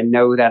stuff that I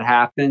know that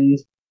happened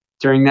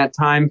during that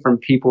time from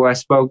people I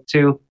spoke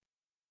to.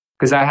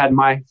 because I had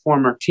my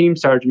former team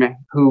sergeant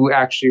who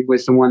actually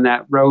was the one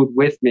that rode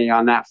with me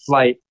on that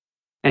flight.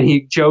 And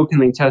he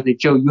jokingly tells me,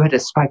 Joe, you had to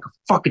spike a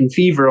fucking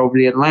fever over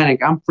the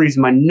Atlantic. I'm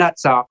freezing my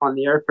nuts off on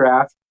the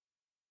aircraft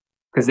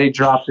because they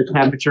dropped the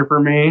temperature for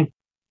me,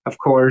 of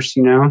course,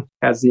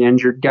 as the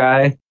injured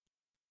guy.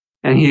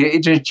 And he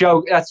just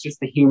joked. That's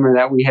just the humor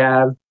that we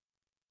have.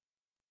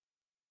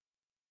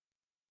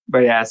 But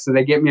yeah, so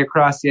they get me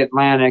across the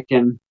Atlantic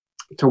and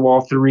to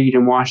Walter Reed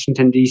in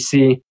Washington,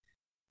 D.C.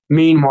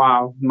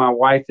 Meanwhile, my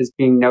wife is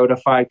being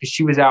notified because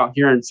she was out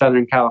here in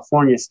Southern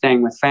California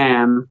staying with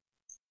fam.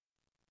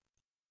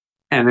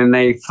 And then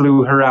they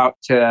flew her out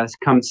to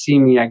come see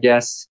me, I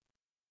guess.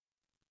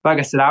 Like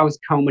I said, I was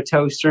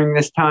comatose during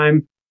this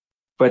time.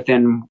 But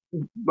then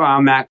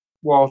I'm at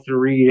Walter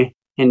Reed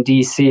in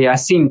D.C. I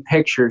seen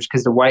pictures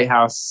because the White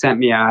House sent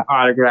me an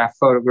autographed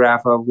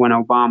photograph of when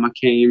Obama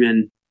came,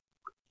 and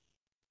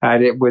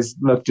it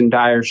looked in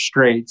dire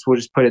straits. We'll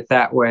just put it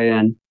that way.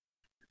 And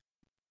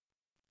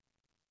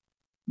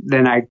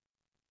then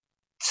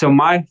so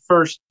my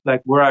first,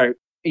 where I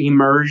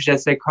emerged,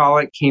 as they call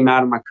it, came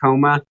out of my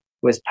coma,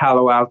 was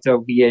Palo Alto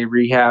VA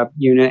Rehab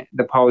Unit,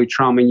 the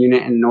polytrauma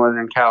unit in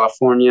Northern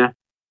California,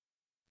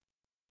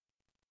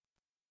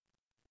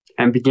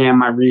 and began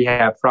my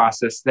rehab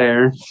process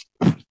there.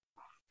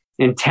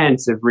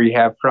 Intensive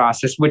rehab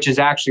process, which is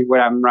actually what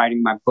I'm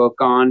writing my book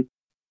on.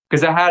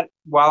 Because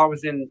while I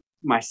was in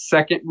my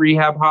second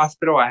rehab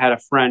hospital, I had a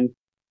friend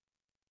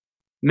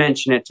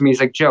mention it to me. He's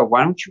like, Joe,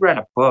 why don't you write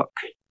a book?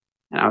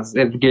 And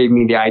it gave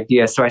me the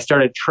idea. So I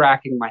started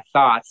tracking my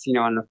thoughts, in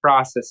the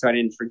process, so I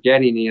didn't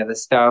forget any of the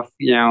stuff,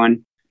 and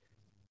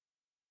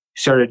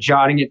started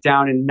jotting it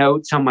down in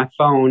notes on my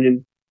phone,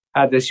 and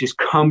had this just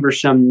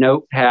cumbersome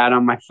notepad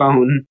on my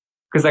phone.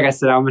 Because like I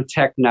said, I'm a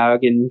tech nug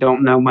and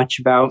don't know much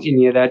about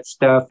any of that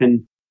stuff,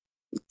 and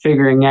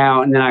figuring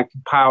out, and then I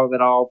compiled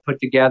it all, put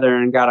together,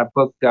 and got a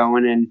book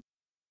going, and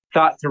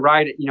thought to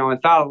write it,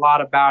 and thought a lot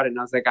about it. And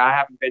I was like, I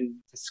haven't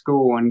been to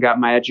school and got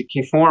my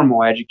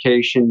formal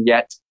education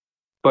yet.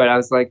 But I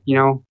was like,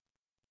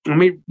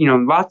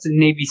 lots of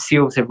Navy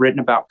SEALs have written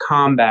about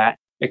combat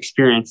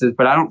experiences,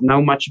 but I don't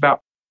know much about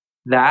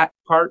that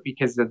part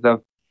because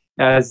of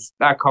as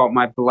I call it,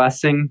 my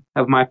blessing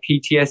of my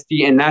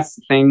PTSD. And that's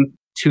the thing,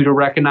 too, to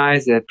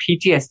recognize that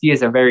PTSD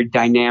is a very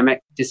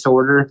dynamic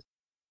disorder.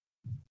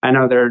 I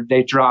know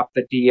they drop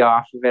the D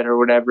off of it or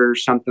whatever, or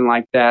something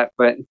like that,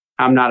 but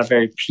I'm not a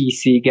very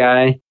PC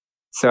guy.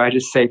 So I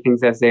just say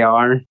things as they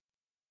are.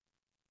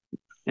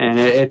 And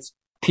it's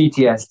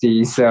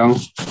PTSD, so,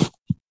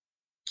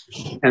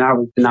 and I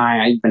would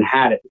deny I even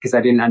had it because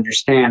I didn't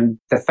understand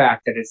the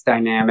fact that it's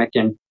dynamic,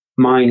 and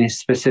mine is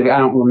specific. I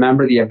don't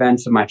remember the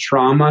events of my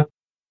trauma.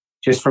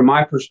 Just from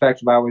my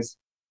perspective, I was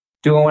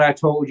doing what I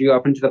told you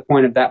up until the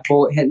point of that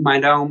bullet hitting my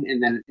dome,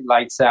 and then it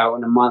lights out,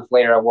 and a month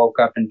later I woke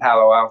up in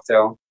Palo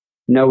Alto.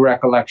 No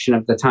recollection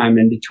of the time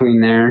in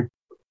between there.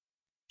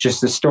 Just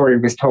the story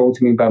was told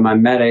to me by my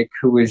medic,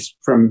 who was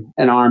from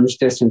an arm's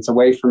distance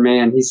away from me,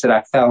 and he said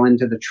I fell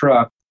into the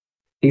truck.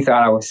 He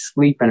thought I was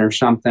sleeping or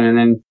something, and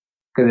then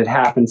because it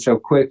happened so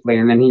quickly,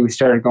 and then he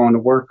started going to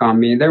work on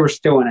me. They were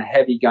still in a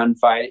heavy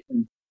gunfight,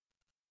 and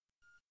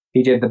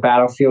he did the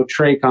battlefield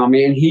trach on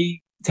me, and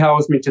he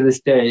tells me to this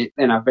day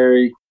in a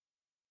very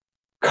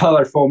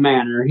colorful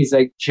manner, he's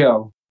like,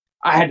 Joe,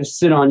 I had to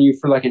sit on you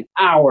for like an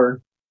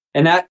hour,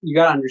 and that, you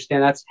got to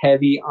understand, that's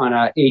heavy on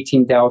a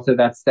 18 Delta.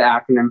 That's the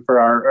acronym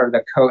for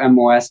the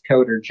MOS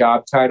code or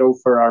job title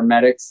for our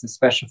medics, the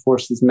Special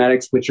Forces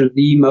medics, which are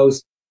the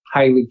most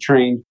highly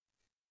trained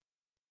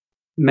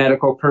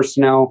medical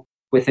personnel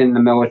within the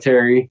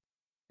military,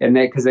 and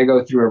because they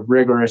go through a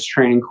rigorous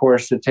training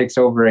course that takes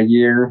over a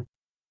year.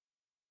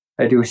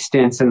 I do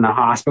stints in the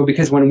hospital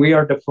because when we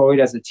are deployed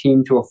as a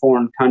team to a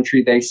foreign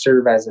country, they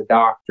serve as a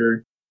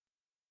doctor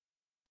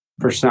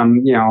for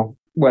some,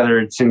 whether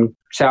it's in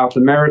South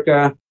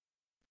America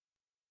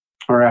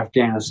or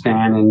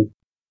Afghanistan, and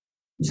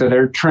so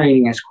their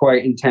training is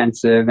quite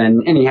intensive.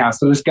 And anyhow,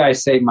 so this guy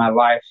saved my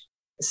life,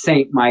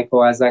 Saint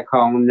Michael, as I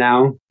call him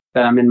now,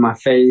 that I'm in my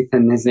faith,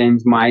 and his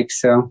name's Mike.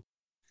 So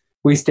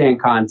we stay in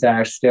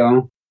contact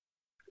still.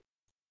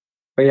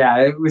 But yeah,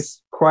 it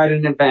was quite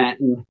an event,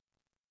 and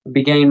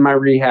began my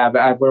rehab.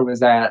 Where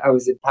was that? I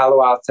was at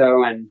Palo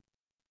Alto, and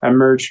I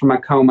emerged from my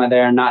coma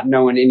there, not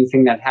knowing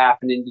anything that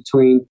happened in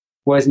between.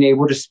 Wasn't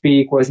able to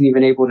speak, wasn't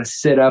even able to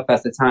sit up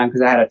at the time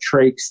because I had a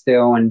trach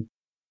still, and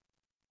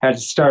had to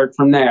start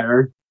from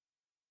there.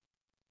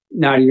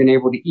 Not even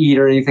able to eat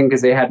or anything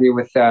because they had me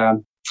with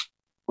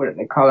what do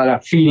they call it,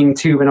 a feeding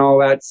tube and all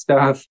that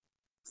stuff.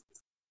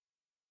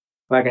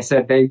 Like I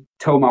said, they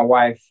told my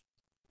wife,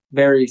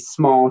 very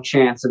small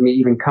chance of me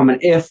even coming,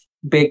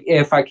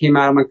 if I came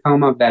out of my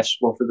coma,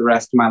 vegetable for the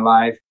rest of my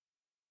life,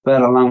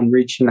 let alone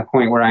reaching the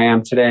point where I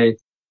am today,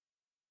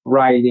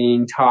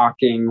 writing,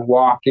 talking,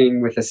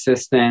 walking with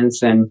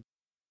assistance, and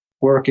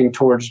working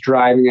towards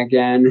driving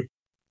again,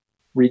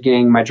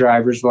 regaining my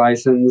driver's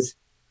license.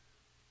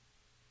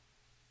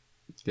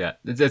 Yeah,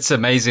 it's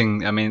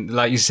amazing. I mean,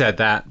 like you said,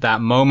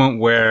 that moment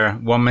where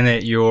 1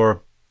 minute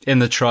you're in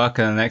the truck,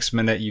 and the next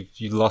minute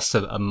you lost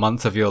a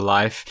month of your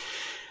life.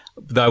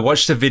 I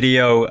watched a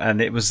video,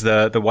 and it was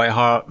the White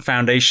Heart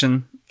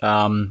Foundation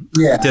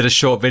did a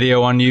short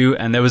video on you,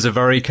 and there was a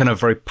very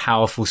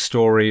powerful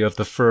story of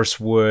the first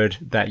word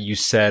that you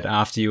said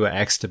after you were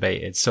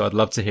extubated. So I'd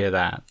love to hear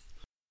that.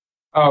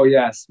 Oh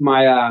yes,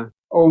 my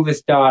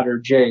oldest daughter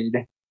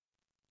Jade.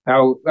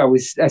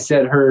 I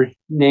said her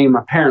name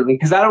apparently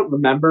because I don't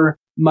remember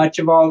much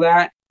of all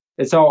that.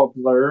 It's all a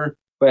blur.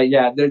 But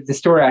yeah, the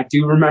story I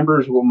do remember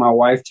is what my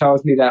wife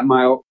tells me, that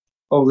my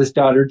oldest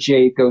daughter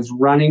Jade goes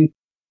running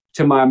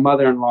to my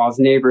mother-in-law's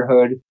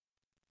neighborhood,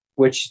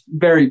 which is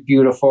very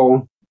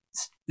beautiful.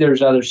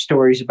 There's other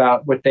stories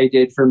about what they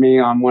did for me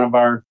on one of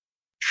our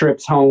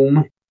trips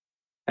home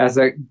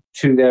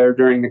to there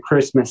during the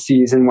Christmas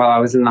season while I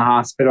was in the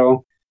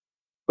hospital.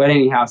 But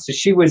anyhow, so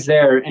she was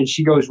there, and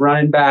she goes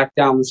running back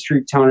down the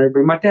street telling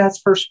everybody, my dad's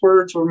first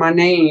words were my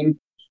name.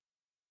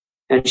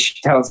 And she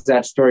tells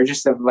that story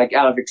just out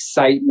of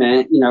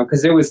excitement,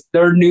 because it was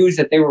their news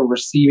that they were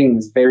receiving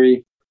was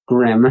very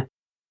grim.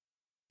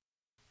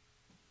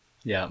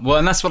 Yeah, well,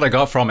 and that's what I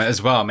got from it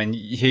as well. I mean,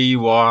 here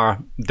you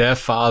are, their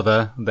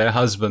father, their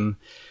husband,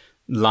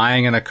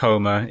 lying in a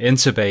coma,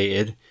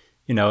 intubated,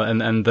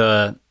 and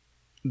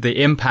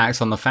the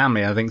impact on the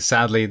family. I think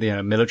sadly,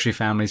 military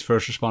families,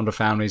 first responder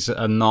families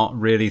are not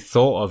really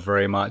thought of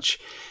very much.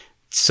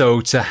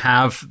 So to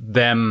have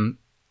them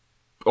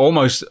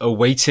almost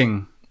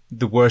awaiting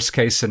the worst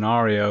case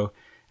scenario,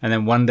 and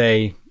then one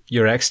day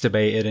you're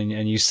extubated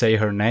and you say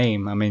her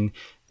name. I mean,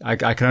 I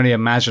can only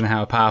imagine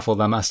how powerful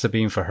that must have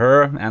been for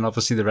her, and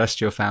obviously the rest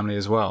of your family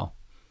as well.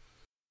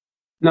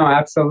 No,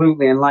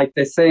 absolutely. And like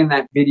they say in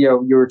that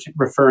video, you were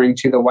referring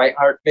to the White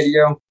Heart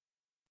video.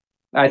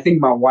 I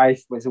think my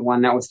wife was the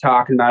one that was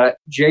talking about it.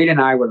 Jade and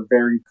I were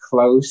very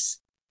close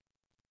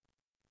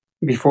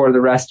before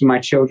the rest of my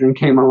children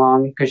came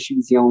along, because she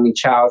was the only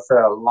child for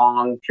a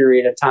long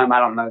period of time. I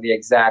don't know the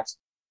exact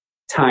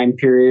time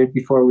period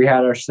before we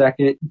had our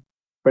second,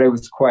 but it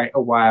was quite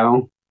a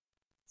while.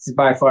 It's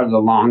by far the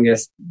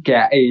longest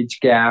age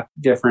gap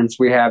difference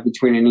we have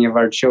between any of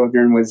our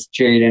children was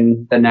Jade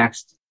and the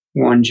next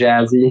one,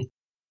 Jazzy.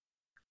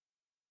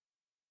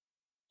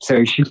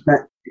 So she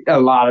spent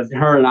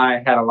her and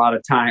I had a lot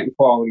of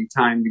quality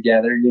time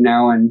together,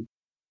 and.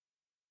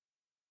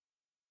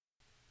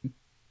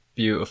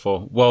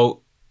 Beautiful.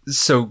 Well,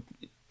 so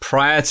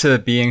prior to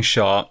being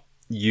shot,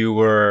 you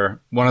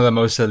were one of the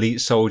most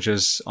elite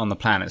soldiers on the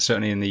planet,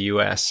 certainly in the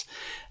US.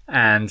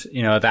 And,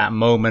 at that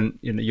moment,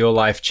 your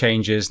life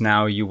changes.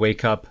 Now you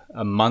wake up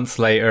a month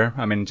later.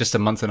 I mean, just a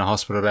month in a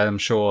hospital bed. I'm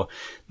sure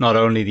not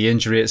only the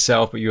injury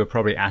itself, but you were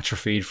probably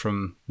atrophied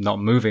from not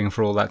moving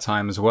for all that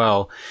time as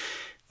well.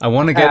 I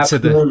want to get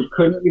Absolutely.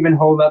 Couldn't even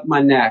hold up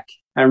my neck.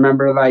 I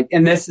remember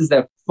and this is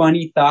a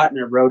funny thought, and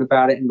I wrote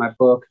about it in my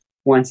book.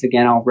 Once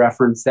again, I'll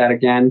reference that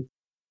again.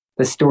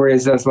 The story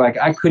is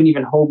I couldn't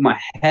even hold my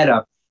head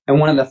up.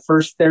 And one of the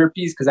first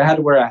therapies, because I had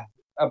to wear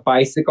a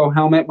bicycle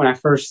helmet when I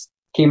first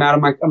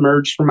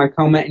emerged from my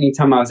coma,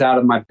 anytime I was out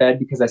of my bed,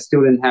 because I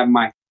still didn't have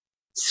my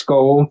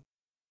skull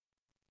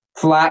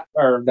flap,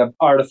 or the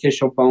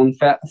artificial bone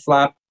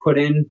flap put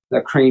in,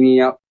 the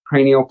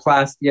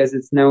cranioplasty as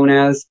it's known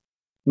as,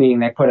 meaning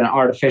they put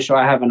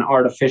I have an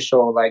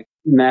artificial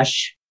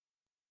mesh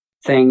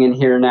thing in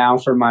here now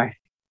for my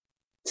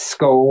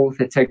skull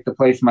to take the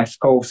place of my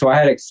skull. So I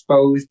had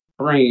exposed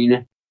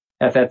brain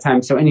at that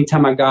time. So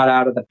anytime I got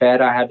out of the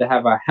bed, I had to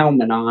have a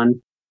helmet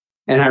on.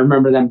 And I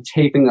remember them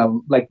taping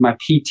my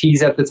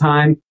PTs at the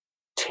time,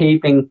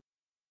 taping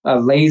a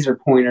laser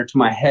pointer to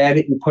my head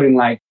and putting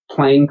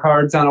playing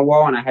cards on a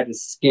wall, and I had to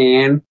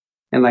scan,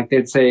 and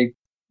they'd say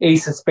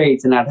ace of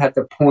spades, and I'd have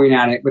to point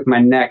at it with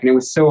my neck. And it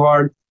was so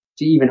hard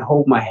to even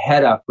hold my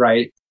head up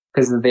right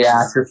because of the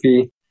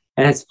atrophy.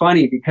 And it's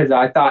funny because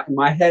I thought in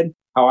my head,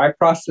 how I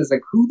processed,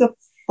 who the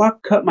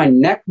fuck cut my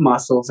neck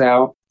muscles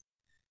out?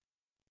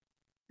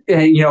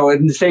 And,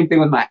 and the same thing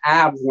with my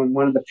abs, when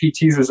one of the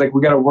PTs was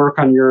we got to work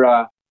on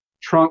your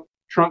trunk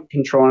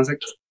control. And I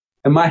was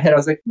in my head, I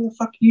was who the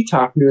fuck are you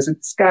talking to? I was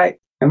this guy.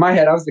 In my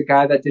head, I was the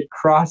guy that did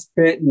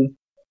CrossFit and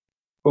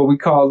what we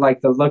call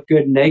the Look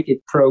Good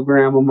Naked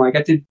program. I'm I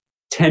did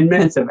 10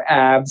 minutes of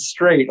abs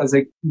straight. I was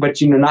but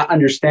not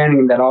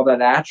understanding that all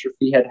that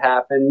atrophy had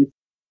happened.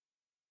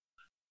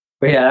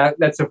 But yeah,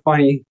 that's a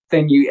funny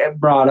thing you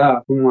brought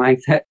up. I'm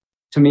that,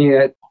 to me,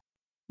 that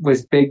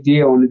was a big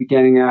deal in the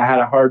beginning. I had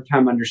a hard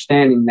time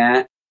understanding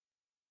that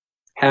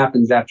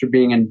happens after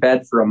being in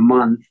bed for a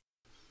month.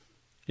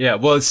 Yeah,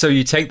 well, so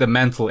you take the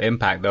mental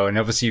impact though, and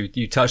obviously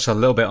you touched a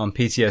little bit on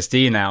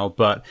PTSD now,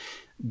 but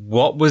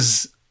what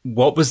was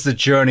the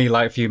journey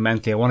like for you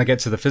mentally? I want to get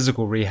to the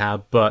physical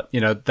rehab, but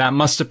that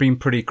must have been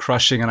pretty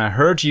crushing. And I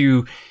heard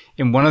you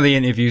in one of the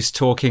interviews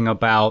talking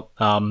about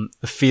the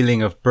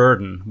feeling of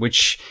burden,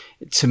 which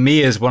to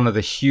me is one of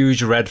the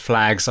huge red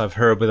flags I've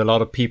heard with a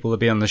lot of people that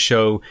be on the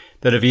show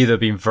that have either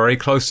been very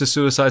close to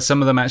suicide.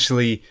 Some of them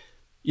actually,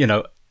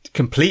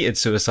 completed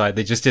suicide.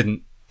 They just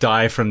didn't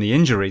die from the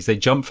injuries. They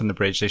jumped from the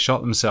bridge. They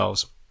shot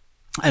themselves.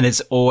 And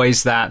it's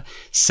always that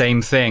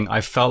same thing.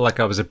 I felt like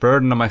I was a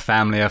burden on my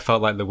family. I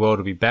felt like the world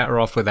would be better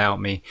off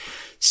without me.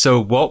 So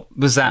what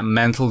was that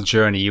mental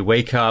journey? You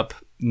wake up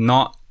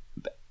not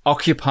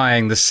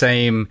occupying the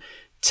same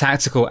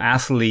tactical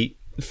athlete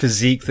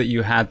physique that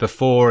you had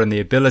before and the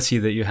ability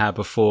that you had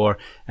before.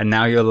 And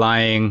now you're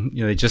lying,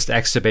 they just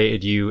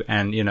extubated you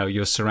and,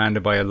 you're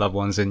surrounded by your loved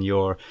ones in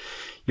your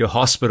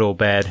hospital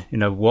bed.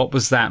 What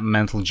was that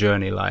mental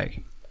journey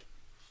like?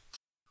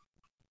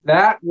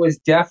 That was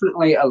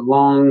definitely a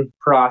long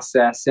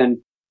process. And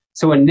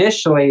so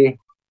initially,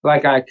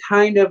 like I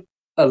kind of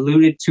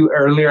alluded to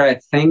earlier, I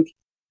think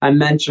I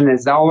mentioned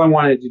is all I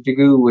wanted to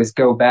do was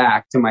go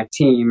back to my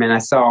team. And I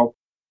saw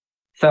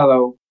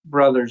fellow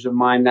brothers of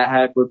mine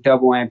that were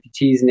double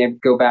amputees and they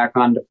would go back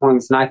on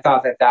deployments. And I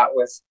thought that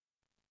was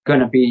going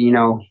to be,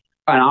 an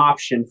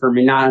option for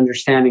me, not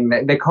understanding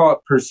that they call it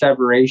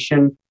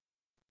perseveration.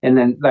 And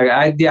then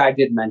I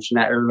did mention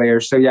that earlier.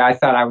 So yeah, I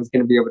thought I was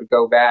going to be able to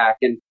go back.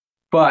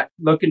 But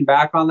looking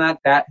back on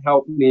that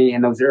helped me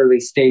in those early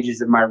stages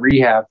of my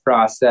rehab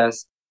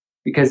process,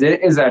 because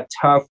it is a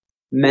tough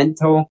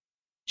mental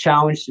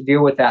challenge to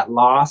deal with that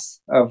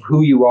loss of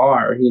who you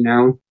are,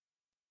 and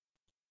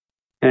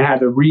I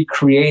had to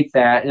recreate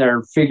that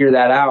or figure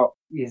that out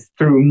is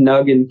through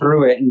nugging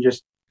through it and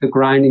just the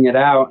grinding it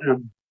out.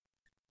 And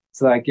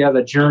it's like, yeah,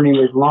 the journey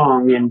was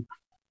long and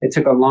it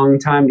took a long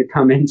time to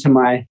come into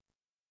my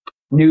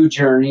new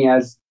journey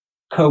as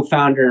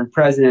co-founder and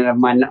president of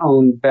my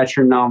own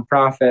veteran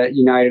nonprofit,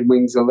 United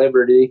Wings of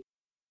Liberty,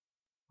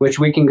 which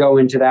we can go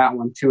into that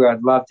one too.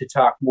 I'd love to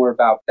talk more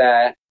about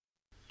that.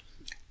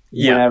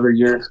 Yeah. Whenever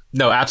you're...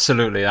 No,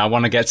 absolutely. I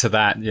want to get to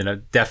that,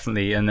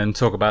 definitely, and then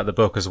talk about the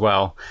book as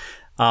well.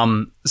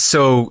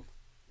 So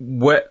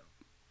with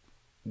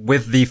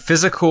the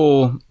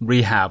physical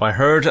rehab, I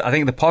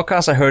think the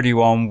podcast I heard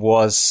you on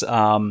was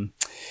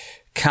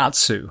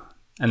Katsu.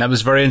 And that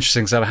was very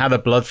interesting because I've had a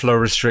blood flow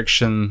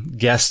restriction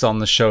guest on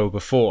the show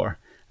before.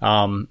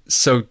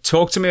 So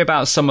talk to me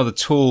about some of the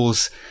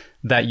tools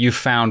that you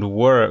found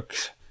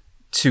worked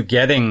to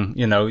getting,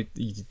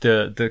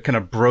 the kind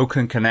of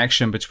broken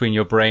connection between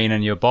your brain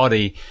and your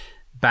body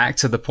back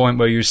to the point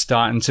where you're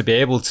starting to be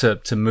able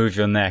to move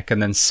your neck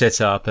and then sit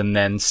up and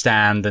then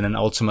stand and then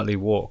ultimately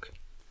walk.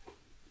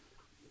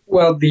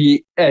 Well,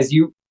 I've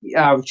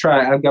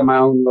got my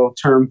own little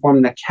term for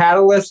them. The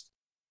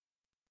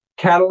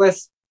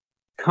catalyst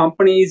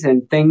companies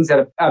and things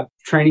that have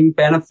training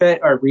benefit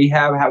or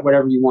rehab,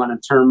 whatever you want to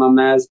term them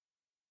as.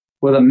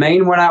 Well, the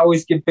main one I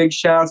always give big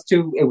shout outs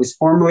to, it was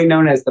formerly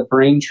known as the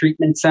Brain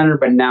Treatment Center,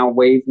 but now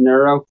Wave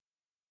Neuro,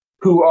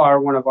 who are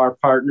one of our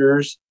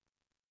partners.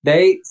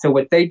 So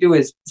what they do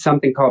is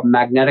something called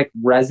magnetic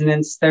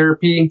resonance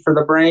therapy for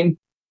the brain.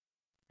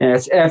 And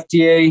it's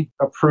FDA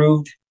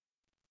approved,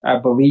 I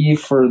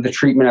believe, for the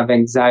treatment of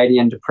anxiety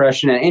and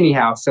depression. And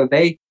anyhow,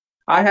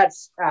 I had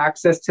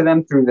access to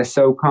them through the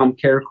SOCOM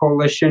Care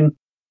Coalition,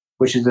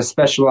 which is a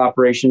Special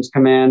Operations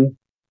Command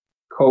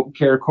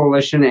Care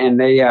Coalition, and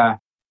they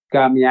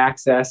got me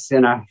access.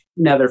 And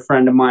another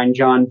friend of mine,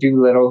 John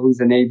Doolittle,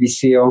 who's a Navy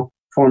SEAL,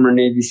 former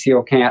Navy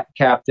SEAL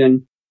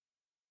Captain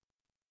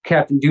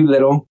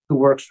Doolittle, who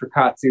works for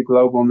Katsu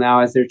Global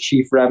now as their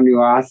Chief Revenue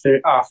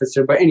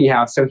Officer. But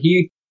anyhow, so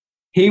he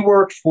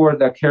worked for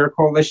the Care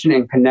Coalition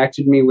and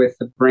connected me with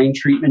the Brain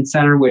Treatment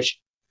Center, which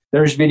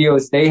there's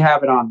videos, they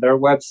have it on their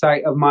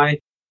website of my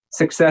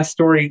success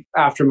story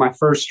after my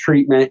first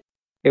treatment.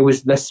 It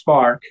was the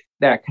spark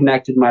that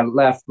connected my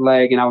left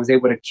leg and I was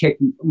able to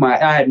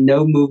I had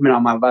no movement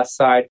on my left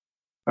side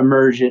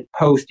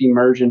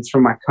post-emergence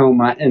from my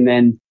coma. And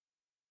then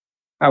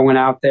I went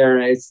out there,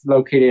 it's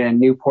located in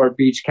Newport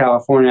Beach,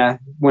 California,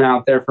 went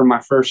out there for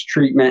my first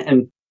treatment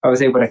and I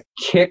was able to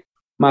kick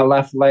my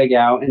left leg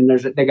out. And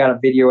they got a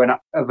video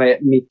of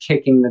me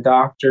kicking the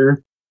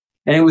doctor.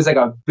 And it was like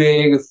a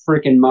big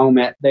freaking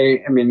moment.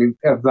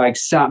 Of like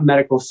some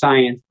medical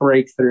science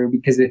breakthrough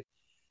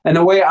and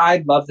the way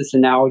I love this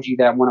analogy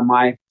that one of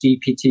my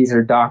DPTs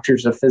or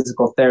doctors of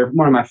physical therapy,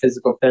 one of my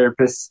physical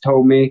therapists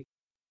told me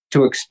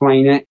to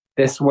explain it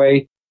this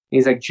way.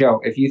 He's like, Joe,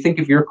 if you think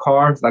of your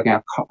car like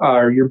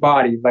or your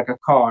body like a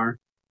car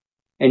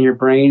and your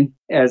brain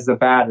as the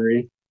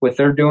battery, what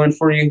they're doing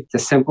for you to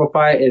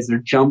simplify it is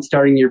they're jump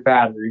starting your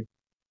battery.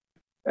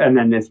 And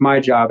then it's my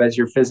job as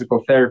your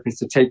physical therapist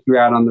to take you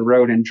out on the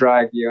road and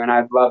drive you. And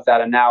I love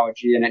that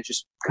analogy. And it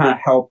just kind of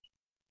helped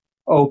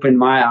open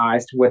my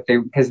eyes to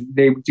because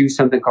they do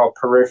something called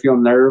peripheral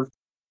nerve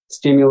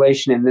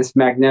stimulation in this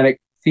magnetic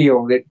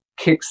field. It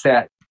kicks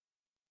that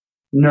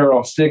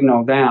neural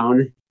signal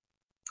down.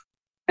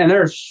 And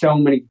there's so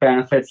many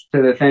benefits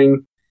to the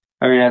thing.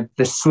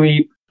 The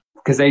sleep,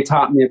 because they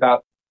taught me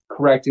about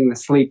correcting the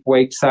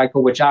sleep-wake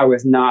cycle, which I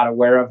was not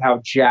aware of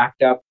how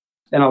jacked up.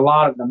 And a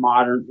lot of the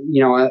modern,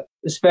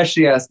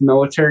 especially us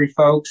military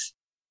folks,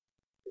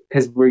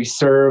 because we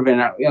serve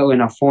in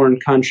a foreign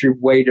country,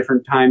 way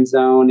different time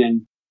zone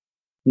and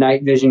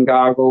night vision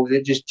goggles.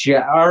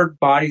 Our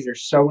bodies are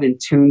so in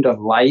tune to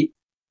light,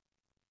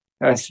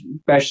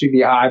 especially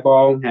the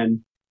eyeball. And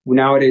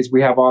nowadays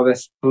we have all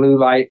this blue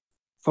light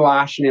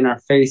flashing in our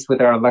face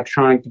with our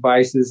electronic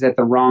devices at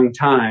the wrong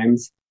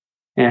times,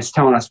 and it's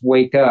telling us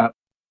wake up.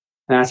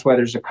 And that's why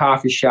there's a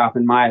coffee shop,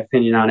 in my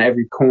opinion, on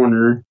every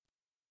corner.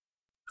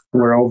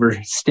 We're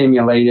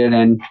overstimulated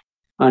and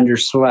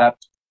underslept.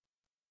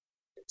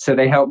 So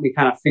they helped me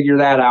kind of figure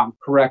that out and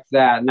correct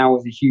that. And that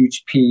was a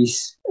huge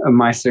piece of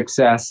my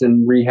success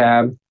in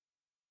rehab.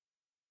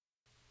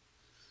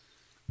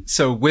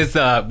 So with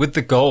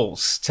the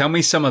goals, tell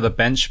me some of the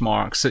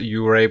benchmarks that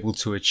you were able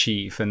to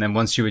achieve. And then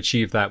once you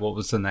achieved that, what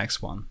was the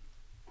next one?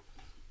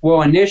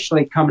 Well,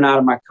 initially coming out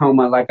of my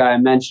coma, like I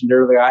mentioned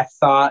earlier, I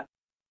thought,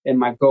 and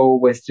my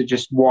goal was to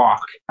just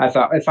walk. I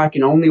thought if I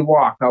can only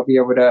walk, I'll be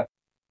able to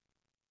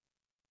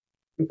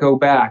go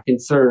back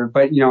and serve.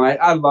 But,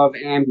 I love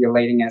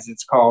ambulating, as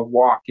it's called,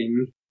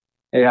 walking.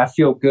 I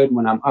feel good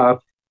when I'm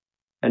up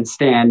and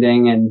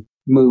standing and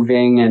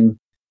moving, and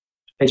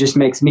it just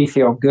makes me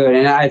feel good.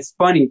 And it's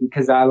funny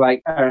because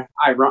the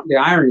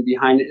irony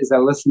behind it is I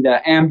listen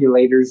to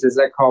ambulators, as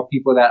I call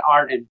people that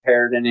aren't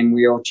impaired and in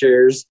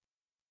wheelchairs.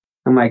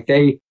 I'm like,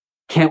 they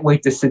can't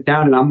wait to sit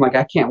down. And I'm like,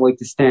 I can't wait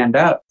to stand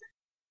up.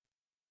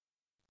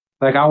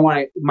 Like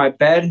my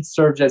bed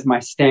serves as my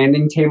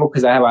standing table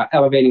because I have an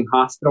elevating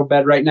hospital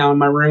bed right now in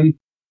my room.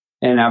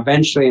 And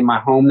eventually in my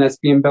home that's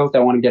being built, I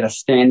want to get a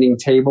standing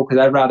table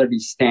because I'd rather be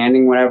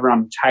standing whenever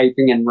I'm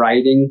typing and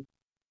writing.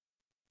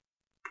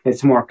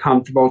 It's more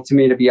comfortable to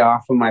me to be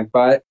off of my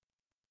butt.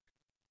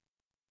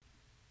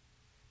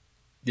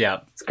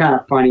 Yeah. It's kind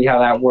of funny how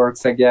that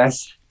works, I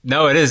guess.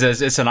 No, it is.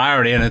 It's an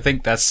irony. And I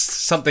think that's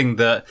something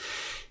that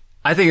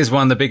I think is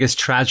one of the biggest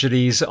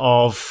tragedies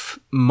of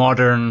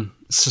modern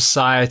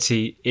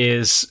society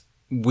is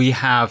we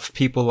have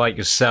people like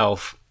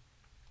yourself,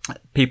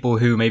 people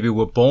who maybe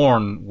were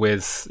born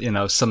with,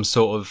 some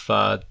sort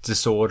of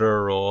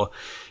disorder or,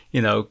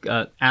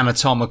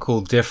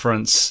 anatomical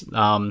difference,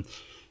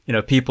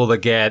 people that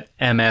get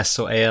MS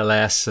or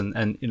ALS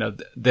and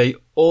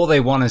all they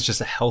want is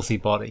just a healthy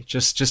body,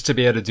 just to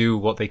be able to do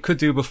what they could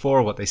do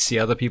before, what they see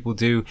other people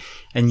do.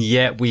 And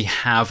yet we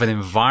have an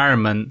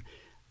environment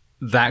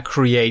that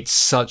creates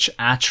such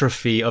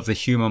atrophy of the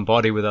human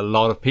body with a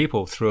lot of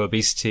people through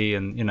obesity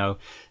and,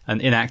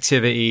 and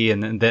inactivity.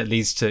 And that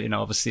leads to,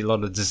 obviously a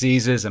lot of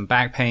diseases and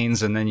back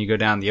pains. And then you go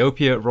down the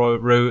opiate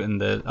route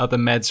and the other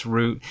meds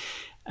route.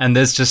 And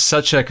there's just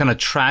such a kind of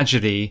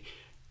tragedy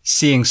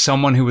seeing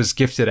someone who was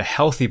gifted a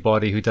healthy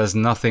body who does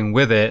nothing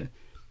with it,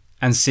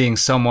 and seeing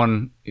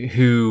someone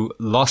who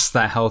lost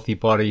that healthy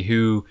body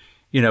who,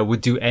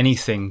 would do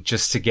anything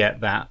just to get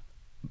that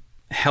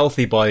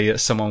healthy body that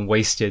someone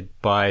wasted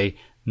by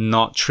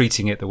not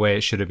treating it the way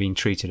it should have been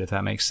treated, if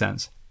that makes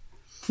sense.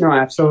 No,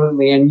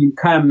 absolutely. And you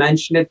kind of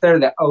mentioned it there,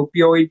 the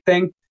opioid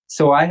thing.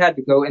 So I had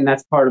to go, and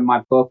that's part of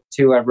my book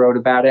too. I wrote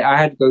about it. I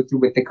had to go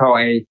through what they call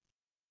a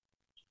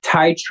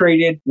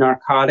titrated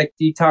narcotic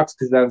detox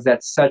because I was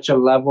at such a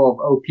level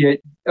of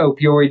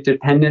opioid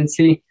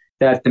dependency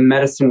that the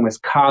medicine was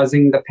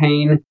causing the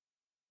pain.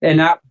 And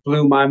that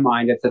blew my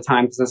mind at the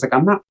time because I was like,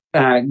 I'm not,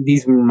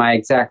 these were my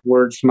exact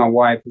words to my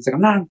wife. It's like,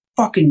 I'm not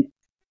fucking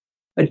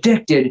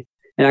addicted.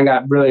 And I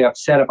got really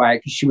upset about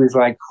it because she was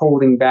like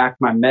holding back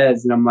my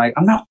meds. And I'm like,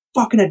 I'm not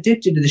fucking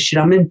addicted to this shit.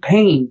 I'm in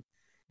pain.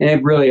 And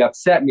it really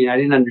upset me. And I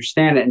didn't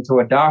understand it until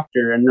a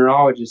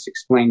neurologist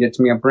explained it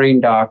to me, a brain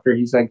doctor.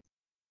 He's like,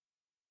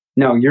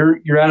 no,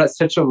 you're at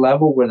such a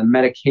level where the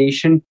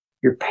medication,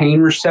 your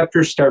pain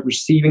receptors start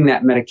receiving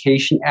that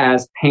medication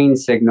as pain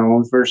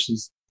signals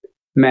versus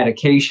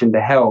medication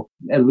to help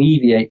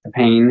alleviate the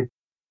pain.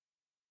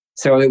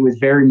 So it was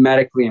very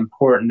medically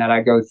important that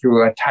I go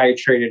through a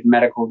titrated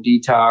medical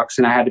detox,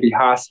 and I had to be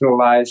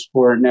hospitalized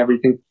for it and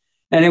everything.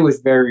 And it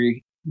was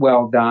very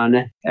well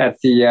done at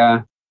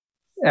the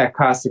at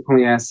Costa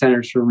Colina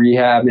Centers for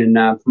Rehab in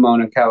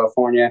Pomona,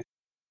 California.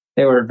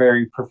 They were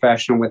very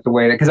professional with the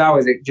way that, because I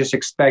was just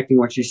expecting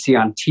what you see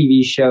on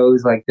TV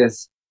shows like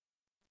this,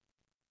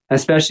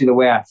 especially the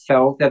way I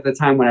felt at the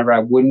time. Whenever I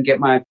wouldn't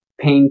get my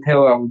pain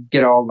pill, I would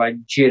get all like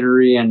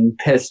jittery and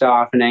pissed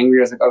off and angry.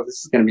 I was like, oh, this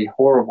is going to be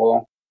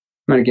horrible.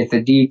 I'm going to get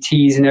the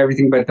DTs and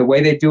everything. But the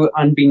way they do it,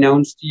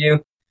 unbeknownst to you,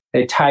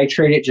 they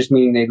titrate it, just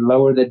meaning they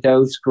lower the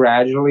dose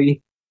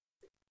gradually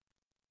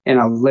in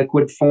a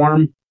liquid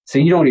form. So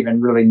you don't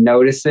even really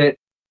notice it.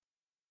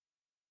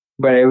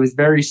 But it was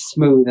very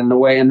smooth in the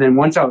way. And then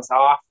once I was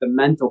off, the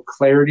mental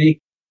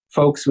clarity,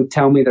 folks would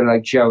tell me, they're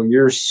like, Joe,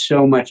 you're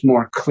so much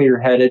more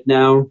clear-headed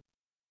now.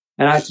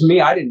 And to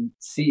me, I didn't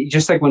see,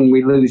 just like when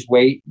we lose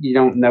weight, you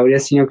don't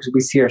notice, because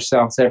we see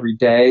ourselves every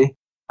day.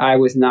 I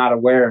was not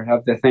aware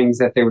of the things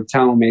that they were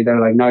telling me.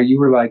 They're like, no, you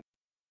were like,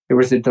 there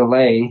was a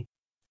delay.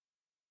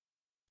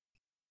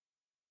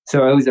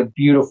 So it was a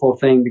beautiful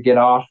thing to get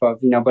off of,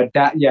 but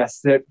that,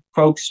 yes, that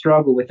folks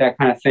struggle with that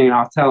kind of thing. And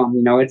I'll tell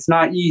them, it's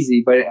not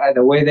easy, but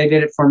the way they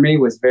did it for me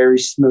was very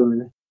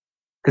smooth.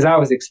 Because I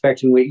was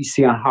expecting what you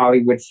see on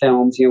Hollywood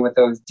films, with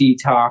those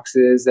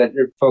detoxes that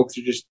folks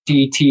are just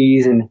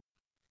DTs and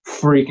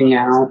freaking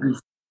out.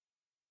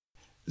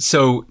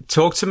 So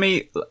talk to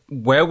me,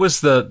 where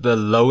was the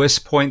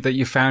lowest point that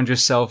you found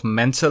yourself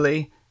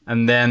mentally?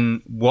 And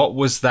then what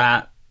was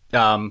that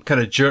kind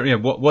of journey?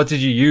 What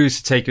did you use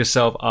to take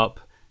yourself up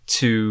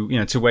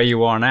to, to where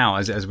you are now?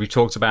 As we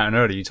talked about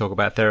earlier, you talk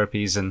about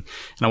therapies, and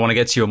I want to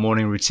get to your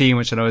morning routine,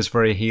 which I know is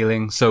very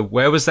healing. So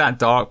where was that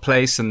dark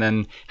place, and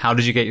then how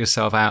did you get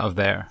yourself out of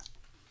there?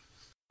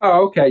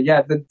 Oh, okay.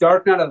 Yeah. The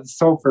dark night of the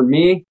soul for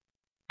me,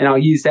 and I'll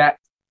use that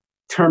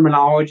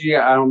terminology.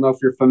 I don't know if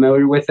you're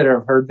familiar with it or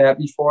have heard that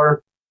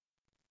before.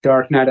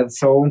 Dark night of the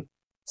soul.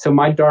 So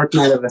my dark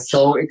night of the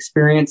soul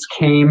experience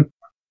came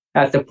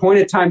at the point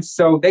of time.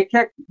 So they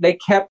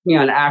kept me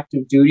on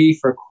active duty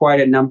for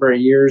quite a number of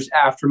years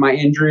after my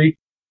injury,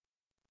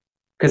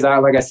 because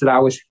like I said, I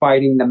was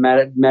fighting the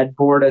med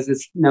board, as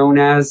it's known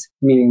as,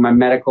 meaning my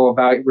medical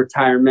about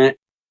retirement,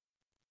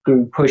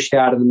 being pushed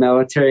out of the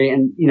military.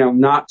 And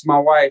not to my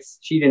wife,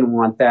 she didn't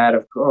want that,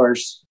 of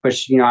course, but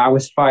I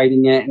was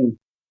fighting it and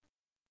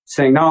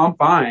saying, no, I'm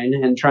fine,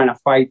 and trying to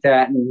fight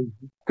that and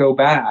go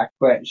back.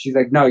 But she's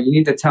like, no, you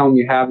need to tell them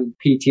you have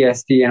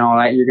PTSD and all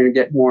that. You're going to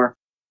get more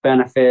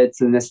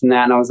benefits and this and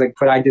that. And I was like,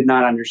 but I did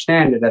not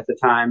understand it at the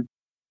time.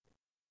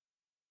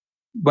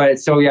 But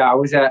so, yeah,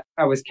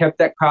 I was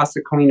kept at Casa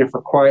Colina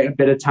for quite a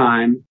bit of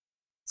time,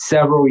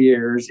 several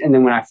years. And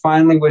then when I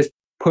finally was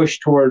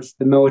pushed towards,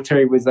 the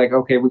military was like,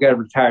 okay, we got to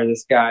retire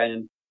this guy.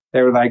 And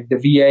they were like, the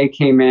VA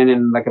came in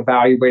and like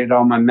evaluated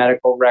all my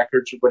medical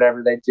records or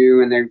whatever they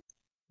do. And they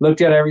looked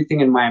at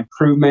everything and my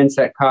improvements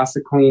at Casa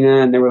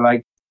Colina. And they were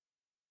like,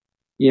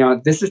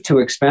 this is too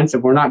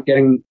expensive. We're not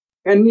getting,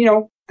 and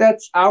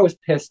I was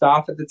pissed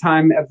off at the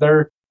time of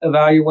their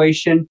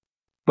evaluation,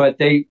 but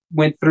they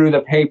went through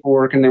the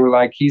paperwork and they were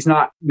like, he's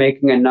not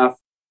making enough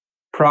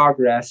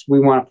progress.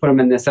 We want to put him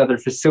in this other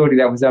facility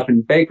that was up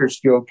in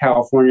Bakersfield,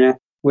 California,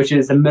 which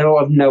is the middle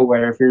of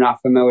nowhere if you're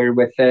not familiar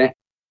with it.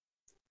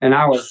 And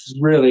I was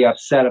really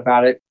upset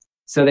about it.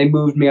 So they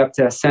moved me up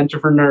to Center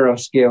for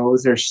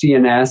Neuroskills, or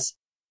CNS.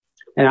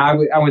 And I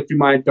went through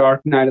my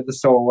dark night of the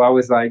soul. I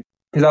was like,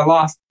 because I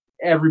lost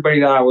everybody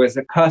that I was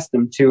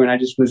accustomed to, and I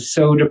just was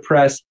so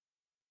depressed.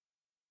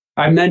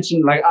 I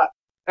mentioned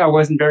I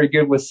wasn't very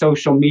good with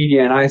social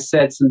media, and I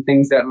said some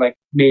things that like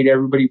made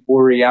everybody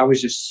worry. I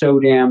was just so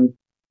damn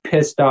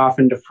pissed off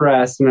and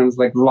depressed, and I was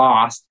like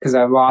lost because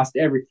I lost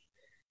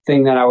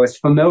everything that I was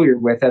familiar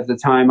with at the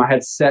time. I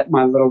had set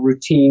my little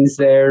routines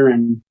there,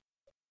 and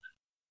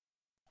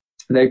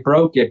they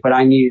broke it, but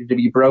I needed to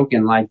be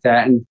broken like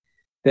that. And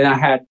then I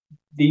had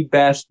the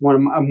best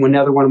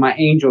another one of my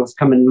angels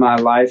come into my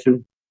life,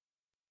 and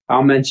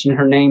I'll mention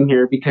her name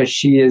here because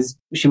she was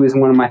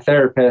one of my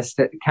therapists,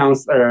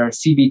 counselor,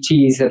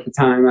 CBTs at the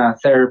time,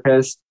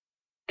 therapist,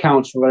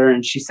 counselor,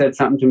 and she said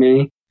something to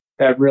me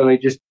that really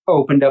just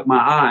opened up my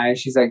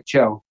eyes. She's like,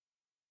 Joe,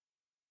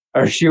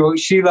 or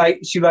she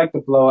liked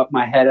to blow up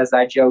my head, as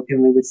I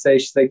jokingly would say.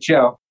 She's like,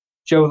 Joe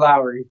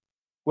Lowry,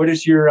 what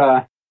is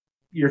your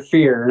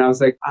fear? And I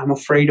was like, I'm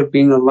afraid of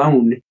being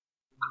alone.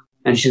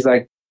 And she's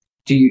like,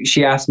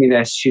 she asked me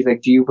this. She's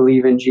like, do you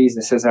believe in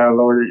Jesus as our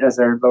Lord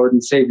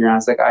and Savior? And I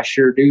was like, I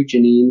sure do,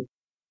 Janine.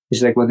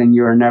 She's like, well, then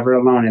you are never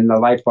alone. And the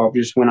light bulb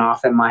just went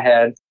off in my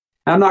head.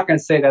 And I'm not going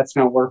to say that's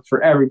going to work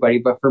for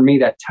everybody, but for me,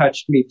 that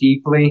touched me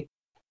deeply,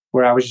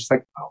 where I was just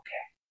like,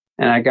 okay.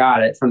 And I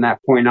got it from that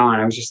point on.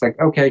 I was just like,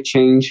 okay,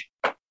 change.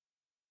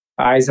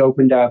 Eyes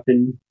opened up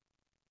and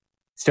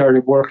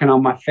started working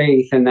on my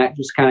faith. And that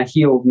just kind of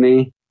healed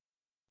me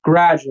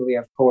gradually,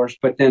 of course.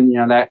 But then,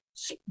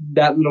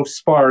 that little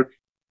spark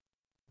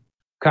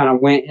kind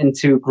of went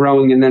into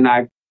growing, and then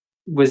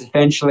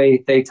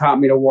they taught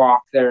me to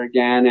walk there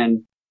again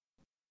and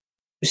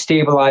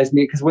stabilize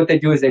me, because what they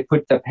do is they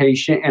put the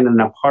patient in an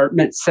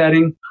apartment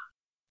setting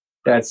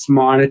that's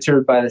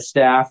monitored by the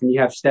staff, and you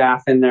have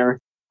staff in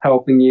there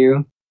helping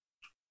you.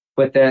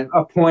 But the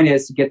point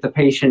is to get the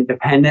patient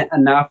dependent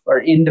enough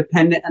or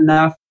independent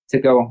enough to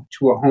go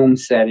to a home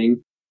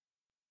setting.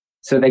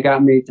 So they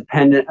got me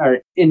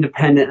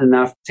independent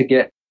enough to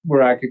get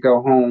where I could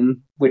go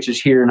home, which is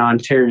here in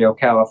Ontario,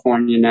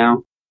 California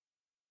now.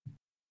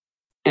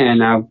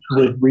 And I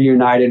was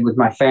reunited with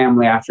my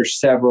family after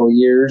several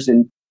years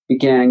and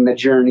began the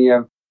journey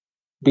of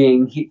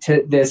being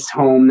to this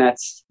home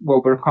that's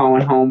what we're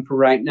calling home for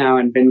right now,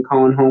 and been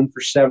calling home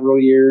for several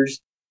years,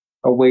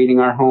 awaiting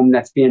our home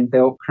that's being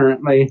built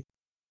currently.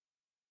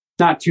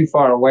 Not too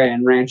far away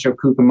in Rancho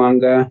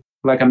Cucamonga,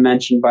 like I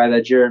mentioned, by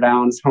the Jared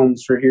Allen's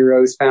Homes for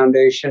Heroes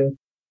Foundation.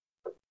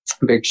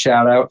 Big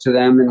shout out to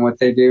them and what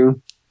they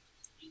do.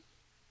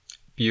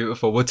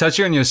 Beautiful. We'll touch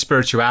on your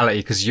spirituality,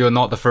 because you're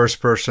not the first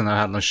person I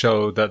had on the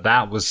show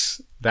that was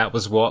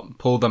what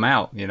pulled them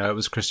out. It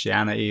was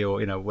Christianity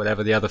or,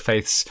 whatever the other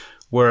faiths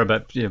were,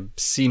 but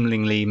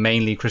seemingly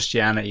mainly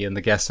Christianity, and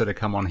the guests that have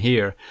come on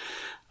here.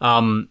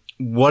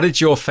 What did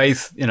your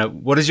faith,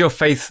 what does your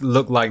faith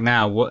look like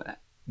now?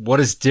 What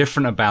is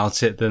different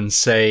about it than,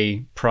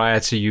 say, prior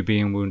to you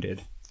being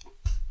wounded?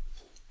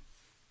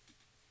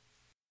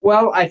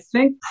 Well, I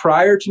think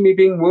prior to me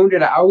being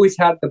wounded, I always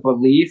had the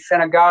belief in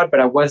a God, but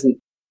I wasn't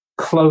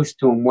close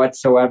to him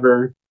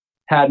whatsoever,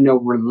 had no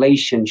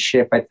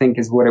relationship, I think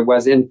is what it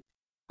was. And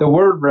the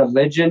word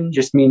religion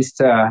just means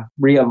to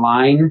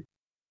realign.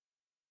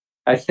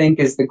 I think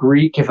is the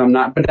Greek, if I'm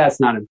not, but that's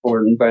not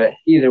important. But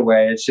either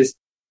way, it's just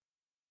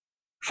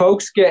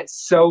folks get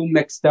so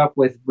mixed up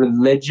with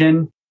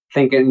religion,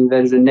 thinking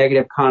there's a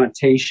negative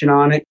connotation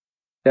on it,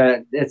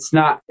 that it's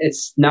not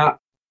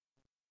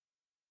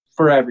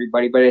for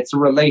everybody, but it's a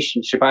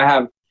relationship. I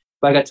have,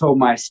 like I told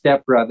my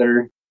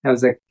stepbrother, I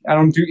was like,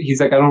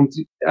 he's like, I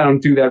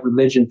don't do that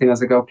religion thing. I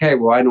was like, okay,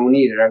 well, I don't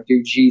either. I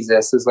do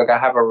Jesus. It's like, I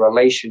have a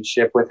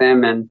relationship with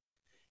him, and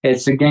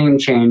it's a game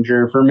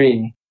changer for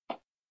me.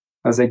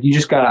 I was like, you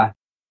just gotta,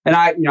 and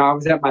I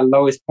was at my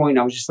lowest point.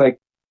 I was just like,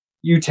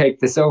 you take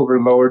this over,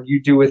 Lord.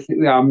 You do with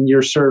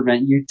your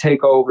servant. You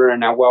take over.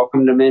 And I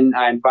welcomed him in.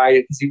 I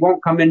invited, because he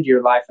won't come into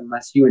your life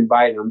unless you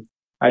invite him.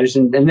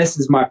 And this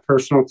is my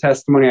personal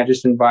testimony. I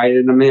just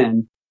invited him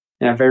in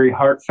a very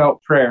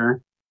heartfelt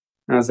prayer.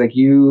 And I was like,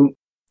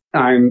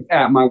 I'm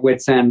at my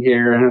wit's end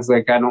here. And I was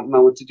like, I don't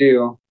know what to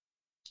do.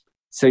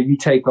 So you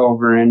take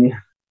over and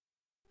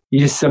you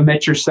just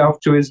submit yourself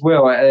to his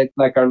will.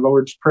 Like our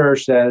Lord's Prayer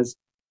says,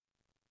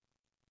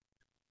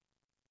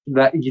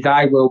 that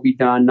thy will be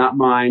done, not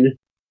mine.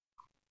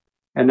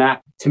 And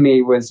that to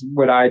me was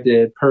what I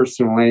did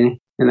personally.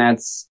 And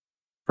that's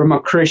from a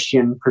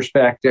Christian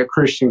perspective,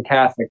 Christian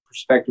Catholic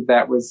perspective,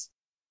 that was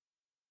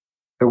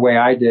the way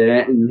I did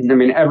it. And I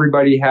mean,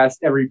 everybody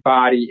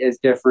is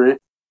different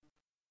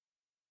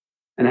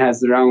and has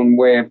their own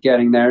way of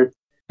getting there.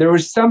 There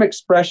was some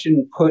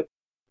expression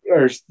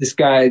or this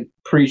guy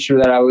preacher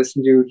that I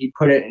listened to, he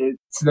put it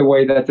to the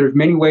way that there's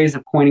many ways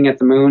of pointing at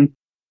the moon,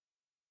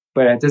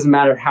 but it doesn't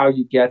matter how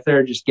you get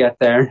there, just get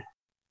there.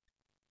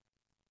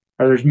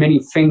 Or there's many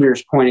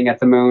fingers pointing at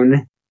the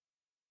moon,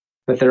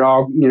 but they're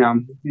all,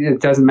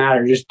 it doesn't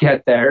matter, just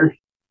get there,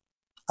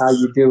 how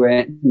you do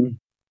it.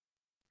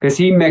 Because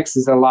he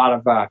mixes a lot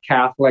of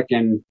Catholic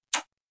and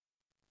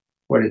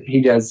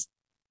he does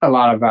a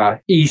lot of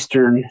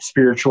Eastern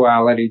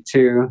spirituality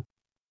too,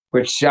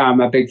 which I'm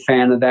a big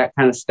fan of that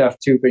kind of stuff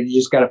too. But you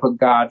just got to put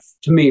God,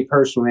 to me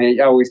personally,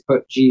 I always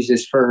put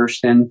Jesus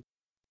first, and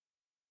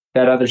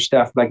that other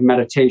stuff like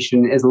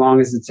meditation, as long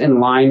as it's in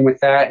line with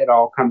that, it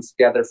all comes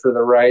together for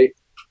the right.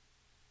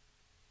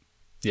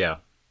 Yeah.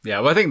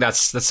 Well, I think that's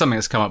something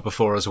that's come up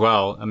before as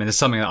well. I mean, it's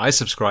something that I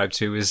subscribe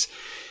to is,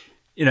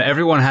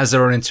 everyone has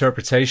their own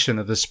interpretation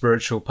of the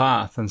spiritual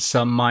path, and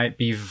some might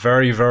be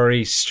very,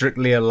 very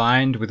strictly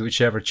aligned with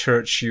whichever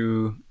church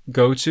you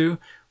go to,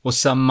 or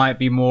some might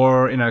be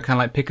more, kind of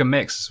like pick a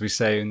mix, as we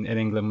say in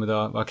England with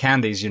our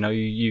candies.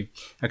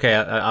 Okay,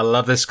 I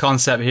love this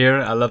concept here,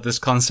 I love this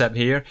concept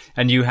here,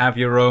 and you have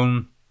your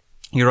own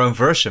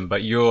version,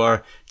 but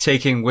you're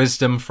taking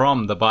wisdom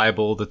from the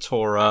Bible, the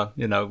Torah,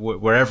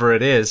 wherever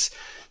it is,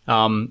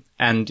 and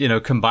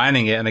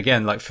combining it. And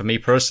again, like for me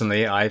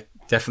personally, I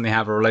definitely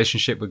have a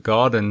relationship with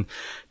God, and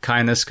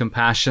kindness,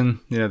 compassion,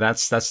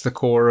 that's the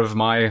core of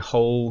my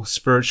whole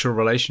spiritual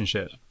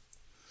relationship.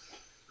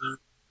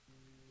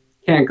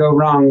 Can't go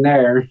wrong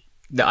there.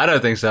 No, I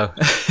don't think so.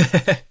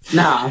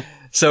 Nah.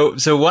 So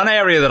one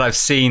area that I've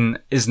seen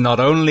is not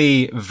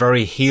only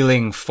very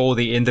healing for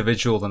the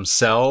individual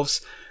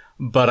themselves,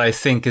 but I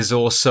think is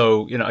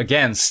also,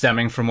 again,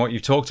 stemming from what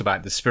you talked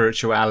about, the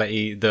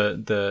spirituality,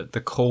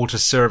 the call to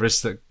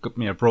service that,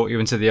 brought you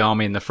into the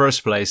army in the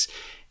first place,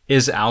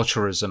 is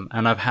altruism.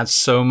 And I've had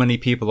so many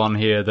people on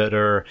here that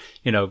are,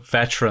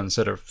 veterans,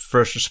 that are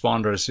first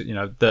responders,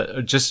 that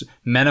are just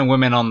men and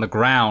women on the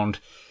ground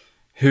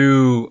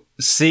who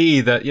see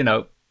that,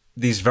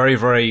 these very,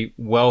 very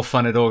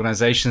well-funded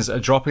organizations are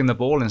dropping the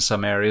ball in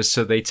some areas,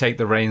 so they take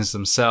the reins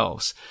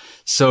themselves.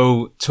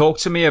 So talk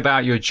to me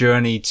about your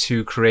journey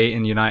to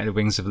creating United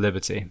Wings of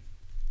Liberty.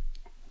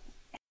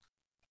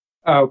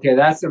 Okay,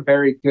 that's a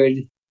very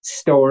good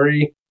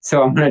story.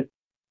 So I'm going to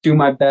do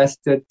my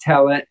best to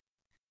tell it,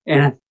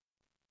 and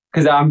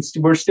because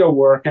we're still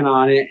working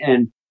on it.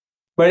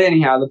 But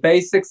anyhow, the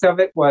basics of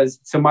it was,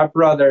 so my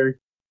brother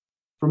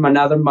from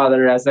another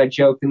mother, as I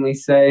jokingly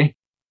say,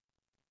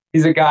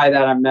 he's a guy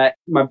that I met,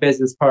 my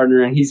business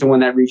partner, and he's the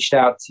one that reached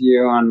out to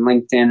you on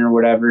LinkedIn or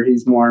whatever.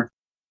 He's more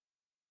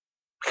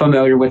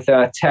familiar with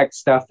tech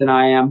stuff than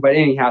I am. But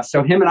anyhow,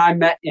 so him and I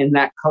met in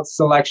that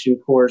selection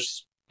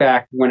course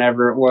back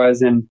whenever it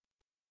was, and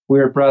we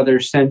were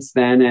brothers since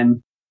then,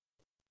 and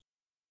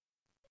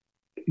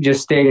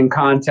just stayed in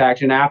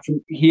contact. And after,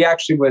 he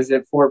actually was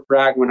at Fort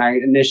Bragg when I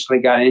initially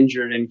got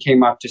injured and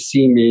came up to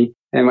see me.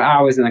 And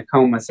I was in a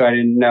coma, so I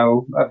didn't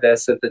know of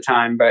this at the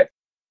time. But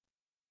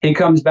he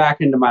comes back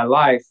into my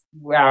life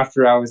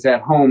after I was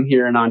at home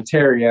here in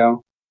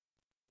Ontario.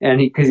 And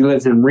because he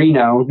lives in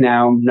Reno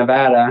now,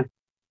 Nevada.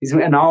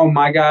 And all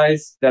my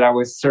guys that I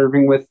was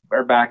serving with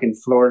are back in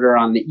Florida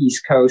on the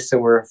East Coast, so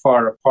we're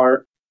far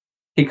apart.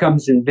 He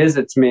comes and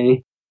visits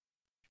me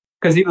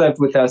because he lived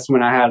with us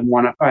when I had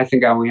one. I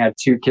think I only had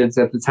 2 kids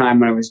at the time,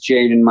 when it was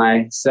Jade and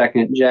my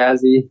second,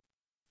 Jazzy.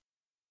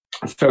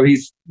 So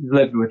he's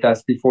lived with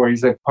us before.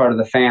 He's like part of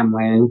the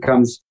family, and he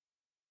comes,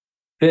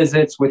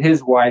 visits with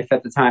his wife.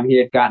 At the time he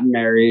had gotten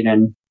married,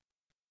 and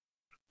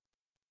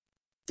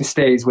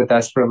stays with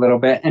us for a little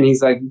bit. And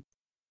he's like,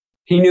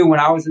 he knew when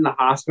I was in the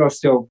hospital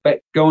still, but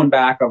going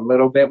back a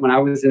little bit, when I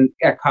was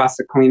at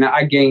Casa Colina,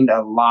 I gained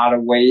a lot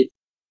of weight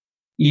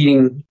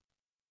eating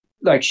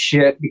like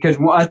shit because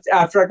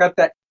after I got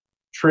that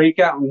trach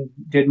out and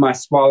did my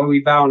swallow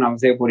eval and I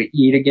was able to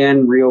eat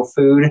again, real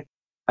food,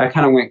 I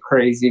kind of went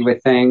crazy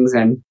with things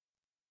and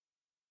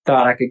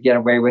thought I could get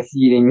away with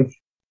eating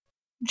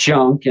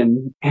junk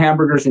and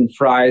hamburgers and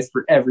fries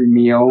for every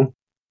meal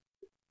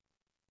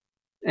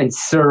and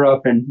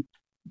syrup and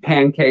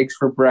pancakes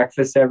for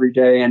breakfast every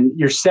day. And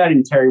you're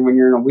sedentary when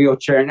you're in a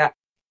wheelchair. And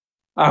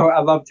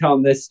I love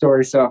telling this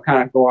story, so I'll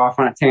kind of go off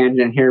on a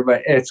tangent here,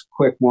 but it's a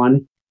quick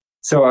one.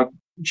 So I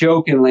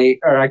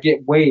get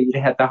weighed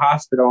at the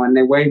hospital and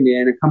they weigh me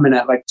and I come in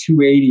at like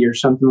 280 or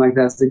something like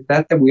that. I was like,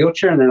 that's the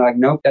wheelchair? And they're like,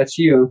 nope, that's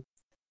you.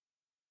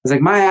 I was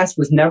like, my ass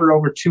was never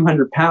over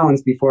 200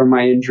 pounds before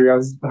my injury. I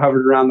was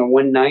hovered around the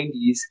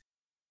 190s.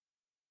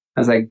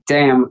 I was like,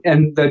 damn.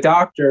 And the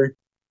doctor,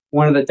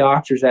 one of the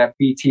doctors at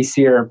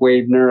BTC or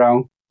Wave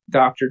Neuro,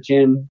 Dr.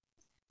 Jin,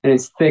 and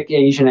his thick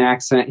Asian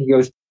accent, he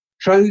goes,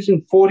 try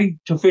losing 40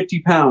 to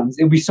 50 pounds.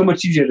 It would be so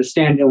much easier to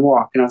stand and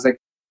walk. And I was like,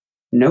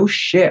 no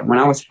shit. When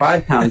I was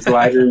 5 pounds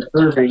lighter and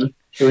serving,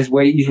 it was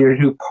way easier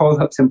to do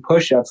pull-ups and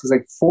push-ups. It was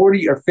like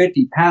 40 or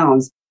 50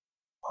 pounds.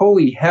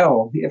 Holy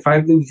hell. If I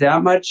lose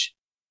that much.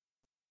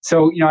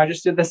 So, I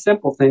just did the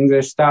simple things. I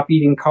stopped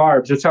eating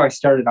carbs. That's how I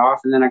started off.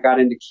 And then I got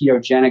into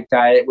ketogenic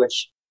diet,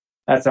 which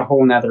that's a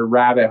whole nother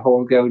rabbit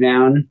hole go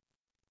down.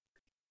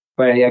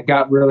 But I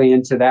got really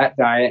into that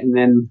diet and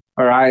then,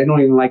 or I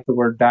don't even like the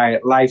word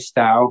diet,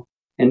 lifestyle,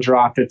 and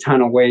dropped a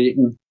ton of weight.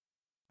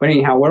 But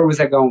anyhow, where was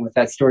I going with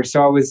that story?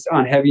 So I was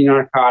on heavy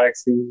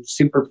narcotics and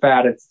super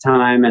fat at the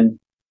time. And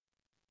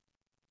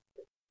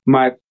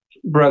my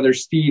brother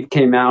Steve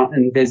came out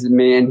and visited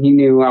me and he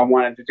knew I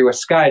wanted to do a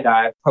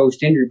skydive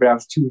post-injury, but I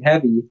was too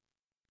heavy.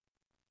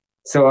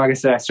 So like I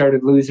said, I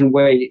started losing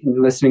weight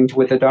and listening to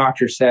what the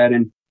doctor said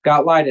and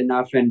got light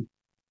enough. And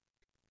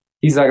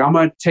he's like, I'm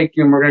going to take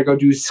you and we're going to go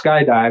do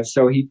skydive.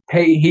 So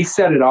he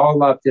set it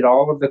all up, did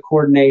all of the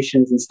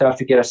coordinations and stuff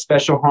to get a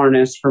special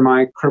harness for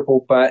my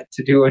crippled butt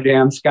to do a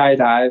damn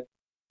skydive.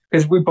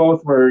 Because we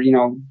both were,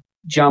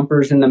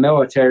 jumpers in the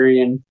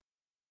military.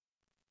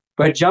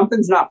 But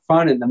jumping's not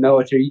fun in the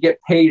military. You get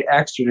paid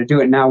extra to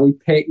do it. Now we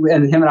pay,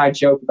 and him and I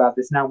joke about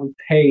this. Now we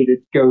pay to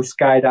go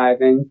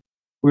skydiving.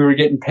 We were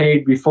getting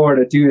paid before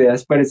to do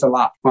this, but it's a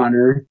lot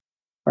funner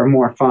or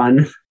more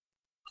fun.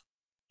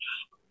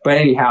 But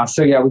anyhow,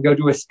 so yeah, we go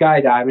do a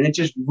skydive and it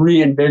just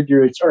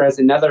reinvigorates, or as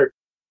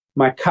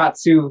my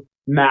KAATSU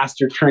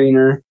master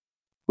trainer,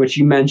 which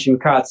you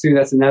mentioned KAATSU,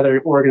 that's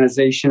another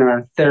organization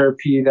or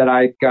therapy that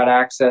I got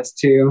access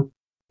to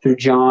through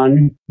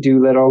John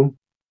Doolittle.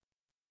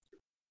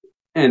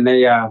 And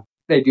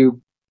they do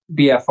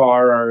BFR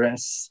or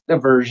a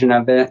version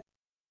of it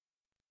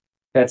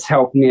that's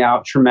helped me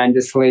out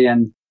tremendously.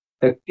 And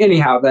then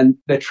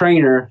the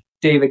trainer,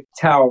 David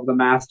Tell, the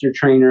master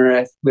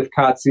trainer with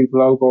KAATSU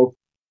Global,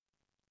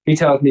 he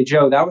tells me,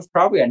 Joe, that was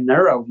probably a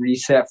neuro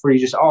reset for you,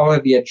 just all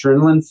of the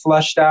adrenaline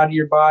flushed out of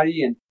your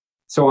body. And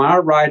so on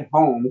our ride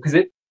home, because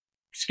it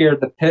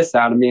scared the piss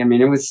out of me.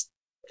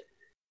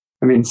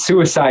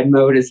 Suicide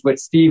mode is what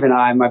Steve and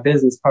I, my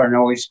business partner,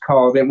 always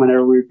called it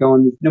whenever we were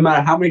going. No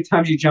matter how many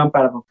times you jump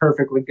out of a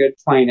perfectly good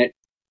plane, it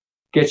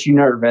gets you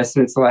nervous.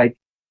 And it's like,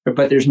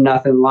 but there's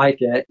nothing like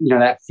it.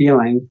 That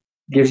feeling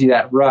gives you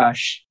that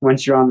rush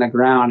once you're on the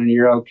ground and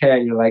you're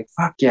okay. You're like,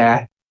 fuck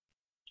yeah.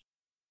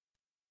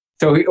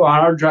 So on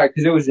our drive,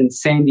 because it was in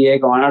San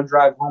Diego, on our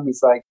drive home,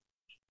 he's like,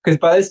 because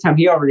by this time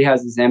he already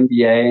has his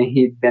MBA.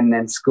 He'd been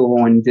in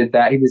school and did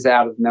that. He was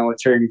out of the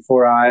military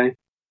before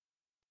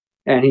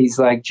and he's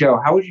like, Joe,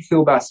 how would you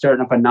feel about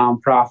starting up a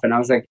nonprofit? And I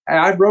was like,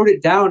 I wrote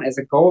it down as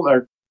a goal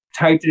or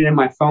typed it in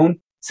my phone.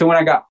 So when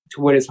I got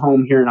to what is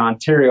home here in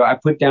Ontario, I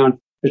put down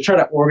to try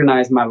to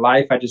organize my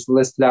life. I just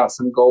listed out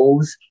some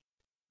goals.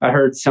 I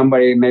heard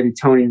somebody, maybe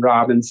Tony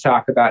Robbins,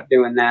 talk about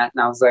doing that.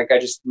 And I was like,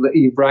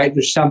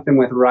 there's something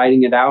with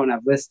writing it out. And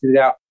I've listed it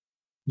out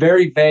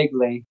very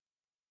vaguely.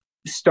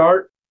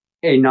 Start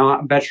a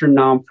veteran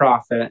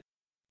nonprofit.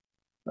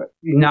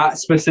 Not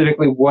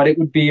specifically what it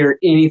would be or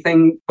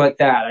anything but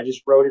that. I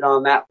just wrote it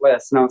on that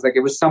list. And I was like,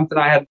 it was something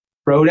I had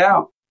wrote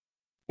out.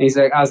 And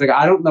I was like,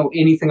 I don't know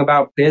anything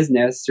about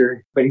business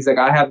but he's like,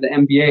 I have the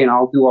MBA and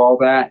I'll do all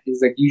that.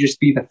 He's like, you just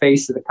be the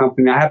face of the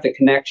company. I have the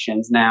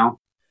connections now.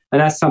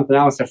 And that's something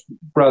else. A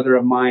brother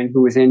of mine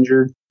who was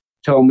injured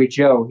told me,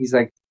 Joe, he's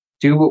like,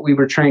 do what we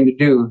were trained to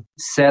do,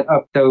 set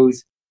up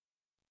those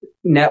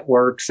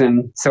networks.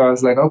 And so I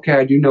was like, okay,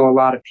 I do know a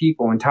lot of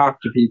people and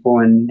talk to people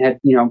and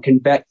can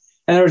bet.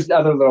 And there's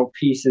other little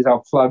pieces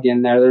I'll plug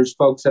in there. There's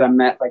folks that I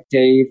met like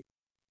Dave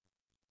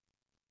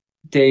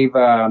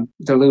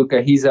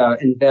DeLuca. He's an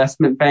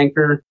investment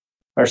banker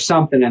or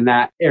something in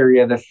that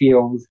area of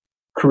the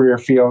career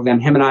field.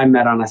 And him and I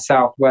met on a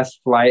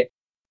Southwest flight.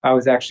 I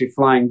was actually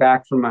flying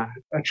back from a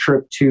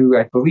trip to,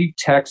 I believe,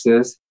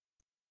 Texas.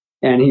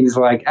 And he was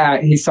like,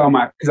 he saw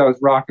because I was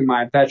rocking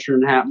my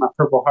veteran hat, my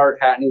Purple Heart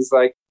hat. And he's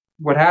like,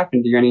 what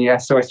happened to you?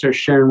 And so I started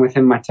sharing with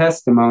him my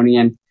testimony.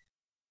 And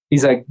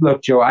he's like,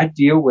 look, Joe, I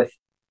deal with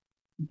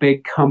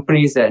big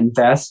companies that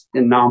invest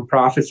in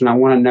nonprofits, and I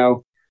want to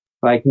know,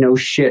 like, no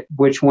shit,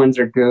 which ones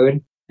are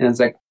good. And it's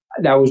like,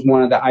 that was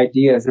one of the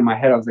ideas in my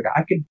head. I was like,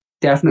 I could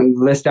definitely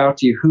list out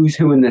to you who's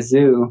who in the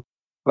zoo,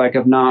 like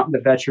of not the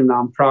veteran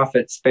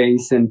nonprofit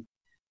space, and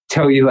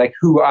tell you like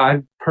who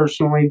I've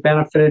personally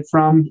benefited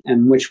from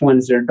and which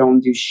ones that don't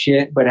do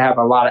shit but have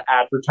a lot of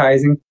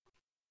advertising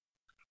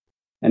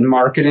and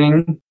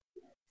marketing.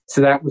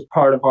 So that was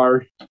part of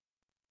our,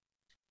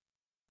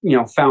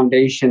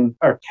 foundation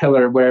or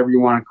pillar, whatever you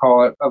want to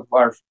call it, of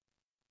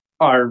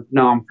our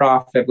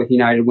nonprofit with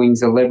United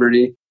Wings of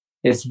Liberty,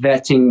 is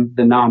vetting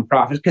the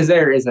nonprofits, because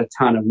there is a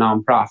ton of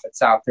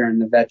nonprofits out there in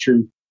the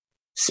veteran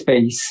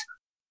space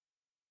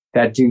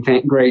that do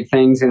great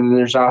things, and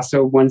there's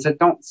also ones that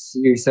don't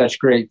do such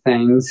great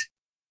things.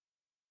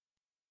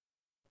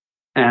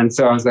 And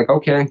so I was like,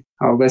 okay,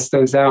 I'll list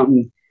those out,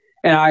 and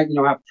I,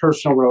 have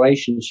personal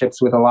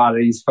relationships with a lot of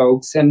these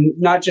folks, and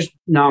not just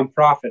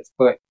nonprofits,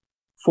 but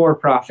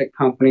for-profit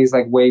companies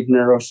like Wave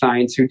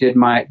Neuroscience, who did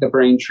the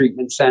brain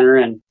treatment center,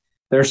 and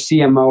their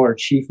CMO or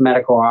chief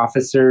medical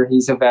officer,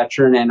 he's a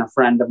veteran and a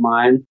friend of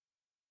mine,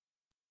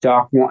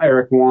 Doc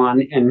Eric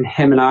Wan, and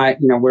him and I,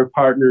 we're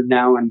partnered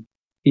now, and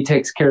he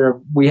takes care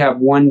of, we have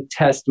one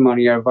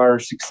testimony of our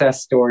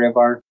success story of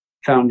our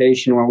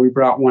foundation where we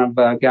brought one of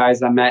the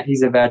guys I met.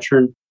 He's a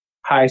veteran,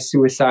 high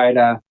suicide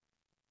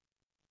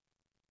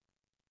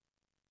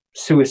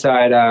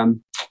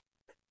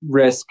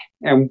risk.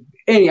 And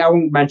I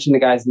won't mention the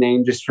guy's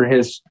name just for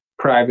his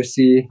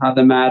privacy on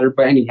the matter.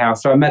 But anyhow,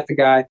 so I met the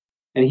guy,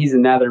 and he's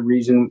another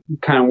reason,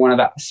 kind of one of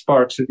the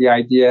sparks of the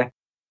idea.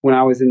 When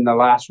I was in the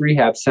last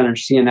rehab center,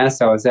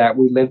 CNS, I was at,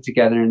 we lived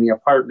together in the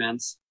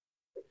apartments.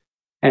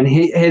 And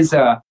his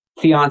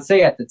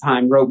fiance at the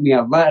time wrote me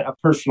a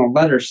personal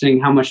letter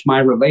saying how much my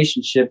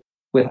relationship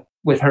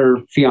with her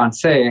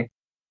fiance,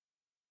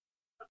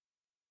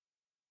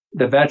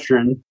 the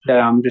veteran that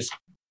I'm just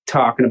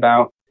talking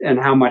about, and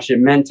how much it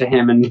meant to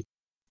him, and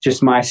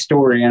just my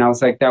story. And I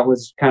was like, that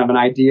was kind of an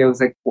idea. I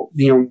was like,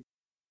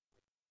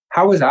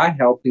 how was I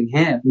helping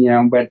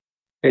him? But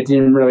it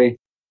didn't really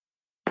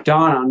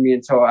dawn on me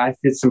until I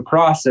did some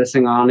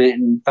processing on it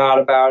and thought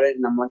about it.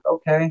 And I'm like,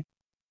 okay.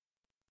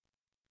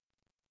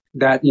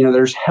 That,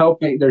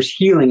 there's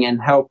healing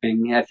and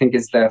helping, I think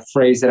is the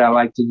phrase that I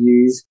like to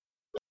use.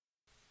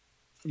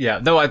 Yeah,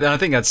 no, I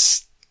think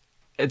it's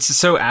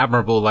so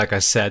admirable, like I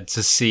said,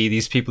 to see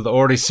these people that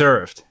already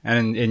served,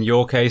 and in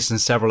your case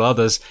and several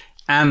others,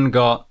 and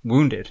got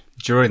wounded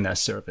during their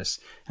service,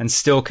 and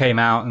still came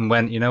out and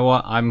went, you know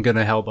what, I'm going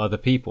to help other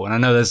people. And I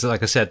know there's,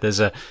 like I said,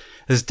 there's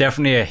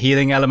definitely a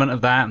healing element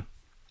of that.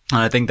 And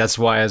I think that's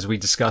why, as we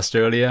discussed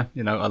earlier,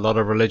 a lot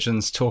of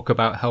religions talk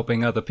about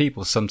helping other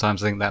people.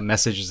 Sometimes I think that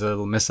message is a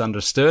little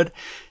misunderstood,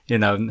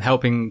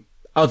 helping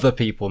other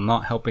people,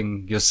 not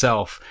helping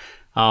yourself.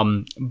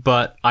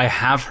 But I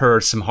have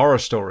heard some horror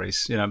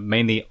stories,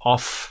 mainly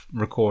off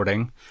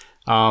recording,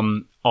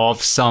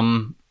 of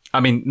some,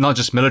 not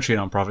just military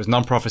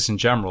nonprofits in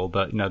general,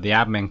 but, the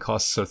admin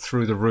costs are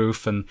through the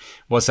roof, and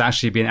what's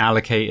actually been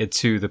allocated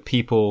to the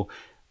people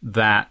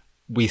that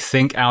we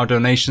think our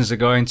donations are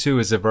going to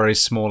is a very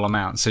small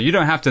amount. So you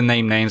don't have to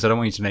name names. I don't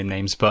want you to name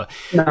names, but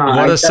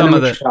what are some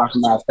of the,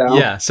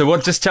 yeah. So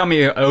just tell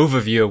me an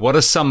overview. What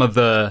are some of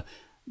the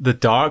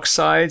dark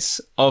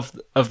sides of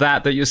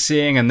that you're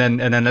seeing? And then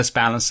let's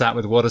balance that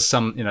with what are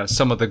some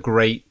of the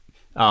great,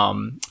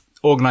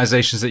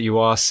 organizations that you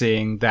are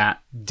seeing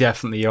that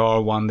definitely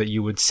are one that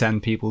you would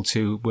send people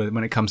to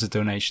when it comes to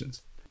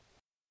donations.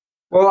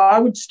 Well, I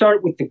would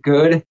start with the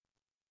good.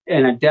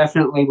 And I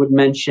definitely would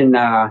mention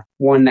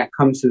one that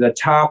comes to the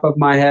top of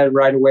my head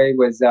right away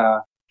was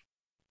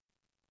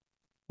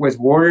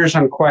Warriors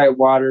on Quiet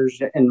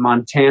Waters in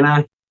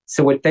Montana.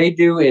 So what they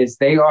do is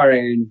they are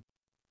a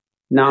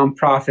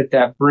nonprofit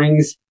that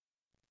brings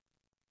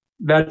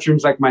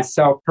veterans like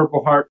myself,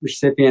 Purple Heart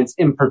recipients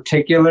in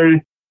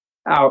particular,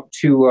 out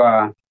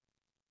to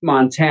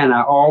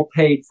Montana, all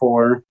paid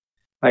for.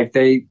 I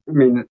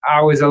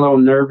was a little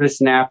nervous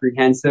and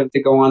apprehensive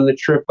to go on the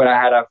trip, but I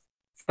had a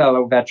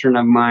fellow veteran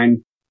of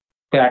mine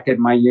back at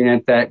my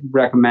unit that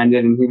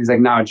recommended, and he was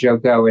like, no, Joe,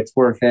 go, it's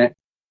worth it.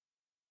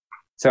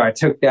 So I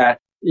took that,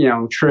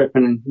 trip,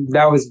 and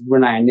that was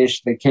when I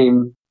initially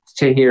came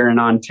to here in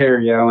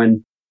Ontario,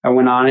 and I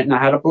went on it and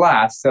I had a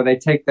blast. So they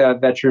take the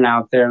veteran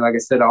out there, like I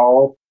said,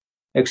 all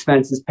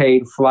expenses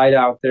paid, flight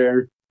out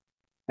there,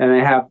 and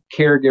they have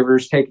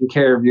caregivers taking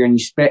care of you, and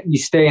you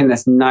stay in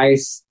this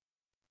nice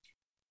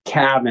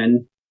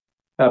cabin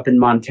up in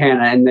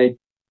Montana, and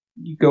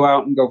you go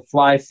out and go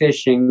fly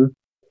fishing,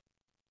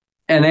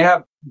 and they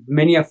have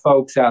many of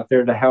folks out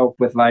there to help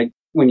with, like,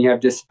 when you have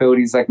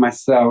disabilities like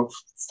myself.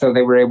 So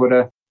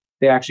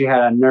they actually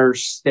had a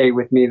nurse stay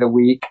with me the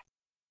week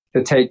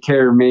to take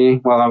care of me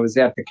while I was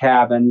at the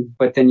cabin.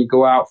 But then you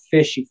go out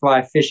you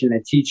fly fishing.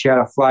 They teach you how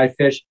to fly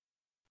fish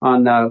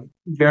on the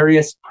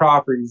various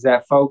properties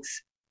that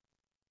folks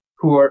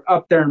who are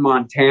up there in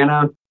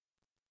Montana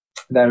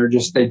that are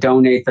they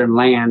donate their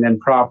land and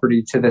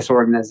property to this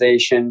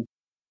organization.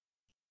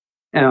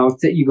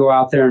 You go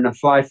out there in a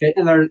fly fit,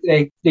 and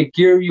they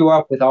gear you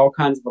up with all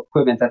kinds of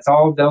equipment that's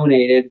all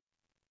donated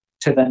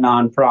to the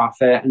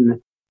nonprofit,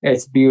 and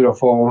it's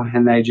beautiful.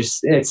 And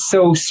it's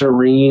so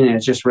serene, and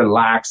it's just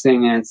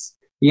relaxing, and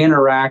you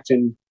interact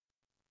and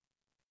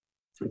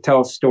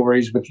tell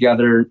stories with the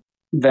other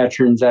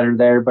veterans that are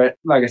there. But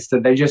like I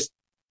said,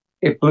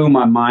 it blew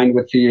my mind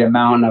with the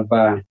amount of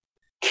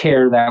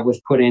care that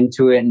was put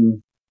into it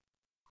and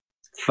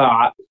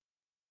thought.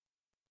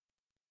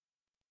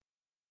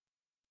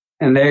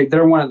 And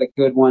they're one of the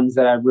good ones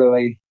that I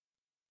really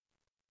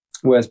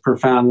was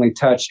profoundly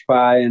touched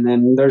by. And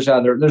then there's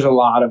a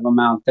lot of them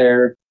out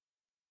there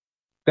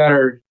that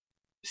are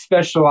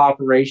special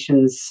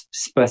operations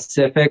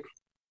specific.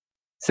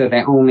 So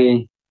they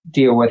only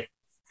deal with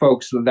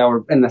folks that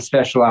were in the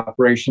special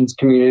operations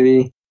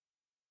community.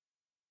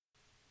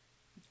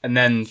 And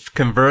then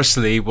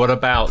conversely, what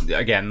about,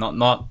 again,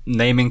 not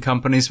naming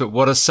companies, but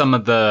what are some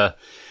of the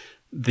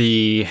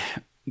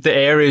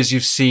areas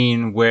you've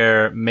seen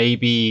where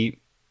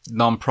maybe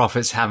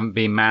nonprofits haven't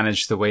been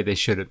managed the way they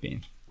should have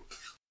been?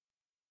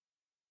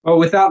 Well,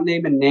 without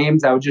naming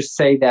names, I would just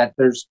say that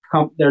there's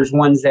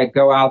ones that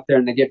go out there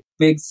and they get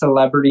big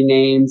celebrity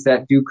names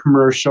that do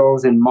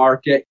commercials and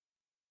market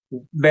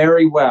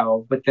very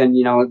well, but then,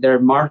 their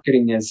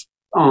marketing is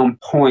on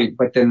point,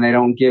 but then they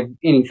don't give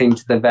anything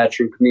to the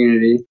veteran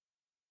community,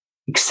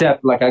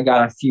 except like I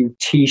got a few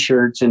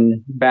t-shirts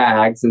and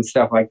bags and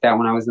stuff like that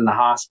when I was in the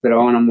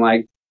hospital. And I'm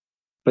like,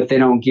 but they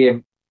don't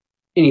give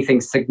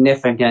anything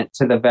significant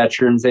to the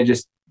veterans. They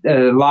just,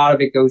 a lot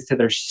of it goes to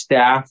their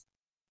staff,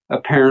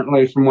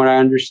 apparently, from what I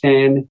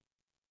understand,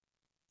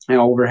 and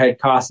overhead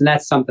costs. And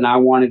that's something I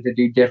wanted to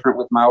do different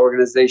with my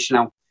organization.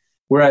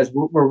 Whereas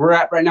where we're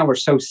at right now, we're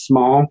so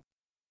small,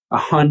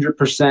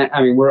 100%.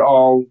 I mean, we're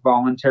all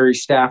voluntary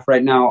staff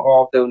right now.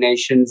 All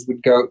donations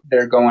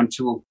they're going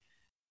to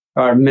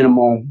our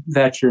minimal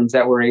veterans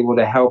that we're able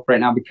to help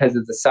right now because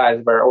of the size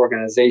of our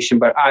organization.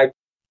 But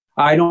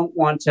I don't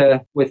want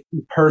to,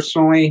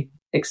 personally,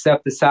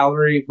 accept the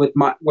salary with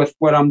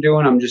what I'm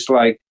doing. I'm just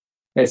like,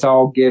 it's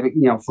all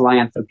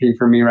philanthropy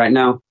for me right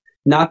now.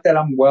 Not that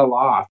I'm well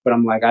off, but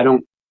I'm like,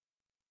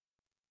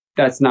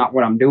 that's not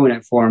what I'm doing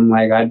it for. I'm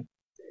like, I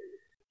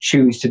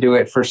choose to do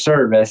it for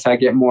service. I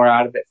get more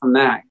out of it from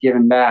that,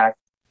 giving back.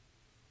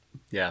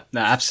 Yeah,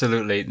 no,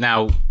 absolutely.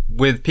 Now,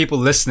 with people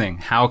listening,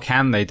 how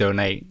can they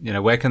donate?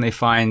 Where can they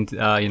find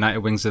United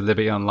Wings of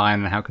Liberty online,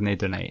 and how can they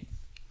donate?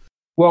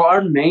 Well,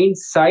 our main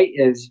site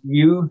is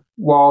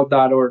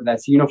uwal.org.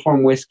 That's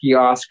Uniform Whiskey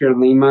Oscar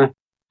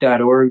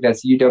Lima.org.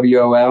 That's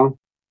UWOL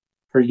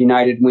for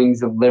United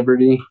Wings of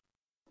Liberty.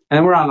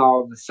 And we're on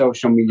all of the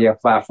social media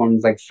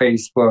platforms like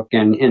Facebook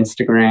and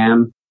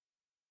Instagram.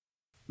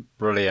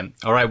 Brilliant.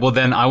 All right. Well,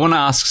 then I want to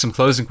ask some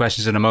closing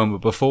questions in a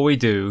moment. Before we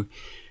do,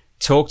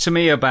 talk to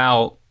me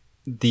about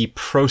the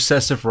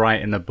process of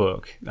writing a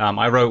book.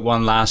 I wrote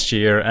one last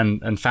year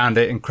and found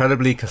it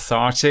incredibly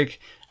cathartic.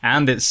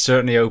 And it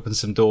certainly opened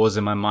some doors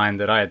in my mind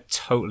that I had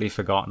totally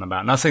forgotten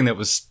about. Nothing that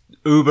was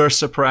uber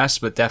suppressed,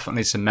 but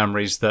definitely some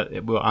memories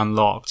that were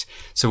unlocked.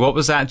 So what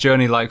was that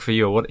journey like for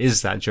you? Or what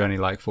is that journey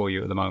like for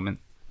you at the moment?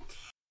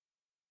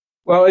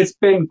 Well, it's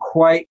been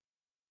quite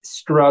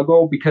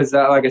struggle because,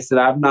 like I said,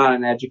 I'm not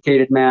an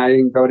educated man. I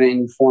didn't go to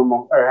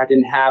I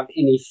didn't have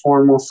any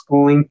formal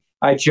schooling.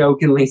 I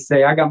jokingly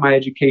say I got my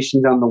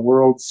education on the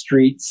world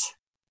streets.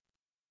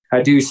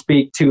 I do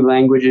speak 2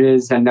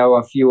 languages and know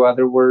a few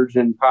other words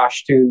in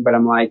Pashtun, but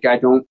I'm like,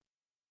 or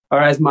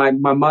as my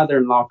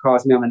mother-in-law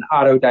calls me, I'm an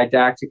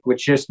autodidactic,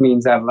 which just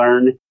means I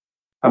learn.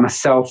 I'm a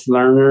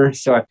self-learner,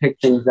 so I pick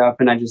things up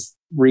and I just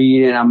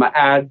read, and I'm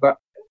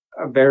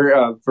a very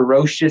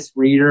ferocious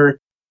reader.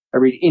 I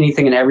read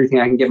anything and everything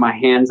I can get my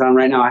hands on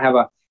right now. I have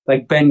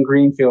like Ben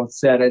Greenfield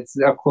said, it's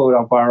a quote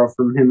I'll borrow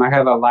from him. I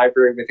have a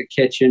library with a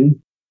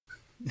kitchen.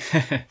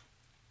 I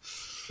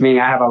mean,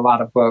 I have a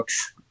lot of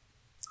books.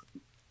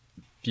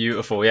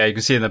 Beautiful. Yeah, you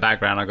can see in the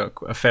background, I got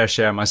a fair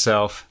share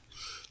myself.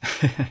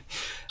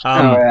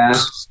 Oh, yeah.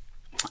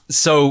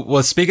 So,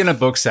 well, speaking of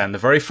books then, the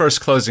very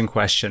first closing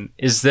question,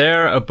 is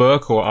there a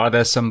book or are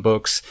there some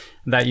books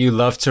that you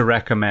love to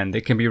recommend?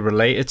 It can be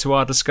related to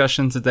our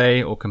discussion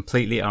today or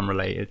completely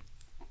unrelated.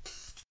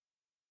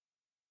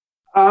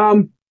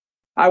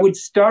 I would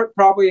start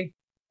probably,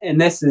 and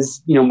this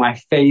is, my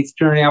faith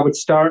journey, I would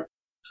start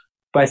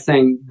by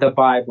saying the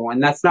Bible.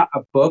 And that's not a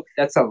book,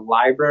 that's a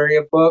library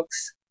of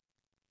books.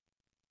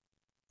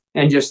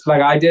 And just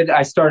like I did,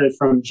 I started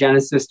from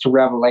Genesis to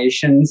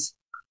Revelations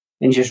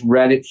and just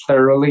read it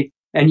thoroughly.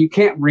 And you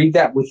can't read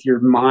that with your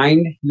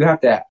mind. You have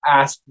to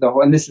ask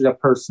and this is a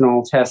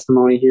personal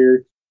testimony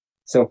here,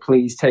 so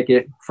please take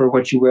it for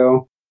what you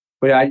will.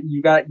 But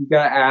you got to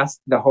ask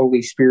the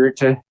Holy Spirit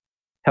to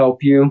help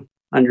you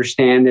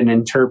understand and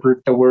interpret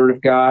the Word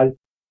of God.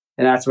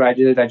 And that's what I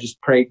did. I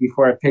just prayed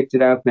before I picked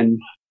it up and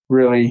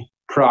really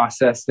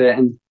processed it,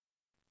 and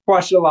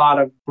watched a lot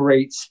of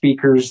great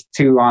speakers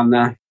too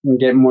and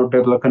get more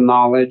biblical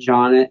knowledge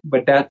on it.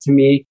 But that to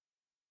me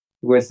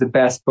was the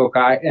best book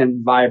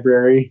and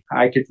library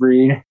I could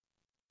read.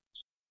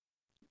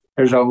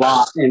 there's a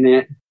lot in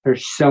it.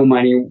 There's so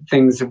many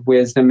things of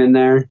wisdom in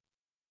there.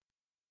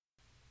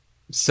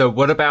 So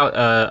what about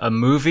a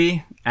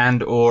movie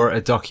and or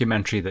a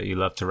documentary that you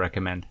love to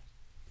recommend?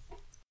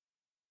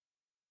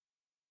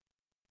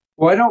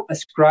 Well, I don't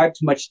ascribe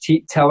to much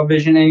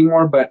television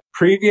anymore, but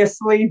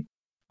previously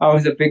I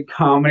was a big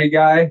comedy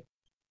guy.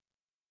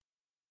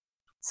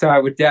 So I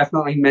would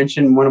definitely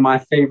mention one of my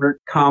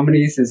favorite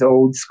comedies is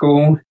Old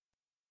School.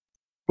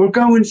 We're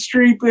going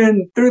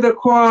streeping through the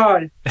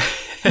quad.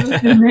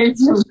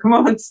 Come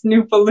on,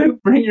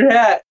 Snoop-a-Loop, bring your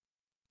hat.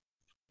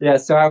 Yeah,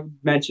 so I would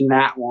mention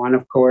that one,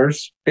 of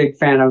course. Big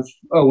fan of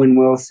Owen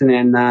Wilson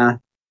and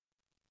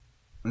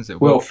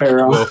Will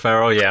Ferrell. Will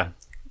Ferrell, yeah.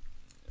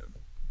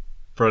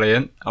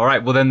 Brilliant. All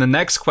right, well then the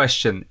next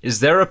question.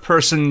 Is there a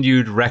person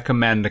you'd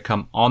recommend to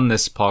come on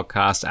this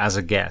podcast as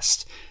a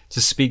guest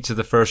to speak to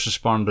the first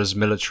responders,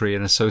 military,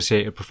 and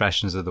associated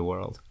professions of the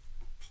world?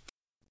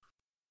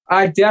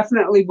 I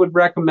definitely would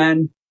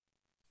recommend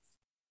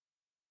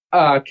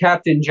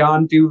Captain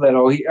John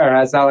Doolittle, or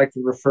as I like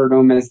to refer to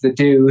him as the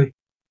Do.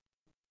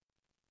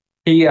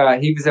 He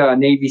was a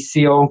Navy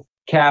SEAL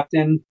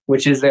captain,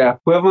 which is the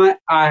equivalent.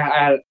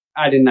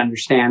 I didn't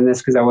understand this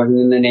because I wasn't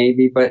in the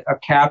Navy, but a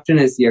captain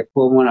is the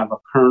equivalent of a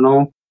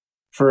colonel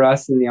for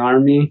us in the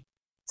Army.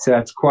 So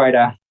that's quite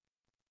a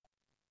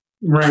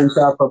rank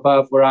up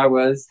above where I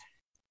was.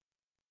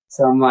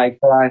 So I'm like,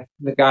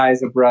 the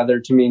guy's a brother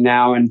to me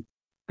now, and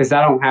because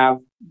I don't have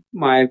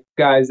my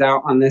guys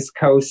out on this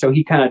coast, so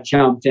he kind of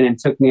jumped in and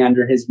took me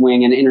under his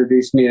wing and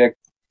introduced me to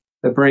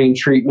the Brain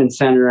Treatment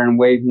Center and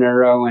Wave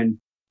Neuro and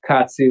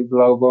Katsu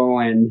Global,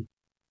 and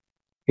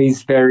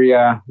he's very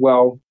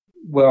well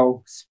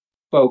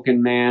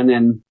spoken man,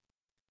 and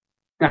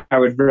I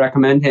would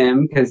recommend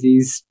him because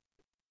he's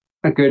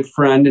a good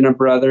friend and a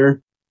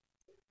brother.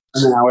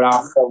 And then I would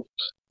also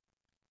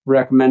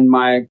recommend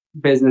my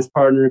business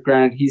partner.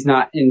 Granted, he's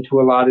not into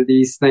a lot of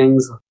these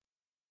things.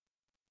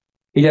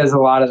 He does a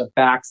lot of the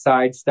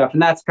backside stuff,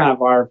 and that's kind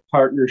of our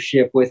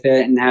partnership with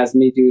it, and has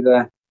me do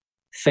the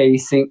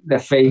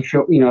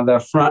facial,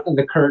 the front of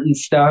the curtain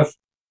stuff.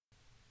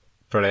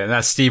 Brilliant.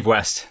 That's Steve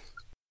West.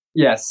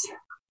 Yes.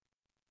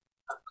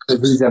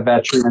 He's a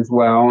veteran as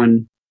well,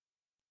 and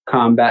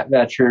combat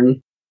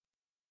veteran.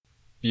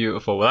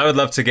 Beautiful. Well, I would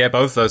love to get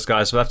both those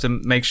guys. We'll have to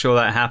make sure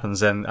that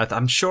happens. And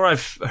I'm sure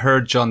I've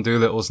heard John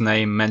Doolittle's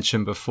name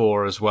mentioned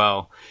before as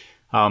well.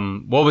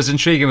 What was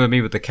intriguing with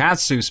me with the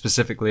Katsu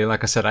specifically,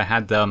 like I said, I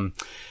had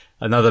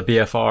another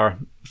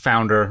BFR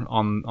founder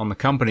on the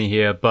company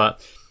here,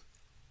 but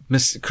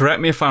correct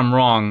me if I'm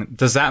wrong,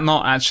 does that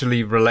not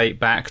actually relate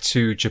back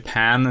to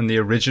Japan and the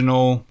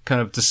original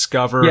kind of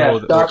discoverer? Yeah,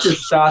 Dr.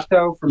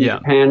 Sato from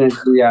Japan is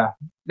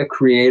the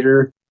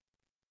creator.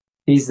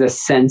 He's the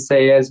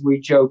sensei, as we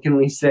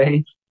jokingly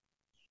say.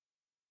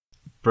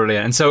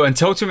 Brilliant. And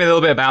talk to me a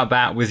little bit about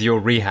that with your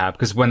rehab,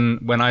 because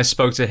when I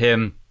spoke to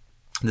him,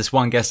 this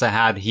one guest I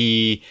had,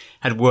 he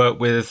had worked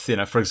with,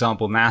 for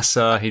example,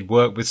 NASA. He'd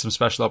worked with some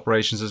special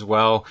operations as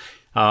well.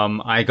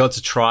 I got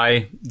to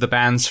try the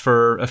bands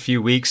for a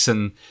few weeks,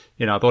 and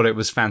I thought it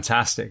was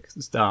fantastic.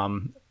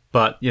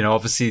 But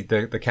obviously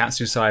the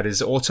Katsu side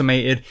is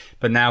automated,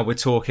 but now we're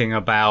talking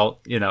about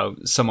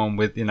someone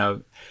with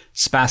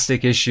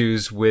spastic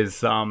issues,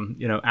 with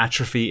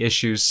atrophy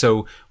issues.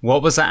 So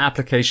what was that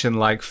application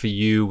like for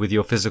you with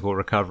your physical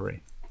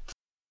recovery?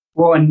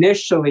 Well,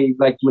 initially,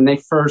 like when they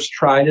first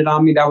tried it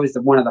on me, that was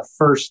one of the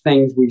first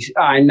things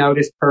I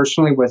noticed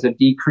personally was a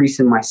decrease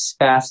in my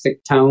spastic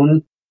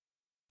tone,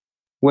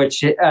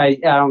 which I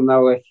don't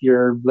know if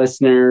your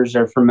listeners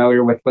are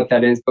familiar with what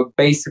that is, but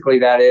basically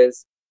that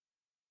is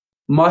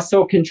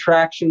muscle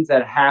contractions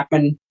that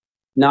happen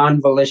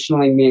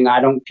non-volitionally, meaning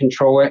I don't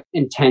control it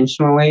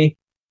intentionally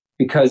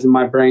because of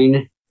my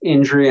brain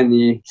injury and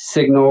the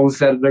signals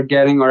that they're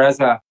getting. Or as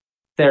a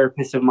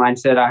therapist of mine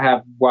said, I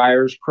have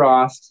wires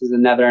crossed, is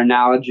another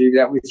analogy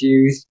that was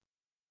used.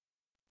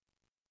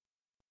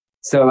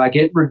 So like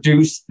it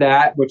reduced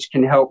that, which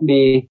can help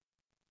me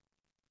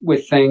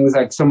with things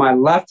like, so my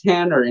left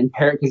hand are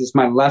impaired because it's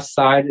my left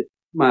side,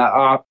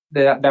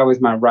 that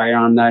was my right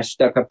arm that I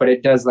stuck up, but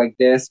it does like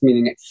this,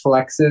 meaning it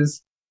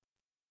flexes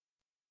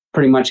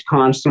pretty much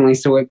constantly.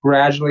 So it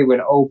gradually would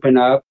open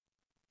up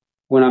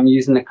when I'm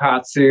using the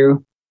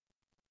Katsu.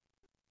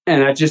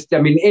 And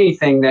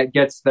anything that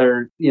gets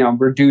their,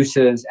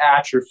 reduces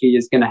atrophy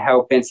is going to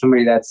help in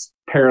somebody that's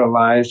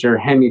paralyzed or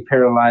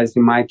hemi-paralyzed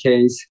in my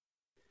case.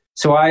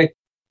 So I,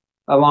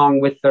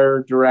 along with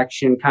their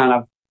direction, kind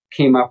of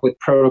came up with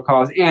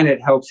protocols, and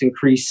it helps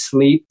increase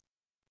sleep.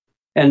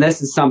 And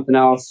this is something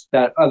else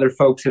that other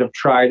folks that have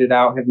tried it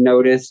out have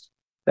noticed,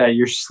 that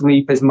your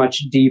sleep is much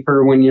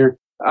deeper when you're,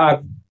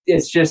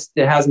 it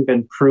hasn't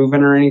been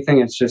proven or anything.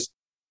 It's just,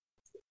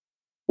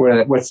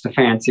 what's the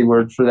fancy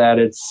word for that?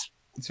 It's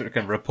sort of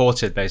kind of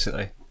reported,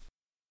 basically.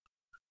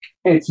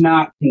 It's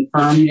not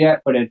confirmed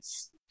yet, but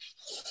it's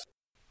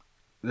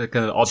the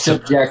kind of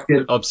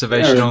subjective,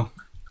 observational.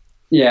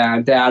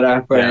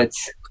 Data, but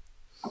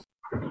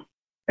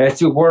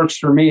it works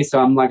for me. So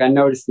I'm like, I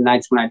notice the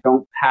nights when I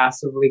don't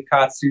passively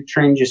Katsu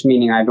train, just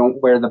meaning I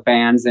don't wear the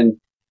bands and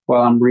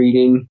while I'm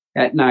reading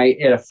at night.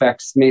 It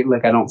affects me.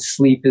 Like I don't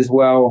sleep as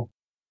well.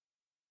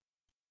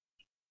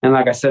 And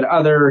like I said,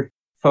 other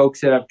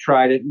folks that have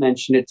tried it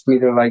mentioned it to me.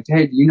 They're like,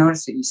 hey, do you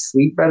notice that you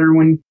sleep better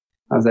when?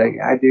 I was like,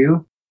 I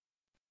do.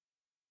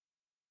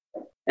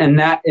 And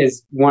that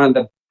is one of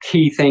the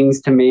key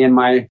things to me in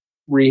my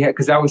rehab,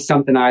 because that was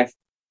something I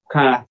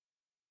kind of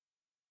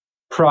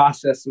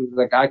processed. And was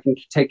like, I can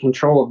take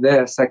control of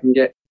this. I can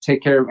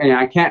take care of, and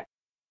I can't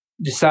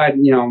decide,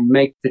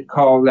 make the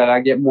call that I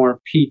get more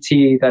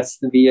PT. That's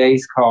the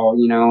VA's call,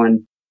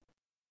 and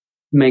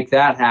make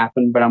that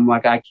happen. But I'm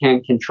like, I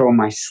can control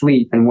my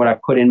sleep and what I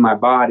put in my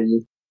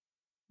body,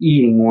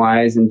 eating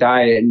wise and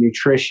diet and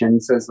nutrition.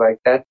 So it's like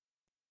that.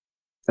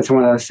 That's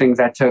one of those things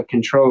I took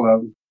control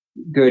of.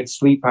 Good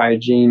sleep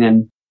hygiene.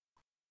 And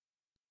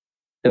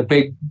the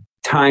big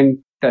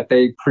time that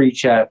they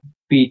preach at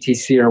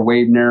BTC or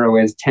Wave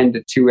Neuro is 10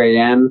 to 2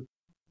 a.m.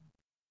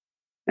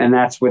 And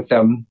that's with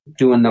them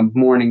doing the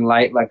morning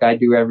light like I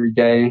do every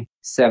day,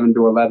 7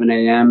 to 11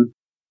 a.m.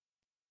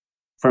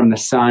 from the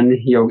sun.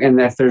 And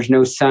if there's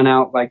no sun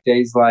out, like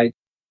days like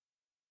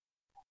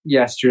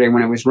yesterday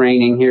when it was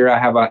raining here, I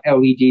have a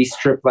LED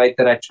strip light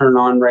that I turn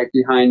on right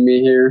behind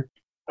me here.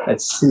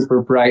 That's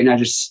super bright, and I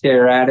just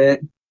stare at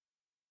it.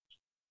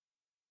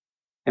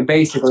 And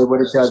basically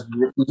what it does,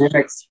 it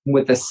mimics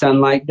what the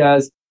sunlight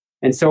does.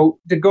 And so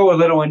to go a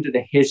little into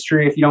the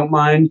history, if you don't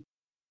mind,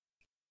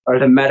 or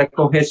the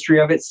medical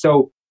history of it.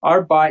 So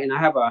our body, and I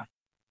have a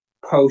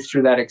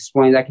poster that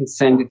explains, I can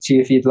send it to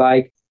you if you'd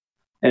like,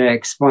 and it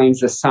explains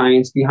the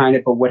science behind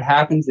it. But what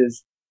happens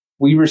is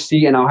we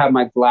receive, and I'll have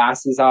my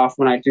glasses off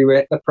when I do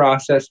it, the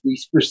process,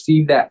 we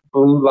receive that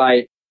blue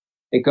light.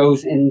 It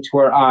goes into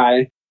our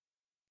eye,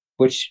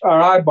 which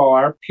our eyeball,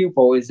 our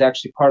pupil, is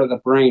actually part of the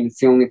brain. It's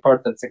the only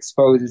part that's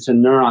exposed. It's a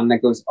neuron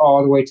that goes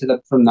all the way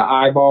from the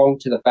eyeball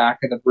to the back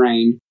of the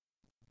brain.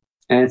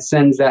 And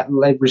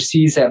it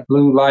receives that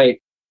blue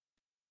light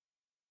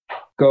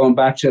going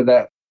back to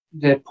the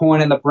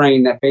point in the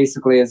brain that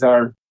basically is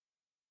sets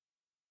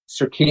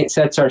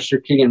our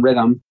circadian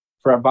rhythm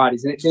for our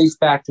bodies. And it dates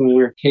back to when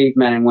we were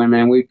cavemen and women,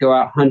 and we'd go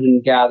out hunt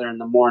and gather in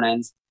the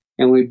mornings,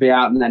 and we'd be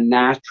out in the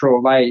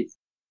natural light.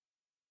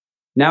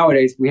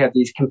 Nowadays, we have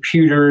these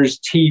computers,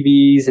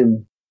 TVs,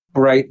 and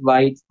bright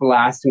lights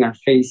blasting our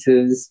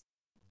faces,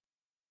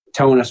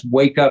 telling us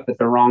wake up at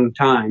the wrong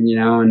time,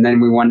 and then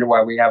we wonder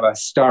why we have a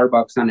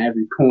Starbucks on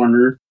every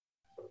corner.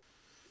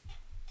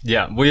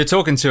 Yeah, well, you're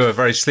talking to a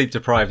very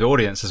sleep-deprived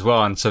audience as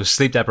well, and so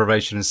sleep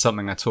deprivation is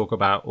something I talk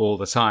about all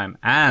the time.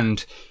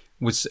 And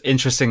what's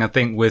interesting, I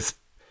think, with,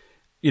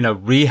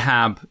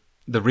 rehab,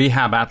 the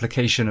rehab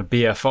application of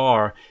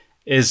BFR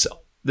is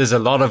there's a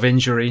lot of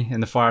injury in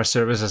the fire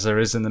service as there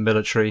is in the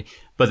military,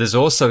 but there's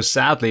also,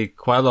 sadly,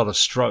 quite a lot of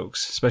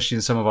strokes, especially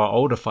in some of our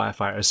older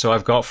firefighters. So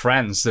I've got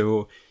friends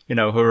who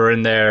are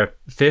in their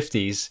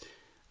 50s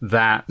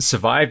that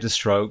survived a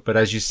stroke, but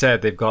as you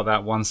said, they've got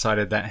that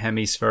one-sided, that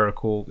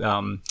hemispherical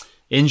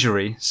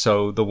injury.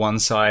 So the one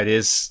side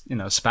is,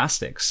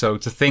 spastic. So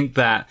to think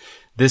that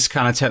this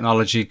kind of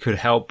technology could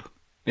help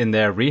in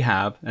their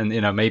rehab and,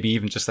 maybe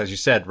even just as you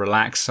said,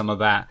 relax some of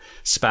that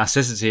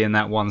spasticity in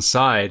that one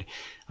side,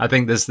 I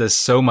think there's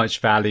so much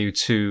value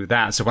to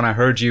that. So when I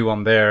heard you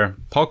on their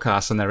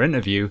podcast, on their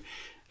interview,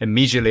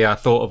 immediately I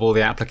thought of all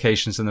the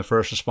applications in the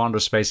first responder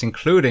space,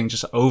 including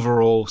just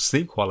overall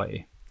sleep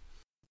quality.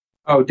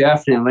 Oh,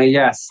 definitely.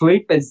 Yeah.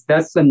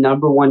 That's the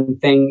number one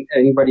thing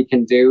anybody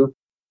can do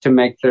to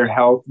make their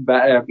health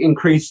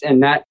increase.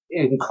 And that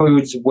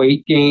includes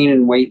weight gain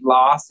and weight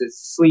loss, is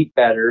sleep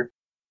better.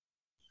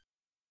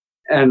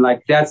 And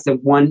that's the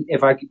one,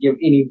 if I could give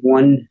any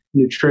one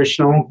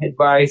nutritional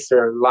advice,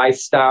 or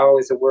lifestyle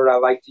is a word I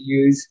like to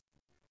use.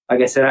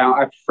 Like I said,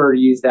 I prefer to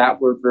use that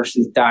word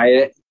versus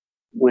diet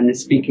when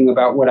speaking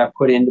about what I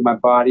put into my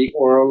body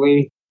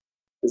orally.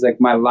 It's like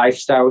my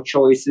lifestyle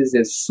choices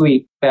is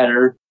sleep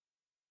better.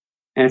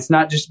 And it's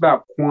not just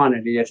about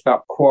quantity, it's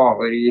about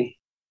quality.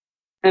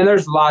 And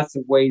there's lots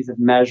of ways of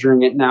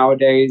measuring it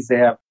nowadays. They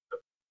have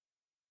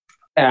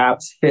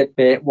apps,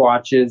 Fitbit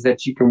watches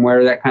that you can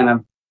wear that kind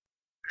of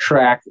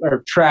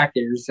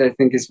trackers, I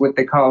think is what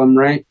they call them,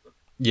 right?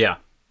 Yeah.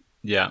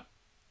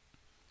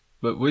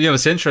 But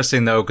it's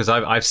interesting though, because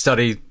I've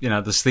studied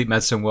the sleep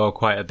medicine world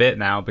quite a bit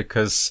now,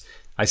 because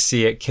I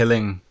see it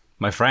killing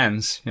my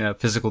friends,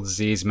 physical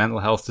disease, mental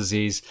health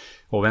disease,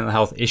 or mental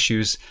health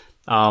issues.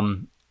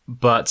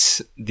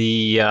 But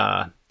the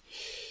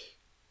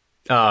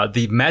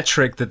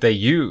metric that they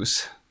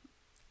use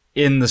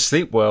in the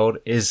sleep world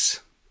is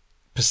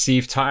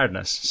perceived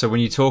tiredness. So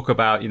when you talk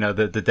about,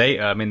 the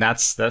data, I mean,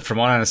 that's from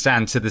what I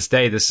understand to this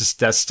day,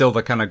 that's still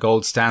the kind of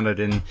gold standard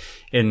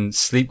in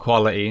sleep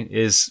quality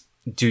is,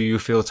 do you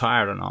feel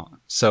tired or not?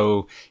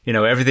 So,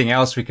 everything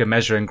else we can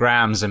measure in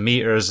grams and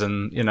meters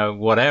and,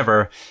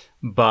 whatever.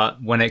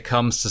 But when it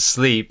comes to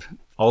sleep,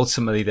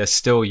 ultimately they're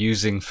still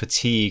using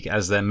fatigue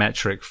as their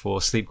metric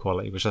for sleep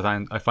quality, which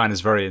I find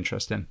is very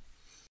interesting.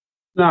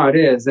 No, it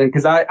is. And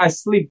because I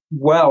sleep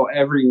well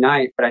every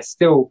night, but I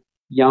still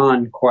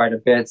yawn quite a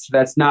bit. So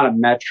that's not a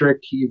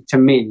metric to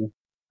me.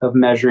 of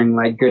measuring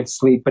like good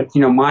sleep. But,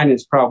 mine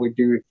is probably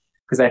due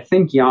because I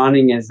think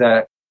yawning is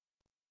a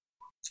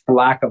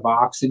lack of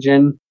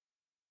oxygen,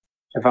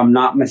 if I'm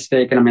not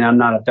mistaken. I mean, I'm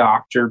not a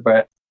doctor,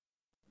 but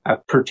I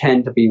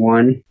pretend to be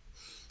one.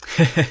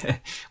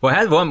 Well, I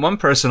had one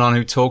person on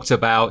who talked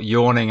about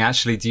yawning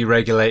actually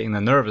deregulating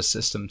the nervous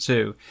system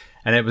too.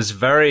 And it was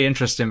very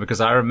interesting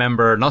because I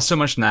remember, not so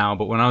much now,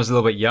 but when I was a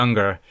little bit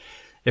younger,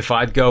 if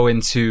I'd go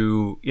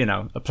into,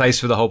 a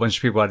place with a whole bunch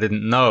of people I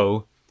didn't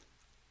know,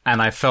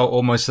 and I felt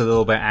almost a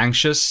little bit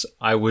anxious,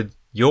 I would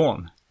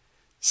yawn.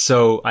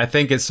 So I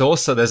think it's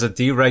also, there's a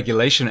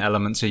deregulation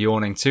element to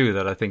yawning too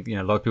that I think,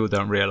 a lot of people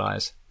don't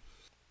realize.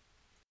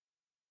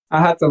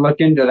 I'll have to look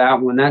into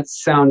that one. That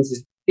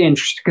sounds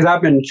interesting because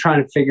I've been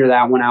trying to figure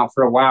that one out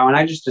for a while, and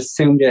I just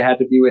assumed it had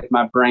to be with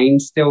my brain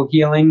still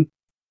healing.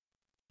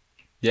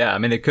 Yeah, I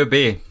mean, it could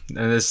be.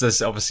 And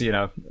there's obviously,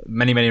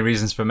 many, many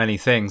reasons for many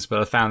things,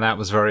 but I found that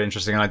was very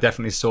interesting. And I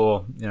definitely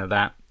saw,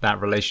 that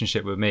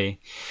relationship with me.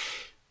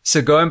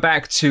 So going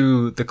back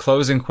to the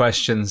closing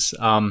questions,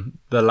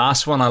 the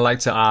last one I like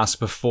to ask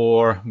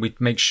before we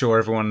make sure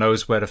everyone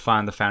knows where to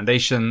find the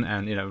foundation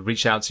and,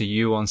 reach out to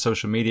you on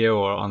social media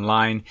or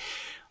online.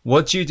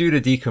 What do you do to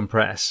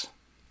decompress?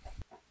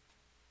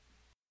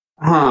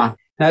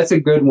 That's a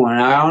good one.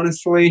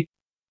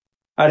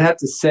 I'd have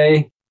to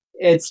say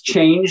it's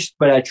changed,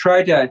 but I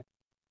try to,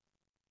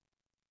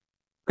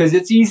 because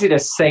it's easy to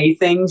say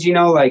things,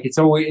 like it's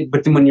always,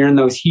 but then when you're in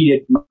those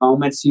heated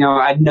moments,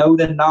 I know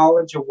the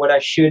knowledge of what I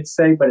should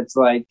say, but it's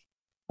like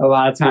a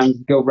lot of times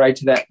go right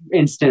to that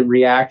instant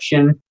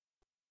reaction.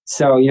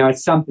 So,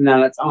 it's something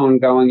that's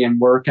ongoing and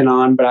working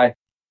on, but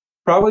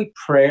probably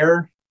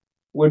prayer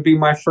would be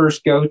my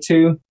first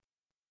go-to.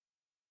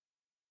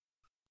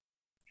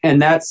 And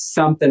that's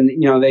something,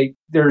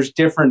 there's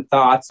different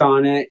thoughts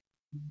on it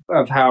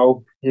of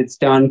how it's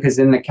done. Because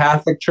in the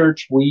Catholic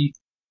Church, we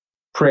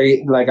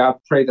pray, I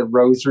pray the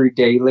rosary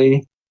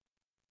daily.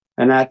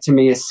 And that to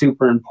me is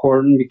super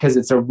important because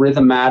it's a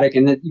rhythmatic,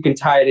 and you can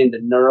tie it into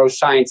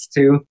neuroscience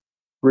too,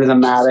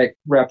 rhythmatic,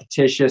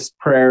 repetitious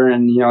prayer.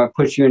 And, it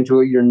puts you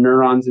into your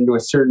neurons into a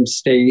certain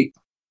state.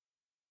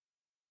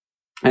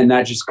 And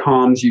that just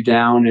calms you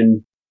down.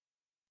 And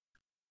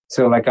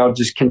so I'll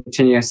just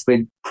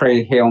continuously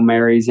pray Hail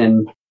Marys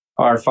and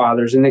Our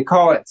Fathers. And they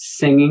call it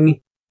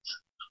singing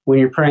when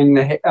you're praying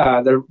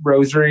the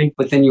rosary.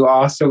 But then you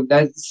also,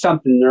 that's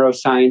something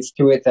neuroscience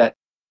to it that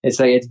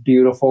it's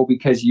beautiful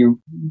because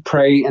you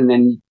pray and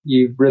then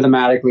you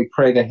rhythmatically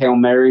pray the Hail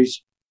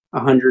Marys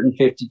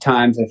 150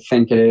 times, I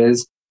think it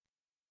is.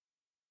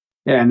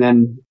 And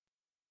then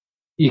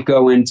you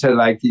go into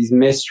these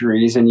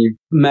mysteries and you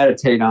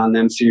meditate on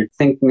them. So you're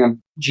thinking of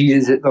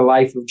Jesus, the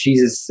life of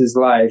Jesus's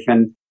life.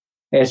 And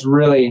it's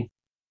really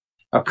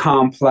a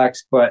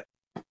complex but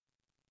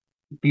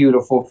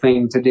beautiful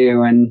thing to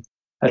do. And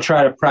I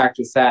try to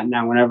practice that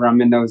now whenever I'm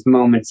in those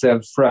moments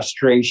of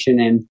frustration.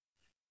 And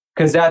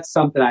because that's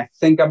something I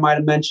think I might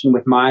have mentioned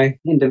with my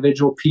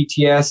individual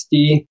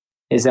PTSD,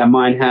 is that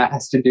mine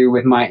has to do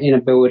with my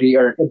inability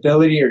or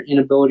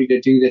inability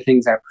to do the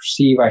things I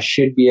perceive I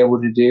should be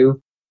able to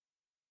do.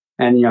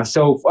 And,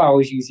 so I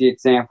always use the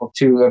example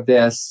too of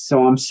this.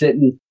 So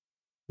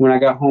when I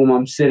got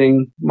home,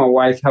 my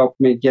wife helped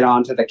me get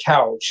onto the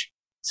couch.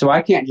 So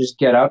I can't just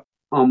get up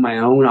on my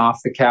own off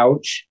the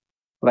couch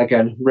like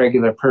a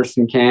regular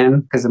person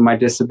can because of my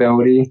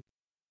disability.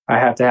 I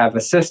have to have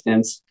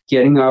assistance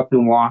getting up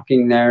and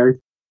walking there.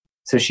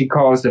 So she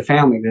calls the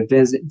family to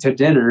visit to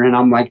dinner, and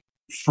I'm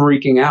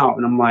freaking out.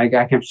 And I'm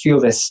I can feel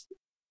this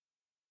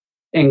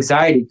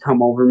anxiety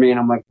come over me. And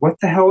I'm what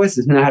the hell is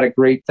this? And I had a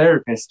great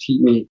therapist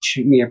teach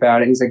me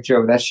about it. He's like,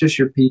 Joe, that's just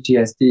your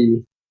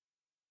PTSD.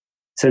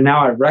 So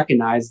now I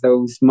recognize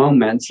those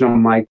moments,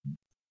 and I'm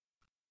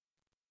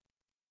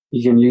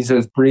you can use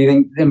those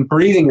breathing. And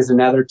breathing is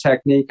another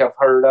technique I've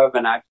heard of,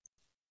 and I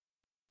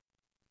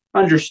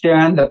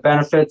understand the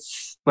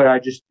benefits, but I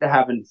just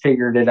haven't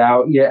figured it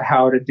out yet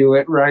how to do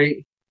it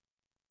right.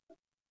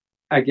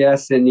 I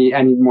guess I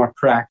need more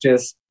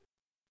practice.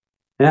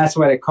 And that's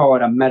why they call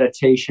it a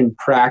meditation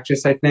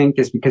practice, I think,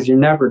 is because you're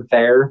never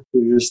there.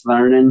 You're just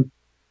learning.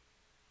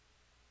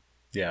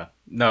 Yeah,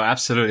 no,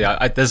 absolutely.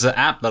 There's an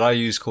app that I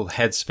use called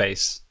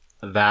Headspace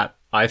that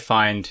I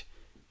find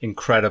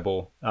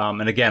incredible.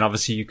 And again,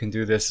 obviously you can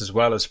do this as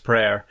well as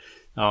prayer.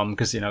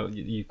 Because,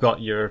 you've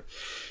got your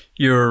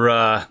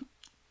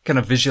kind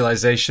of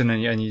visualization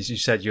and you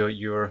said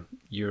you're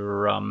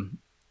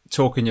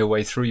talking your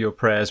way through your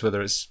prayers,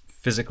 whether it's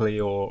physically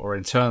or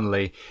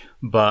internally.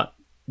 But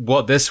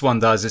what this one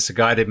does, it's a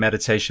guided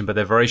meditation, but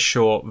they're very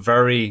short,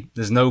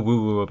 there's no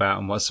woo-woo about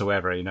them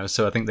whatsoever,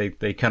 so I think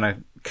they kind of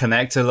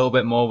connect a little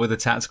bit more with the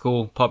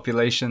tactical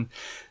population.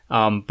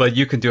 But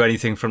you can do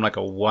anything from a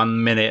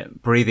 1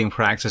 minute breathing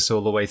practice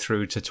all the way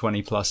through to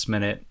 20+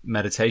 minute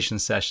meditation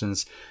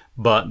sessions.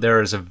 But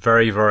there is a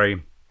very,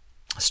 very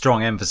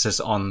strong emphasis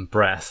on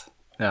breath,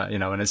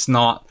 and it's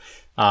not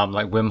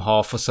like Wim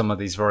Hof or some of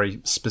these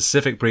very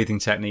specific breathing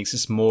techniques.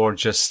 It's more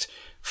just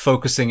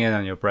focusing in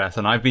on your breath.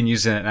 And I've been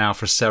using it now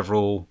for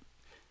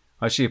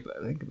actually,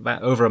 I think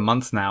about over a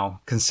month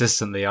now,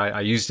 consistently.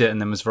 I used it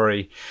and then was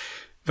very,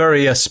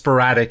 very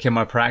sporadic in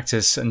my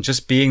practice, and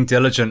just being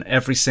diligent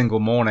every single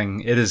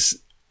morning. It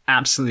is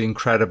absolutely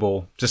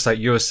incredible. Just like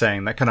you were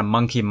saying, that kind of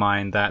monkey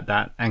mind,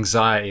 that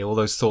anxiety, all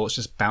those thoughts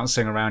just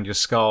bouncing around your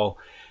skull,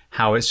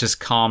 how it's just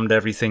calmed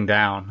everything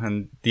down.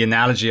 And the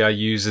analogy I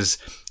use is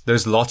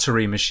those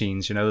lottery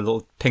machines, the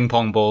little ping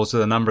pong balls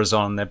with the numbers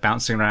on, they're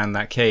bouncing around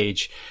that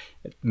cage.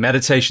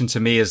 Meditation to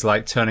me is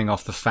like turning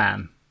off the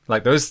fan.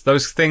 Like those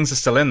things are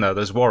still in there,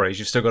 those worries,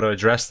 you've still got to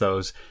address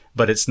those,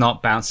 but it's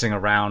not bouncing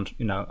around,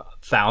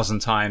 1,000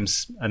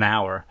 times an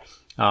hour.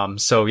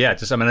 So yeah, I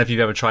don't know if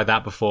you've ever tried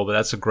that before, but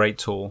that's a great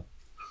tool.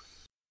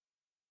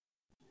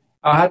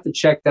 I'll have to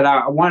check that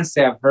out. I want to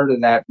say I've heard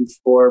of that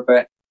before,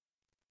 but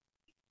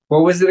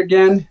what was it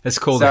again? It's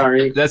called,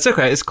 sorry. That's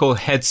okay. It's called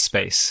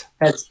Headspace.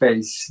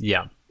 Headspace.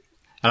 Yeah.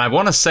 And I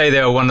want to say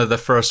they were one of the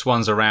first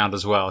ones around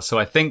as well. So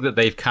I think that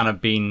they've kind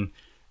of been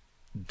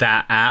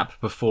that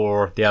app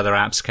before the other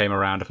apps came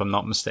around, if I'm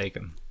not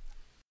mistaken.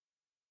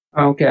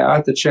 Okay, I'll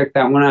have to check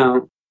that one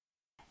out.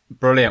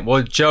 Brilliant.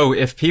 Well, Joe,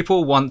 if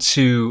people want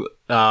to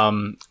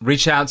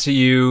reach out to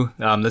you,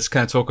 let's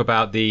kind of talk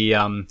about the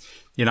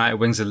United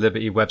Wings of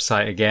Liberty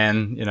website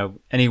again.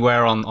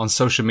 Anywhere on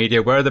social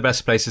media, where are the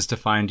best places to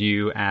find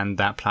you and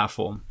that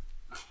platform?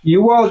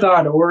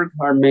 uwol.org,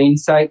 our main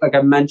site, like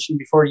I mentioned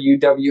before,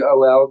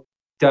 uwol.org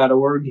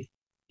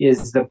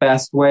is the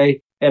best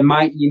way. And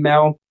my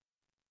email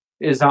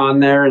is on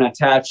there and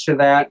attached to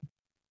that.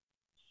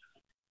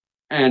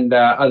 And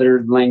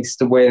other links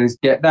to ways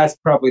that's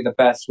probably the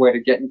best way to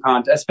get in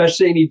contact,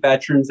 especially any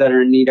veterans that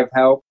are in need of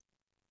help.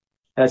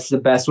 That's the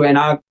best way. And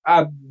I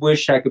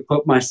wish I could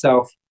put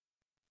myself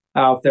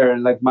out there,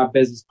 and like my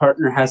business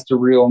partner has to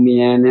reel me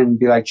in and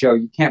be like, Joe,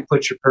 you can't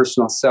put your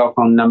personal cell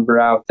phone number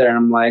out there. And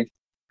I'm like,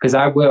 because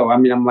I will. I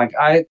mean, I'm like,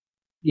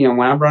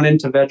 when I run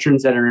into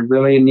veterans that are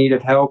really in need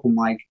of help, I'm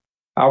like,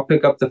 I'll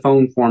pick up the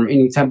phone for them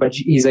anytime. But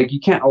he's like, you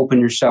can't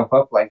open yourself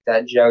up like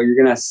that, Joe.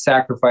 You're going to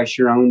sacrifice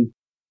your own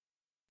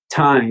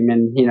time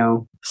and,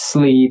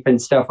 sleep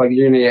and stuff. Like,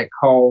 you're going to get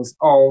calls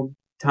all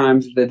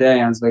times of the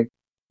day. I was like,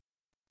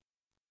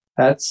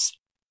 that's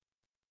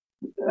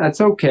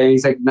okay.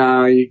 He's like,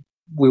 no,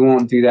 we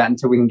won't do that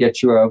until we can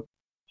get you a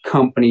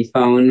company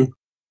phone.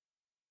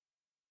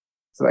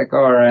 It's like,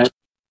 all right.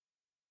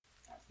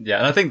 Yeah,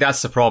 and I think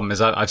that's the problem,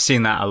 is I've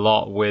seen that a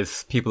lot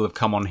with people who've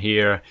come on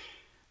here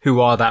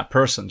who are that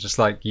person, just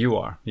like you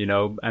are,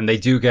 and they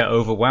do get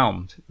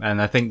overwhelmed.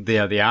 And I think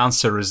the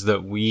answer is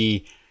that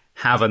we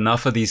have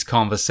enough of these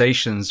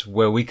conversations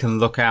where we can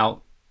look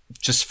out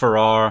just for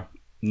our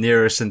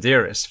nearest and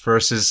dearest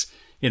versus,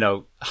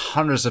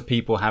 hundreds of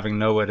people having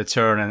nowhere to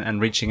turn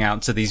and reaching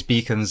out to these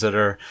beacons that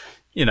are,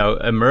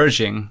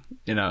 emerging,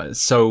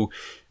 so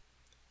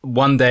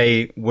one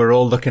day we're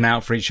all looking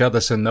out for each other,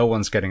 so no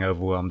one's getting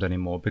overwhelmed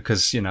anymore,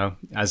 because,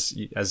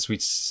 as we,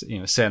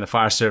 say in the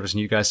fire service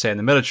and you guys say in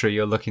the military,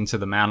 you're looking to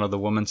the man or the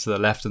woman to the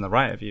left and the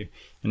right of you.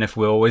 And if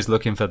we're always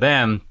looking for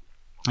them,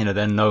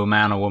 then no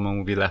man or woman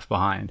will be left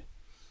behind.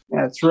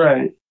 That's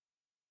right.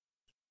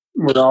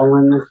 We're all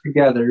in this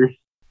together.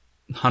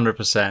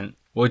 100%.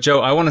 Well, Joe,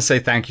 I want to say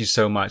thank you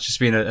so much. It's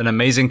been an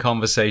amazing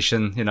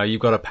conversation.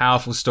 You've got a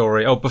powerful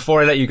story. Oh,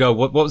 before I let you go,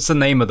 what's the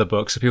name of the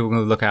book so people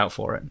can look out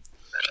for it?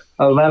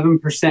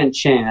 11%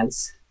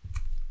 Chance.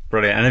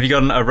 Brilliant. And have you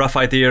got a rough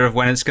idea of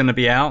when it's going to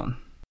be out?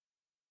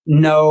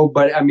 No,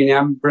 but I mean,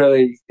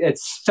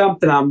 it's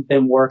something I've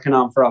been working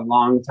on for a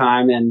long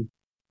time, and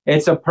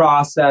it's a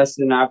process,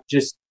 and I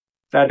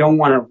don't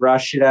want to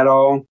rush it at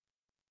all.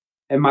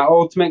 And my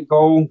ultimate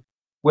goal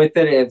with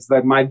it is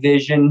like, my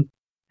vision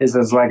is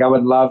like, I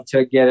would love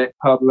to get it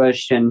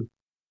published. And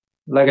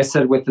like I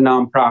said, with the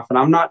nonprofit,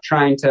 I'm not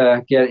trying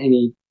to get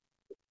any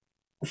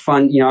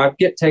fun, I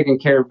get taken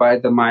care of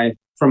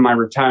from my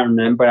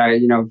retirement, but I,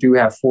 do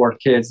have 4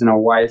 kids and a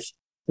wife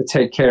to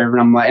take care of,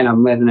 and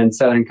I'm living in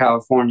Southern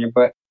California,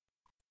 but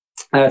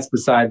that's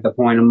beside the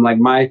point. I'm like,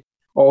 my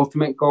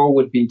ultimate goal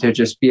would be to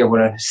just be able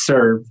to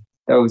serve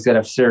those that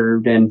have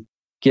served and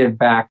give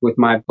back with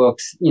my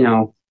books,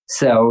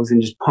 sales,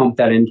 and just pump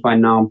that into my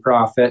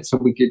nonprofit so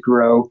we could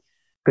grow.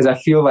 Because I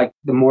feel like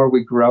the more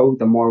we grow,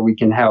 the more we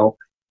can help.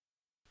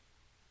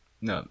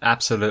 No,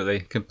 absolutely.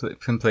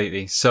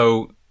 Completely.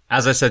 So,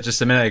 as I said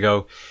just a minute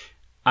ago,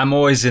 I'm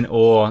always in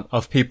awe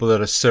of people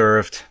that are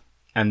served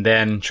and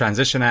then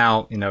transition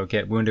out,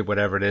 get wounded,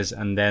 whatever it is,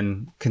 and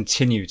then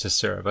continue to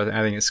serve.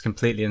 I think it's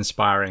completely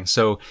inspiring.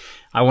 So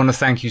I want to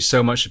thank you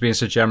so much for being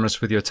so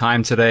generous with your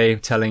time today,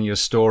 telling your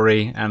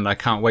story, and I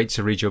can't wait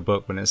to read your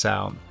book when it's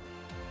out.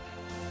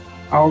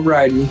 All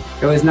righty.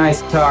 It was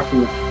nice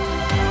talking with you.